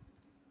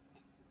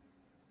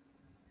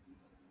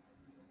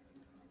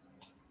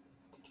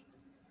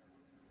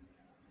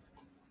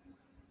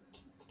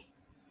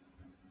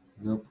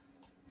 Nope.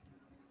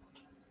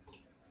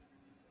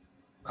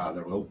 There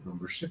we go.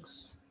 Number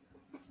 6.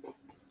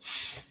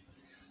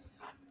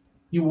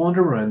 You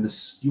wander the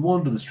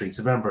streets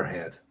of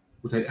Emberhead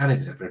without any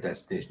particular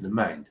destination in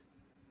mind.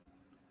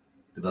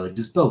 The village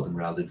is built in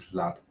relatively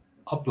flat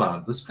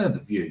upland with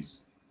splendid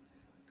views.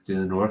 To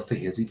the north, the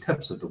hazy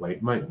tips of the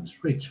White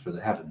Mountains reach for the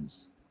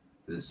heavens.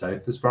 To the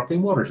south, the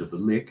sparkling waters of the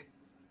lake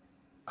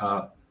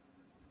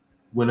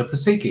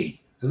Winnipesaukee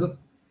Is it?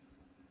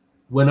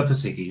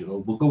 Winnipesaukee.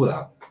 We'll go with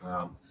that.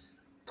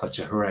 Touch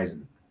a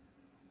horizon.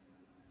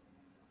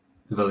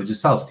 The village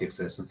itself takes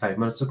less than 5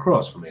 minutes to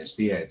cross from edge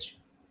to edge.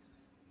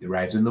 He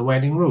arrives in the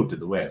winding road to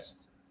the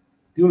west.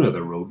 The only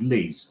other road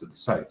leads to the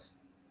south.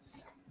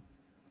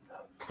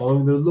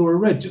 Following the lower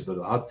ridge of the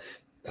lad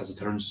as it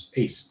turns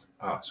east.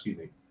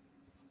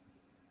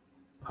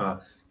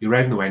 You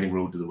arrive in the winding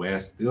road to the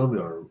west. The only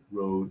other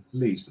road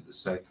leads to the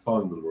south,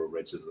 following the lower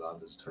ridge of the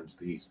land as it turns to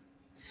the east.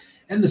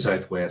 In the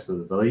southwest of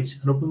the village,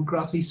 an open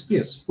grassy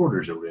space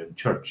borders a ruined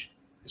church,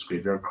 its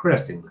graveyard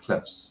cresting the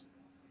cliffs.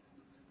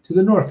 To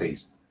the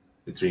northeast,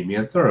 the three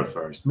main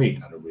thoroughfares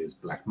meet at a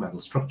raised black metal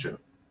structure,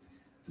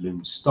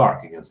 loomed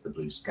stark against the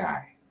blue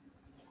sky.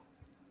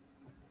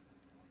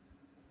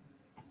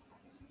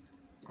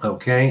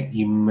 Okay,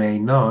 you may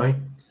now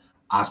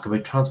ask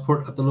about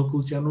transport at the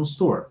local general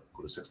store,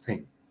 go to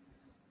 16.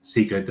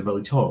 Seek out the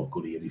village hall,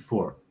 go to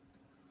 84.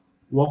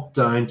 Walk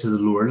down to the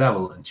lower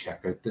level and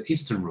check out the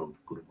eastern road,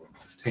 go to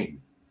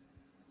 115.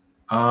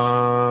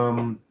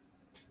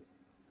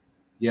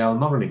 Yeah, I'm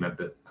not really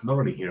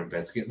here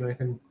investigating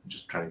anything. I'm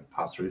just trying to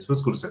pass through. So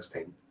let's go to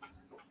 16.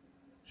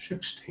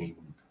 16.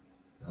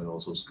 And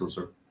also it's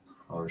closer.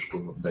 Or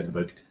scrolling up and down the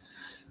book.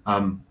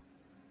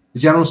 The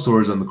general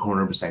store is on the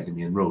corner beside the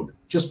main road,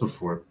 just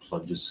before it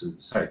plunges to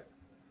the south.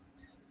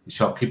 The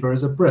shopkeeper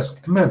is a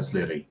brisk, immense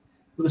lady,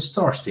 with a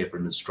starched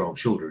apron and strong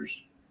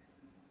shoulders.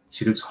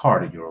 She looks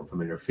hard at your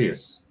unfamiliar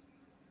face.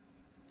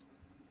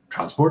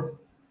 Transport?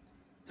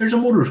 There's a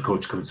motor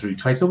coach coming through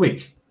twice a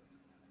week.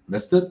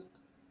 Missed it?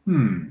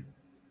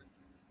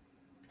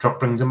 Truck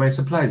brings in my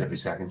supplies every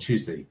second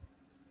Tuesday,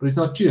 but he's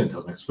not due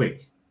until next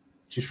week.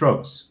 She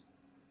shrugs.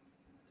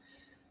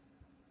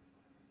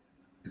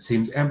 It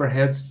seems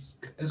Emberhead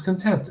is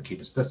content to keep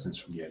his distance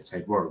from the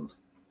outside world.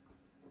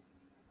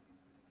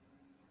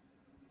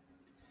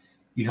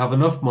 You have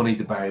enough money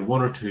to buy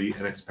one or two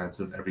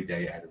inexpensive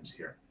everyday items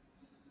here.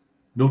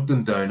 Note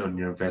them down on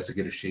your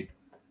investigator sheet.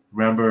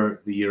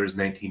 Remember, the year is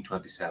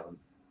 1927.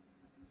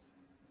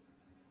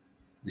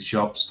 The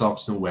shop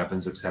stocks no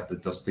weapons except the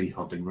dusty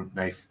hunting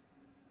knife,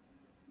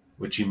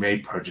 which you may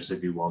purchase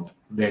if you want.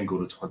 Then go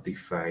to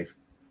 25.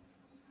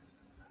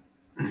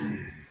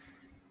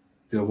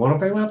 Do I want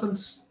to buy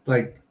weapons?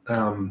 At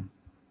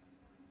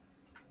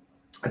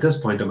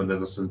this point, I'm an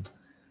innocent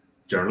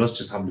journalist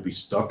just having to be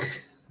stuck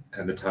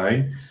in the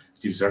town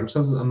due to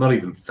circumstances. I'm not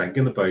even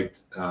thinking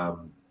about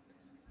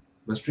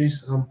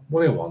mysteries.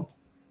 What do I want?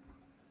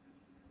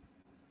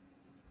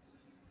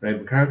 Right,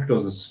 my character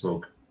doesn't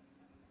smoke,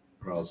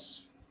 or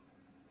else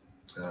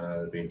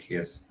it'd be in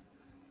case.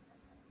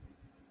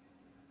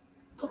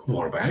 Don't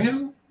want to buy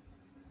him.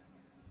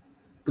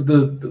 But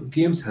the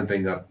game's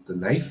hinting at the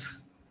knife.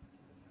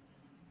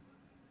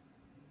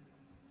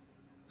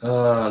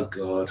 Oh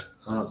god.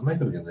 Am I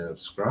going to get a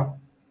scrap?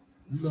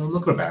 No, I'm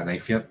not going to buy a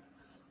knife yet.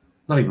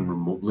 Not even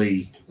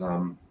remotely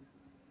in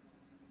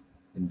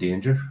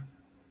danger.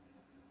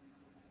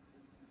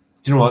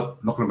 Do you know what?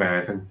 I'm not going to buy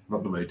anything. Not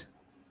in the mood.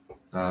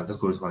 Let's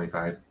go to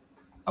 25.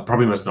 I'll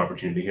probably miss an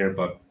opportunity here,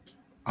 but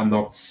I'm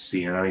not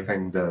seeing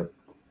anything to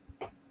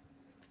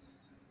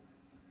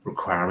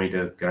require me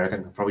to get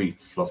anything. I'm probably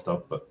fluffed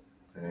up, but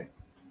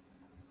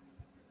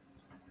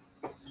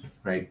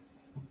right.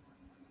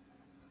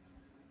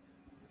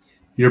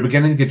 You're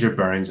beginning to get your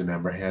bearings in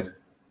Emberhead.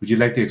 Would you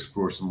like to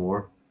explore some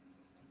more?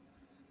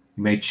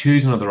 You may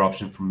choose another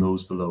option from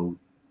those below.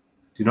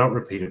 Do not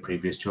repeat a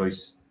previous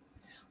choice.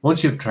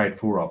 Once you've tried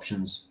 4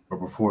 options, or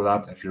before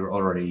that, if you're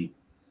ready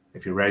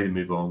to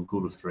move on,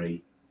 go to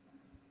 3.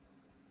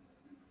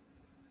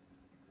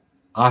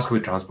 Ask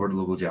about transport at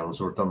local general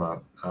store. Done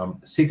that.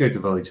 Seek out the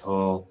village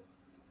hall.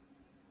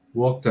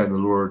 Walk down the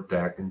lower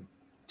deck and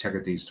check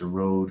out the eastern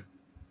road.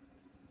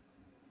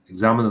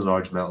 Examine the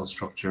large metal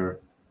structure.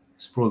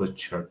 Explore the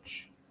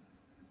church.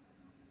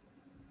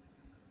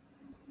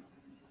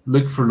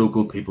 Look for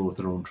local people with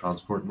their own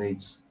transport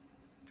needs.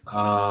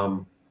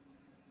 Let's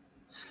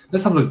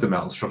have a look at the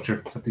metal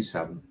structure.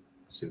 57.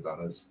 See what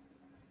that is.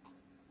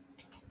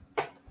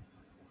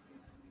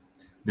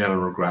 Then I'll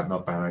regret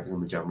not buying anything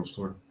in the general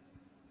store.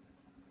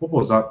 What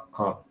was that?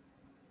 God,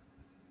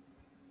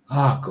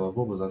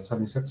 what was that?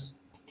 76?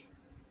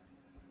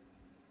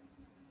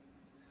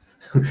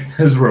 This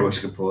is where I wish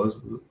I could pause.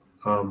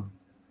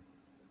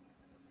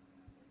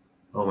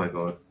 Oh my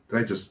god. Did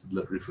I just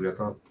literally forget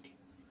that?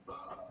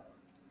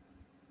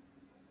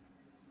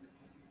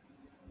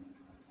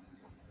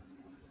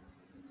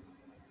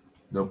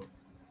 Nope.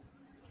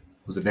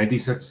 Was it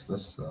 96?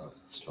 Let's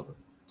stop it.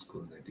 Let's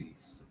go to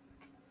 90s.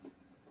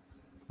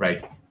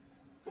 Right.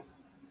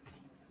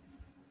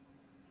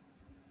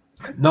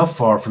 Not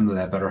far from the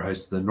Ledbetter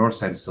House to the north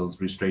side of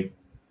Salisbury Street,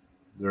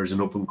 there is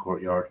an open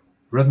courtyard.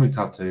 The rhythmic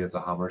tattoo of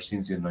the hammer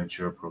seems to announce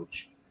your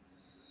approach.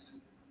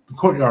 The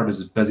courtyard is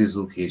the busiest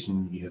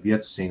location you have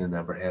yet seen in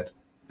Emberhead.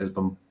 It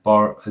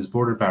is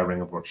bordered by a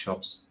ring of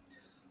workshops.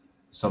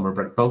 Some are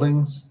brick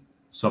buildings,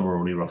 some are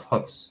only rough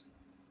huts.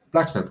 The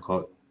blacksmith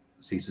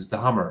ceases to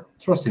hammer,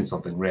 thrusting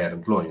something red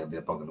and glowing into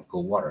a bucket of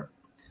cold water.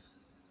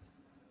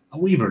 A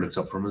weaver looks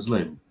up from his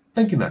loom.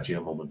 thinking at you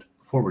a moment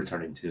before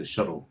returning to his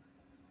shuttle.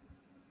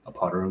 A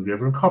potter,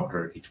 engraver, and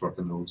carpenter each work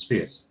in their own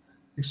space,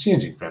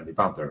 exchanging friendly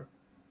banter.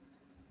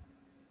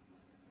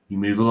 You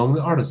move along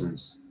the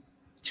artisans,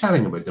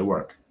 chatting about their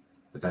work.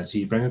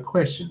 Eventually, you bring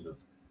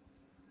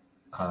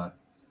uh,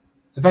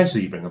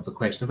 Eventually, you bring up the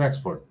question of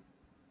export.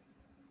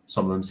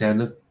 Some of them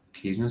send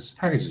occasional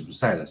packages with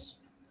Silas.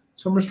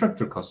 Some restrict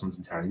their customs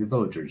entirely to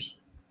villagers.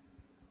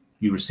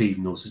 You receive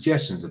no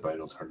suggestions about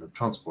alternative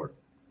transport.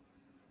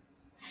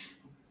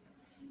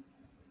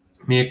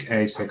 Make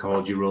a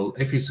psychology roll.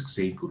 If you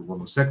succeed, go to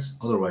 106.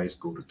 Otherwise,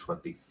 go to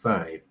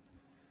 25.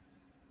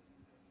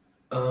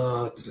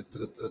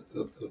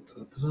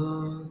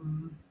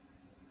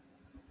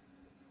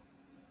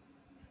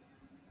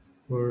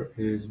 Where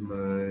is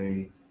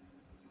my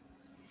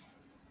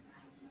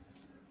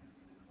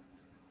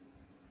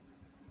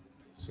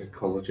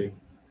psychology?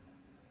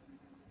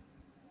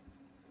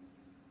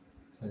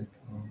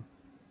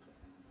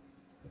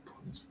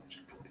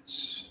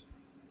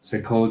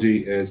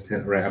 Psychology is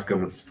 10. Right, I've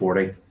given it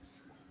 40.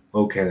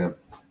 Okay then.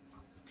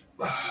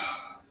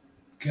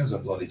 Gives a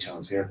bloody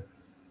chance here.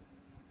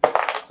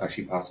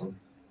 Actually passing.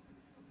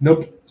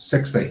 Nope,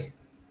 60.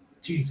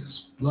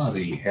 Jesus,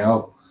 bloody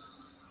hell.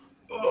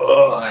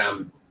 Oh, I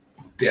am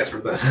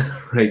desperate for this.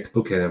 Right,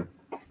 okay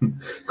then.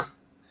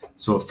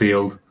 So it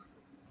failed.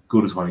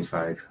 Go to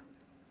 25.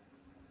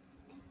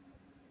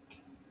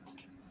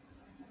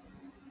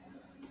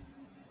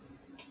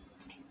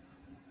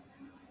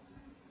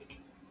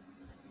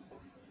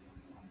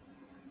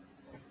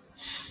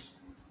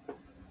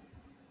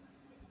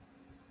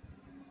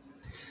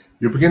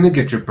 You're beginning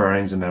to get your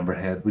bearings in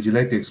Emberhead. Would you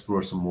like to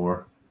explore some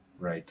more?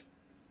 Right.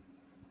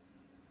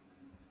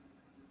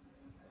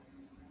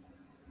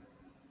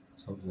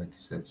 Something like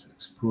 96.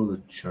 Explore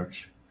the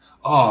church.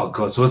 Oh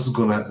god, so this is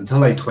gonna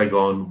until I twig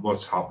on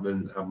what's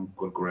happening, I'm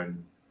gonna go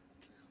around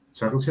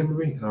circles here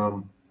maybe.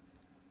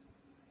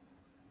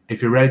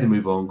 If you're ready to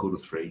move on, go to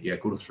 3. Yeah,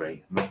 go to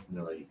 3. I'm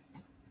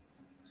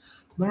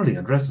not really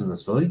interested in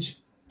this village.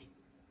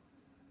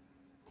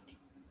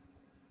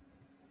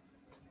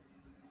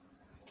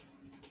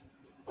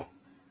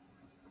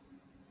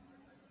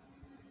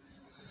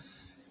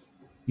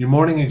 Your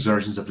morning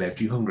exertions have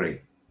left you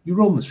hungry. You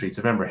roam the streets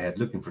of Emberhead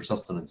looking for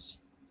sustenance.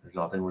 There's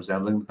nothing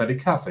resembling the busy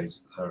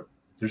cafes, or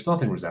there's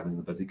nothing resembling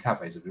the busy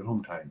cafes of your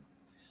hometown,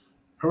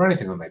 or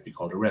anything that might be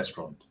called a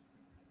restaurant.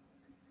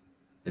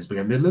 It's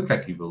beginning to look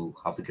like you will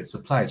have to get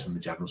supplies from the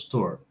general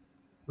store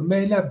when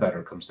May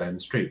Ledbetter comes down the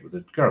street with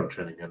a girl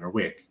trailing in her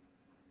wake.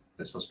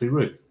 This must be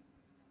Ruth.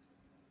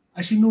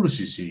 As she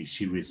notices you,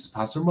 she races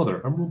past her mother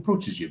and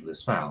approaches you with a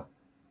smile.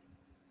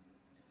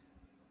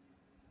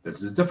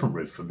 This is a different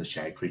Ruth from the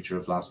shy creature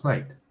of last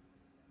night.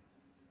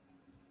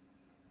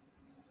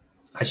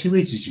 As she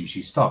reaches you,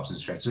 she stops and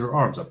stretches her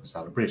arms up in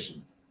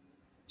celebration.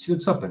 She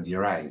looks up into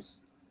your eyes.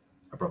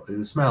 Abruptly,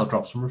 the smile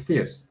drops from her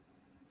face,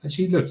 and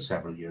she looks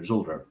several years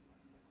older.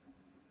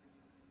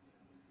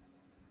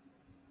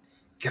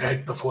 Get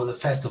out before the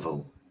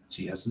festival,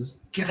 she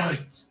hisses. Get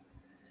out!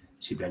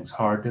 She blinks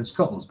hard and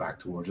scuttles back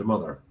towards her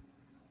mother.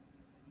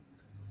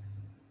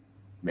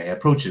 May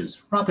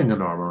approaches, wrapping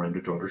an arm around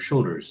her daughter's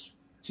shoulders.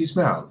 She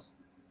smiles.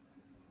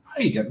 How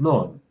are you getting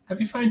on?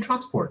 Have you found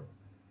transport?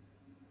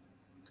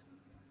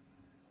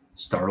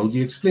 Startled,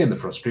 you explain the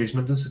frustration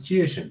of the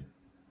situation.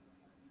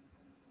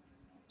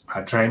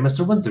 I try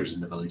Mr. Winters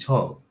in the village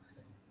hall.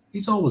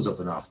 He's always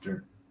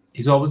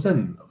He's always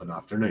in of an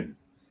afternoon.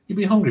 You'll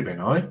be hungry by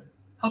now.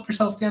 Help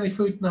yourself to any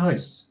food in the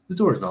house. The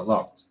door's not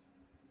locked.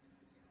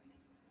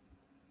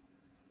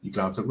 You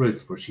glance at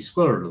Ruth, where she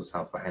squirreled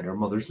herself behind her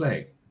mother's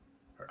leg.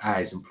 Her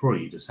eyes implore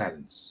you to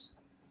silence.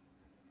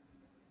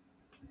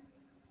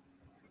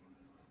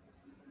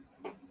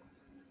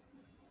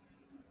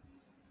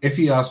 If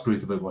you ask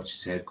Ruth about what she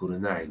said, go to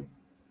 9.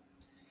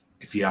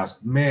 If you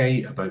ask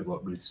May about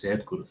what Ruth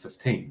said, go to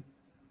 15.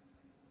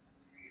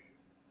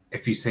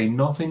 If you say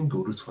nothing,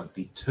 go to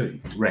 22.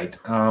 Right.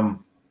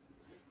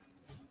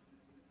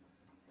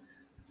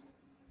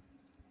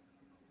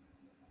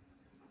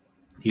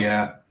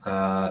 Yeah.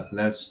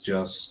 Let's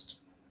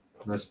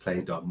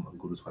play dumb and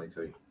go to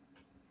 22.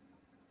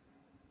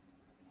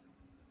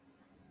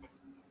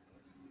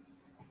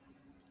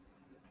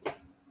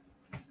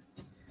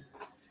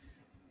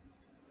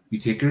 You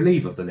take your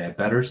leave of the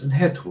Ledbetters and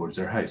head towards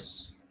their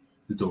house.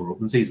 The door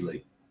opens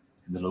easily.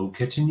 In the low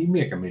kitchen, you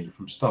make a meal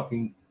from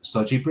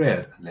stodgy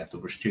bread and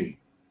leftover stew.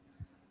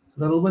 A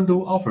little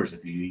window offers a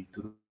view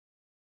to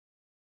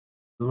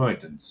the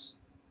mountains.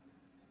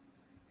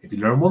 If you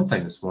learn one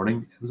thing this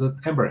morning, it was that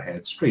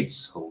Emberhead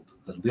streets hold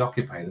little to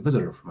occupy the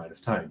visitor from out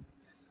of town.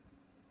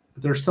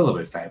 But there are still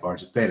about 5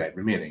 hours of daylight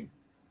remaining.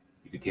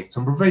 You could take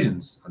some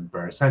provisions and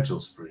bare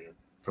essentials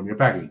from your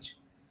baggage.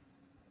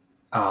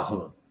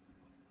 Hold on.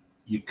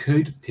 You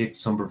could take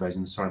some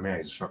provisions. Sorry, my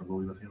eyes are starting to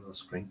go up here on the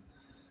screen.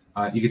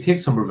 You could take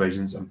some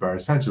provisions and bare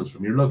essentials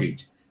from your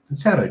luggage and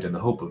set out in the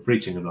hope of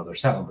reaching another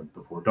settlement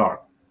before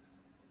dark.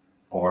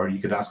 Or you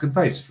could ask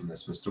advice from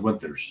this Mr.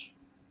 Winters.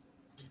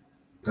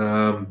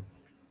 I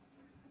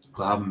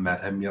haven't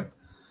met him yet.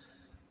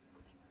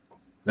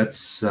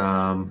 Let's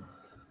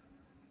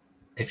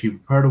if you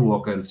prepare to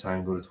walk out of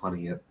town, go to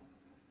 28.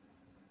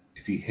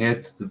 If you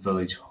head to the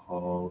village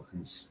hall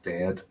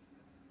instead,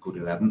 go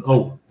to 11.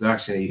 Oh, they're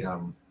actually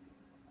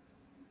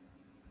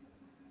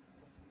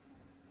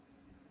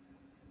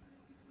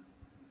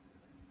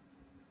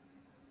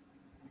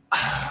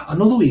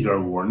another wee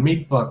girl warned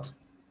me, but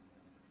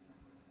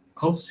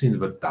also seems a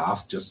bit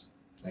daft. Just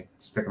like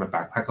sticking a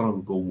backpack on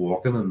and go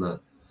walking in the.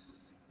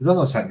 Is that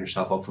not setting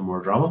yourself up for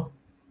more drama?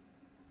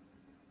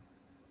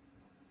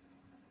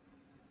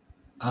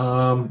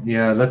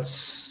 Yeah,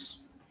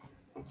 let's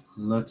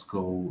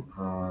go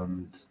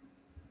and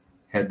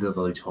head to the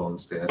village hall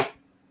instead.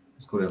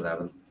 Let's go to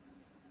 11.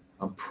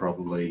 I'll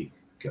probably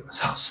get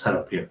myself set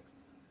up here.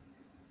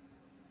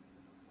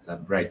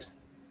 Right.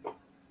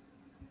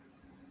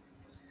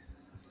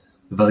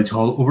 The village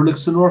hall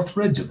overlooks the north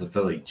ridge of the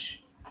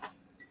village.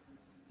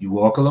 You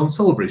walk along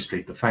Silbury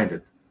Street to find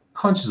it,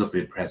 conscious of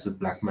the impressive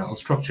black metal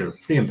structure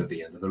framed at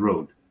the end of the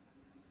road.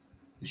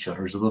 The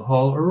shutters of the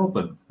hall are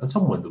open and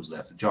some windows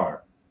left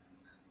ajar.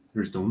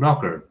 There is no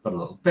knocker, but a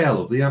little bell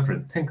over the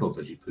entrance tinkles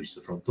as you push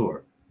the front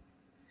door.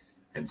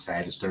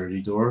 Inside a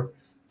sturdy door,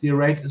 to your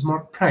right is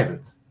marked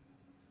private.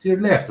 To your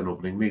left, an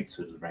opening leads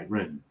through the right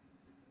room.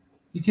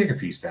 You take a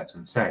few steps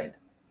inside.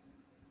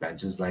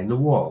 Benches line the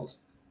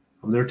walls,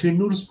 and there are two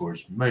notice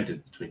boards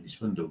mounted between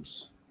each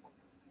windows.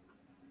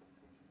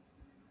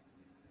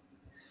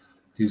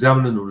 To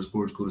examine the notice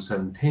boards, go to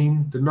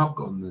 17. To knock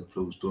on the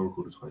closed door,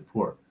 go to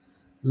 24.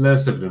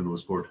 Let's look at the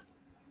notice board.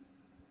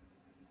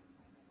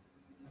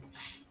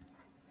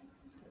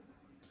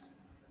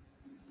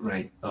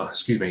 Right. Oh,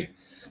 excuse me.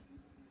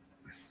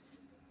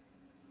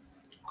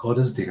 God,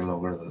 this is taking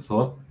longer than I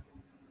thought.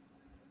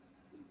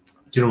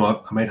 Do you know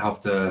what? I might have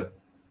to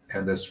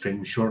end this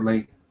stream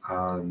shortly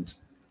and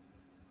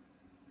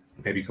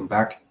maybe come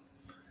back.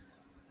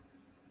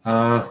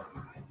 The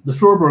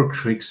floorboard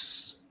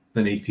creaks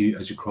beneath you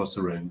as you cross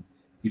the room.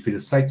 You feel a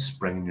slight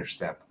spring in your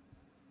step.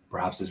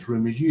 Perhaps this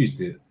room is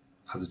used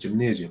as a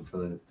gymnasium for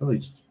the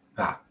village.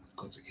 Yeah,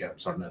 I'm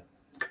starting to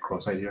get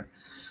cross-eyed here.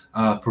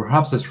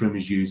 Perhaps this room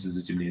is used as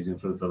a gymnasium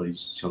for the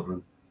village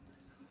children.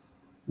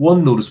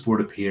 One notice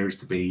board appears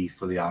to be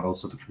for the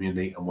adults of the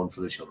community and one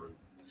for the children.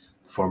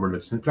 The former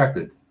looks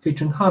neglected,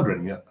 featuring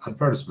handwritten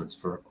advertisements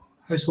for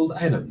household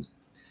items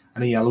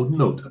and a yellowed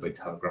note about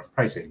telegraph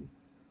pricing.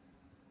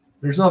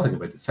 There's nothing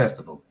about the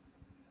festival.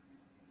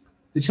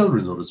 The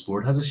children's notice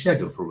board has a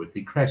schedule for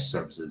weekly creche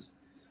services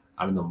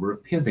and a number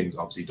of paintings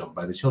obviously done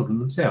by the children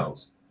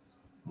themselves.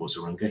 Most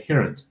are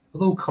incoherent,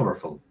 although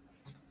colourful.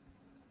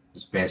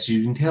 As best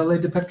you can tell, they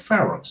depict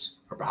fireworks,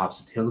 or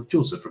perhaps the tale of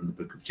Joseph from the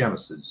book of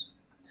Genesis.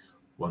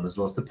 One has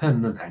lost a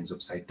pin and hangs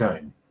upside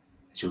down.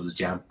 It shows a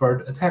giant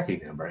bird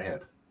attacking him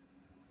overhead.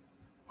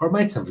 Or it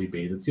might simply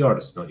be that the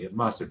artist not yet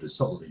mastered the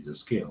subtleties of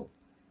scale.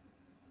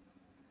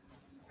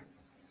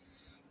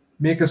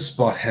 Make a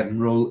spot hidden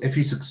roll. If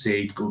you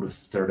succeed, go to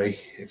 30.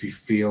 If you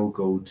fail,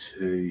 go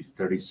to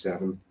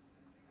 37.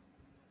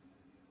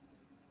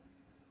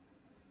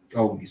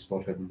 Oh, you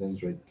spot hidden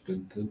things, right?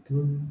 Dun, dun,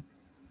 dun.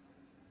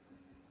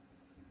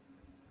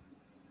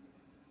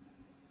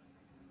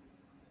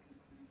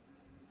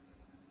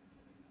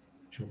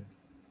 Sure.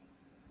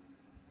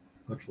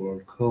 Natural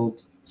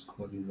cult.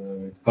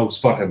 Oh,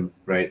 spot hidden,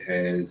 right,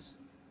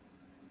 is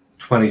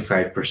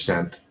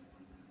 25%.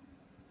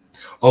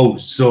 Oh,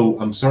 so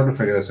I'm starting to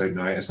figure this out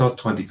now. It's not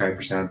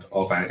 25%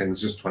 of anything,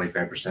 it's just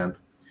 25%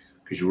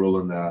 because you're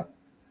rolling the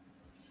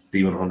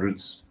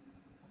D100s.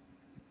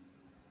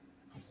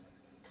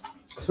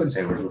 That's what I'm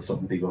saying. We're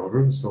flipping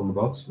D100. It's still in the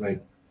box,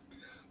 right?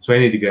 So I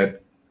need to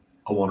get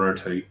a 1 or a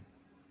 2,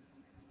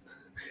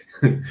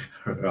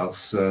 or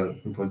else no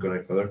point going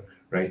out further,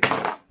 right?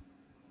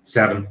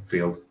 7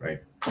 failed,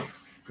 right?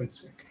 For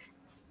sake.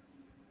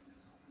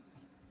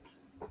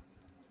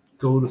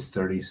 Go to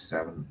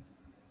 37.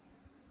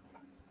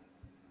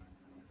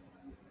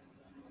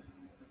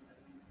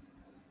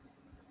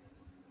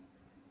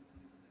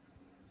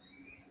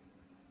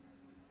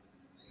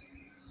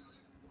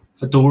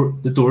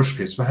 The door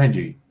scrapes behind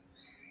you.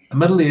 A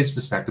middle-aged,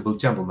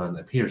 bespectacled gentleman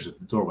appears at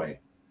the doorway.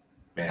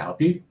 May I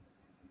help you?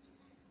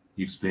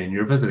 You explain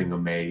you're visiting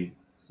on May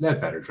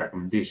Ledbetter's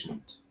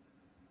recommendations.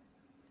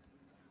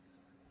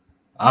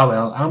 Ah,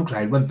 well, I'm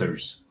Clyde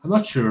Winters. I'm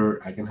not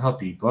sure I can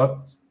help you,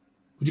 but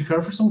would you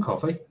care for some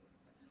coffee?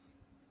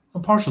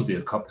 I'm partial to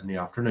a cup in the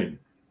afternoon.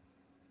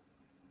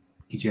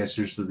 He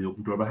gestures to the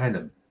open door behind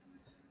him.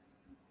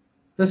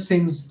 This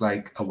seems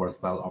like a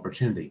worthwhile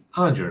opportunity,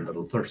 and you're a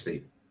little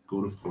thirsty.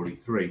 Go to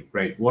 43.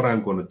 Right, what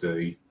I'm going to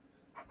do,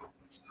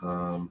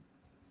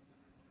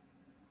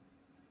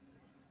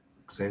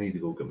 because I need to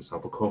go get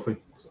myself a coffee.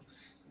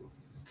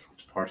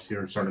 Parts here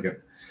and starting to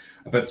get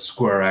a bit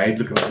square-eyed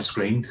looking at the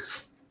screen,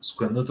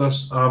 squinting at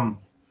us.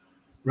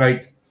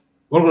 Right,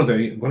 what I'm going to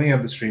do, I'm going to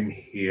end the stream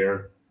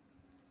here,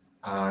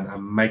 and I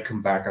might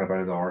come back in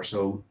about an hour or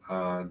so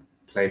and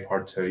play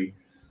part 2.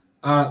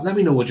 Let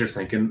me know what you're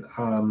thinking.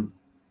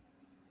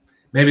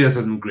 Maybe this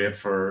isn't great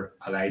for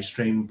a live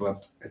stream,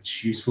 but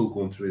it's useful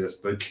going through this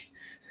book,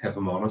 if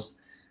I'm honest.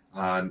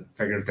 and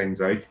figuring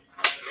things out.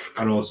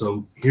 And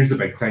also, here's the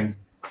big thing: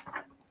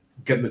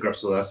 getting the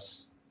grips with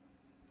this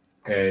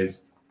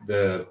is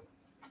the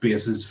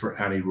basis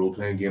for any role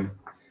playing game.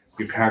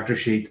 Your character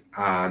sheet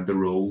and the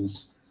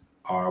roles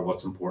are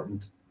what's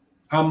important.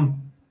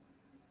 Um,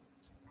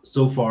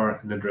 so far,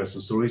 an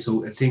interesting story.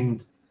 So it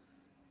seemed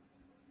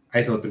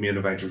I thought the main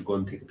adventure was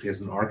going to take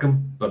place in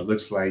Arkham, but it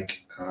looks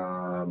like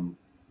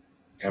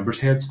Ember's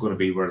Head's going to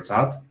be where it's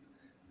at.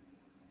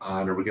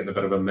 And are we getting a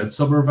bit of a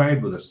midsummer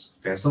vibe with this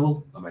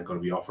festival? Am I going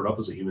to be offered up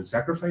as a human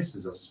sacrifice?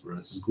 Is this where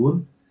this is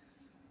going?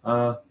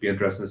 Be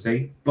interesting to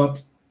see.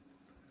 But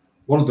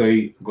what I'll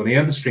do, I'm going to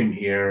end the stream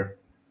here.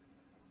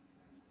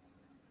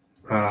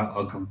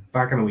 I'll come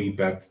back in a wee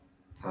bit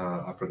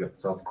after I get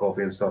myself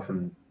coffee and stuff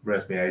and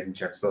rest my eyes and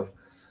check stuff.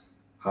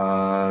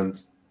 And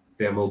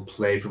then we'll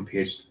play from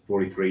page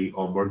 43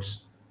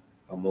 onwards.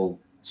 And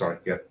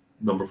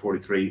number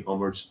 43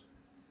 onwards.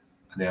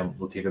 And then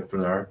we'll take it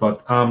from there.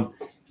 But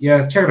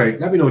yeah, check it out.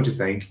 Let me know what you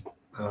think.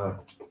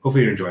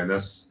 Hopefully you're enjoying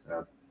this.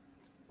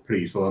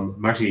 Pretty useful.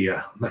 I'm actually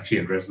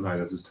interested in how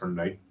this is turned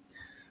out.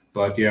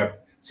 But yeah,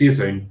 see you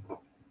soon.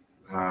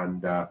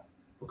 And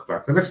we'll come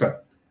back for the next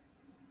bit.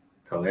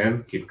 Till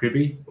then, keep it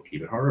creepy,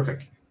 keep it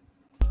horrific.